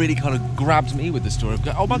bit that really kind of grabbed me with the story.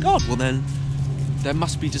 Oh my God, well then, there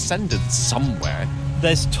must be descendants somewhere.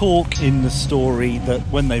 There's talk in the story that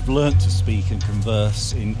when they've learnt to speak and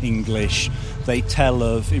converse in English, they tell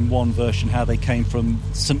of, in one version, how they came from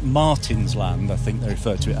St Martin's Land, I think they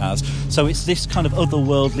refer to it as. So it's this kind of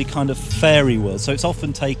otherworldly kind of fairy world. So it's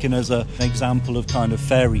often taken as an example of kind of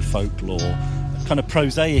fairy folklore. Kind of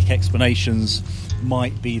prosaic explanations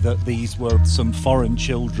might be that these were some foreign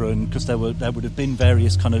children, because there would have been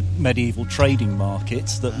various kind of medieval trading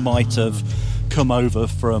markets that might have come over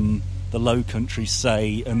from the Low Countries,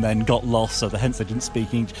 say, and then got lost, so hence they didn't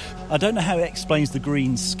speak English. I don't know how it explains the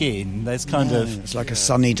green skin. There's kind of... It's like a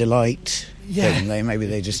sunny delight thing. Maybe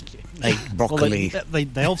they just ate broccoli. Well,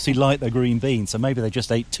 they obviously like their green beans, so maybe they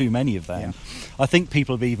just ate too many of them. I think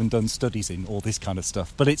people have even done studies in all this kind of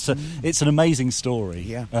stuff. But it's an amazing story.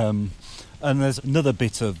 Yeah. And there's another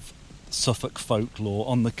bit of Suffolk folklore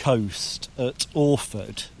on the coast at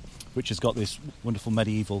Orford, which has got this wonderful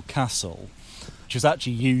medieval castle, which was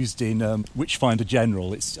actually used in Witchfinder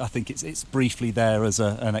General. I think it's briefly there as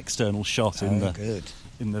an external shot in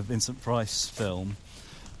the Vincent Price film.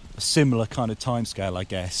 A similar kind of timescale, I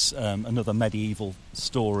guess. Another medieval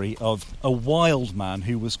story of a wild man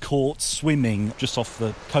who was caught swimming just off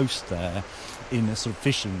the coast there in a sort of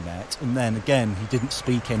fishing net, and then again he didn't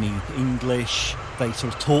speak any English. They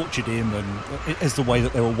sort of tortured him, and as the way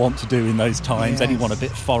that they were wont to do in those times. Yes. Anyone a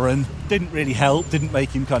bit foreign didn't really help, didn't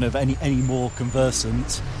make him kind of any more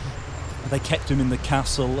conversant. They kept him in the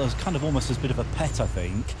castle as kind of almost as a bit of a pet, I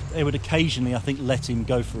think. They would occasionally, I think, let him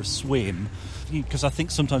go for a swim, because I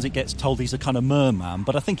think sometimes it gets told he's a kind of merman,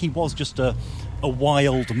 but I think he was just a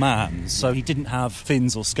wild man, so he didn't have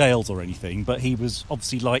fins or scales or anything, but he was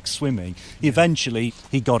obviously like swimming. Eventually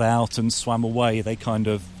he got out and swam away. They kind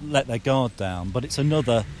of let their guard down, but it's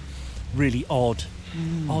another really odd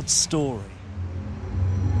story.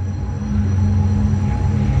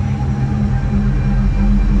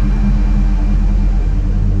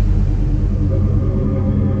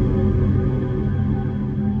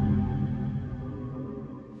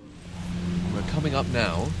 Coming up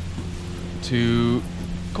now to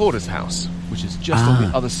Corder's house, which is just on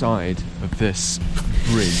the other side of this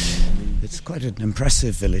bridge. It's quite an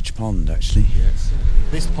impressive village pond, actually. Yes.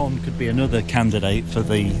 This pond could be another candidate for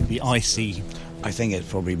the icy. I think it's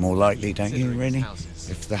probably more likely, don't you, really?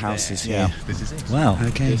 If the house is here. This is it. Wow.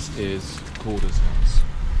 Okay. This is Corder's house.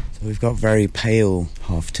 So we've got very pale,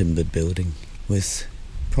 half-timbered building with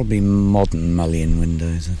probably modern mullion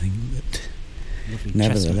windows, I think, but Lovely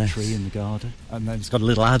nevertheless. chestnut tree in the garden, and then it's got a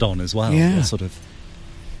little add-on as well. Yeah. Sort of.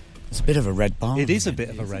 It's a bit of a red barn. It is a bit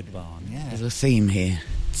of a red barn. Yeah. There's a theme here.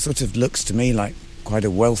 It sort of looks to me like quite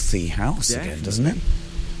a wealthy house again, doesn't it?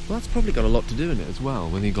 Well, that's probably got a lot to do in it as well.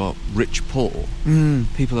 When you got rich poor,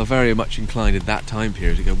 people are very much inclined at that time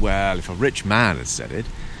period to go, well, if a rich man has said it,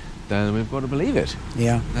 then we've got to believe it.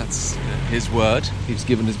 Yeah. That's his word. He's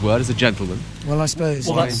given his word as a gentleman. Well, I suppose.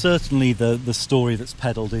 Well, that's certainly the story that's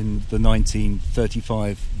peddled in the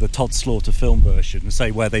 1935, the Todd Slaughter film version,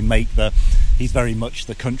 say, where they make he's very much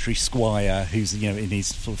the country squire who's, in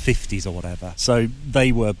his sort of 50s or whatever. So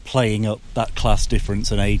they were playing up that class difference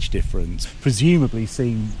and age difference. Presumably,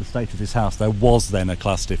 seeing the state of his house, there was then a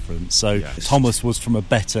class difference. So yes. Thomas was from a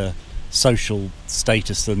better social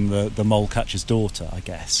status than the mole catcher's daughter, I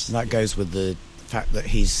guess. That goes with the fact that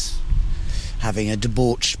he's having a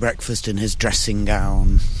debauched breakfast in his dressing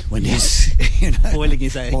gown when he's boiling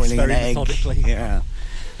his eggs very methodically. Yeah.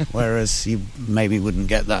 Whereas you maybe wouldn't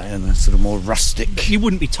get that in a sort of more rustic. You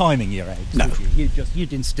wouldn't be timing your eggs, no. Would you?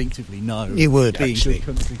 You'd instinctively know. You would, being actually.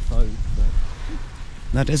 Good country folk.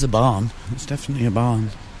 That is a barn. It's definitely a barn.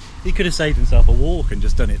 He could have saved himself a walk and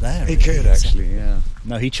just done it there. He could, actually, yeah.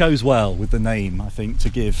 No, he chose well with the name, I think, to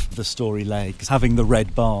give the story leg. Because having the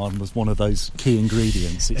red barn was one of those key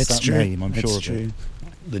ingredients. It's that true. Name, I'm sure of true. it.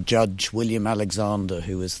 The judge, William Alexander,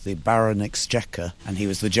 who was the Baron Exchequer, and he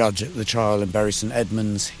was the judge at the trial in Bury St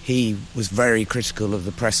Edmunds, he was very critical of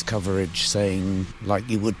the press coverage, saying, like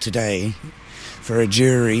you would today, for a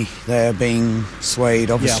jury, they're being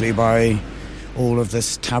swayed, obviously, by all of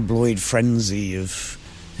this tabloid frenzy of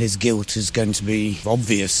his guilt is going to be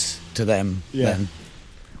obvious to them. Then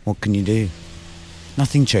what can you do?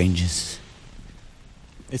 Nothing changes.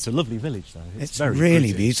 It's a lovely village, though. It's very really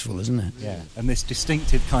pretty. beautiful, isn't it? Yeah, and this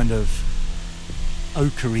distinctive kind of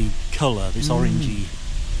ochre colour, this orangey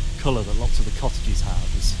colour that lots of the cottages have.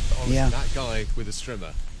 Honestly, that guy with the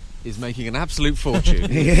strimmer is making an absolute fortune.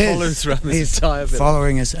 He follows around this entire village.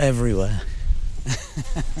 Following us everywhere.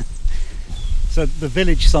 So the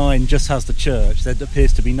village sign just has the church. There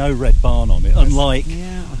appears to be no red barn on it, unlike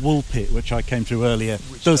Woolpit, which I came through earlier.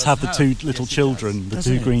 Does have the two little children, the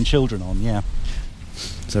two green children on,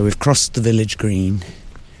 So we've crossed the village green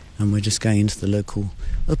and we're just going into the local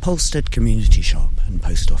Polstead community shop and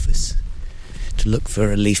post office to look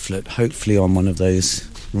for a leaflet, hopefully on one of those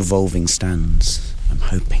revolving stands. I'm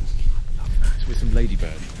hoping. With some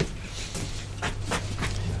ladybird.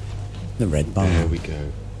 The red barn. There we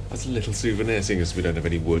go. That's a little souvenir, seeing as we don't have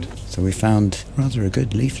any wood. So we found rather a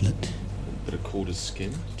good leaflet. A bit of Corder's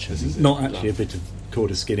skin. Not actually a bit of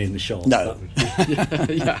Corder's skin in the shop. No.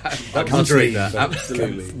 That comes with that,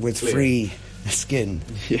 absolutely. With free skin.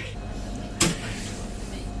 Yeah.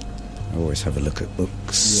 I always have a look at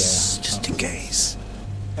books, just in case.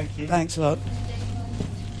 Thank you. Thanks a lot.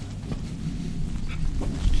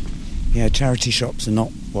 Yeah, charity shops are not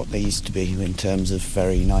what they used to be in terms of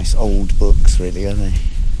very nice old books, really, are they?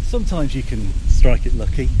 Sometimes you can strike it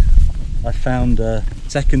lucky. I found a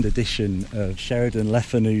second edition of Sheridan Le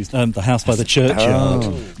Fanu's The House by the Churchyard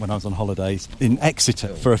when I was on holidays in Exeter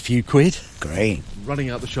for a few quid. Great. Running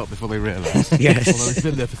out the shop before they realised. Yes. Although it's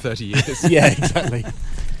been there for 30 years. Yeah, exactly.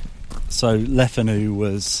 So Le Fanu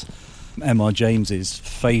was M.R. James's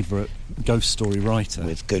favourite ghost story writer.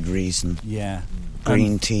 With good reason. Yeah.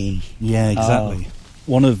 Green tea. Yeah, exactly.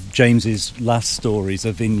 One of James's last stories,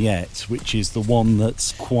 a vignette, which is the one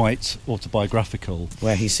that's quite autobiographical.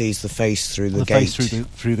 Where he sees the face through the gate. The face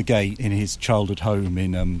through the gate in his childhood home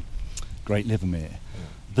in Great Livermere.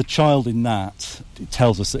 The child in that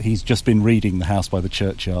tells us that he's just been reading The House by the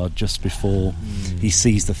Churchyard just before he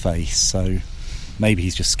sees the face, so maybe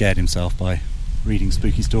he's just scared himself by reading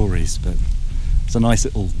spooky stories, but it's a nice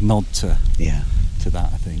little nod to that,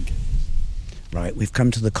 I think. Right, we've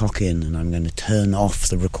come to the Cock Inn and I'm going to turn off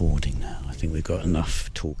the recording now. I think we've got enough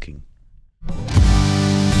talking.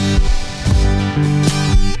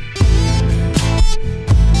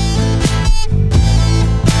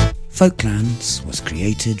 Folklands was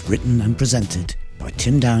created, written and presented by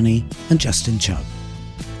Tim Downey and Justin Chubb,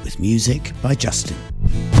 with music by Justin.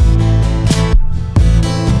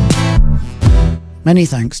 Many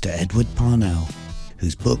thanks to Edward Parnell,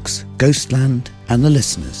 whose books Ghostland and The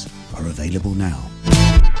Listeners are available now.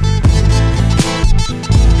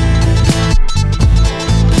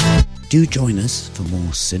 Do join us for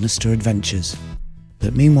more sinister adventures.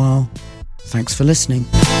 But meanwhile, thanks for listening.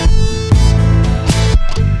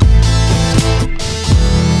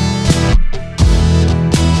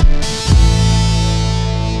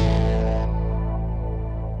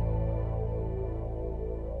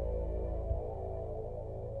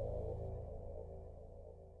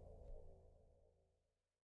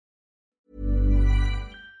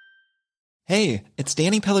 Hey, it's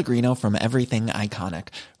Danny Pellegrino from Everything Iconic.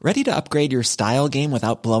 Ready to upgrade your style game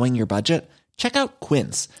without blowing your budget? Check out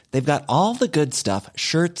Quince. They've got all the good stuff,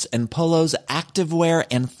 shirts and polos, activewear,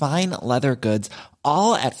 and fine leather goods,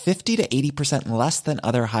 all at 50 to 80% less than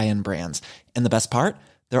other high-end brands. And the best part?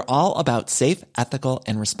 They're all about safe, ethical,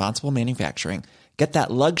 and responsible manufacturing. Get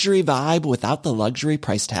that luxury vibe without the luxury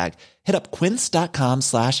price tag. Hit up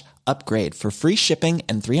quince.com/upgrade for free shipping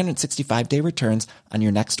and 365-day returns on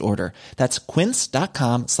your next order. That's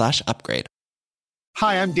quince.com/upgrade.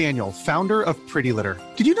 Hi, I'm Daniel, founder of Pretty Litter.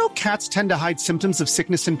 Did you know cats tend to hide symptoms of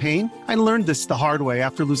sickness and pain? I learned this the hard way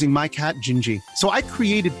after losing my cat, Gingy. So I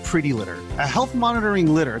created Pretty Litter, a health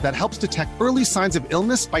monitoring litter that helps detect early signs of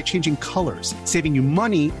illness by changing colors, saving you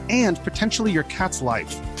money and potentially your cat's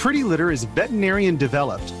life. Pretty Litter is veterinarian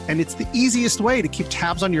developed, and it's the easiest way to keep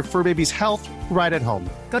tabs on your fur baby's health right at home.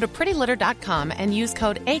 Go to prettylitter.com and use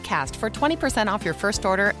code ACAST for 20% off your first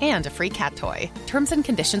order and a free cat toy. Terms and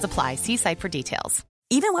conditions apply. See site for details.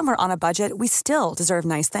 Even when we're on a budget, we still deserve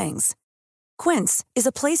nice things. Quince is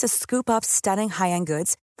a place to scoop up stunning high-end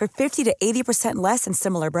goods for 50 to 80% less than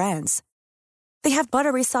similar brands. They have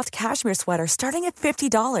buttery soft cashmere sweaters starting at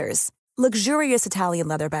 $50, luxurious Italian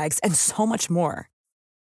leather bags, and so much more.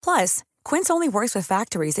 Plus, Quince only works with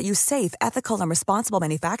factories that use safe, ethical, and responsible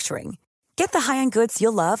manufacturing. Get the high-end goods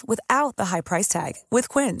you'll love without the high price tag with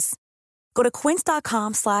Quince. Go to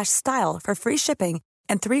quince.com/style for free shipping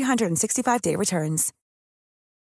and 365-day returns.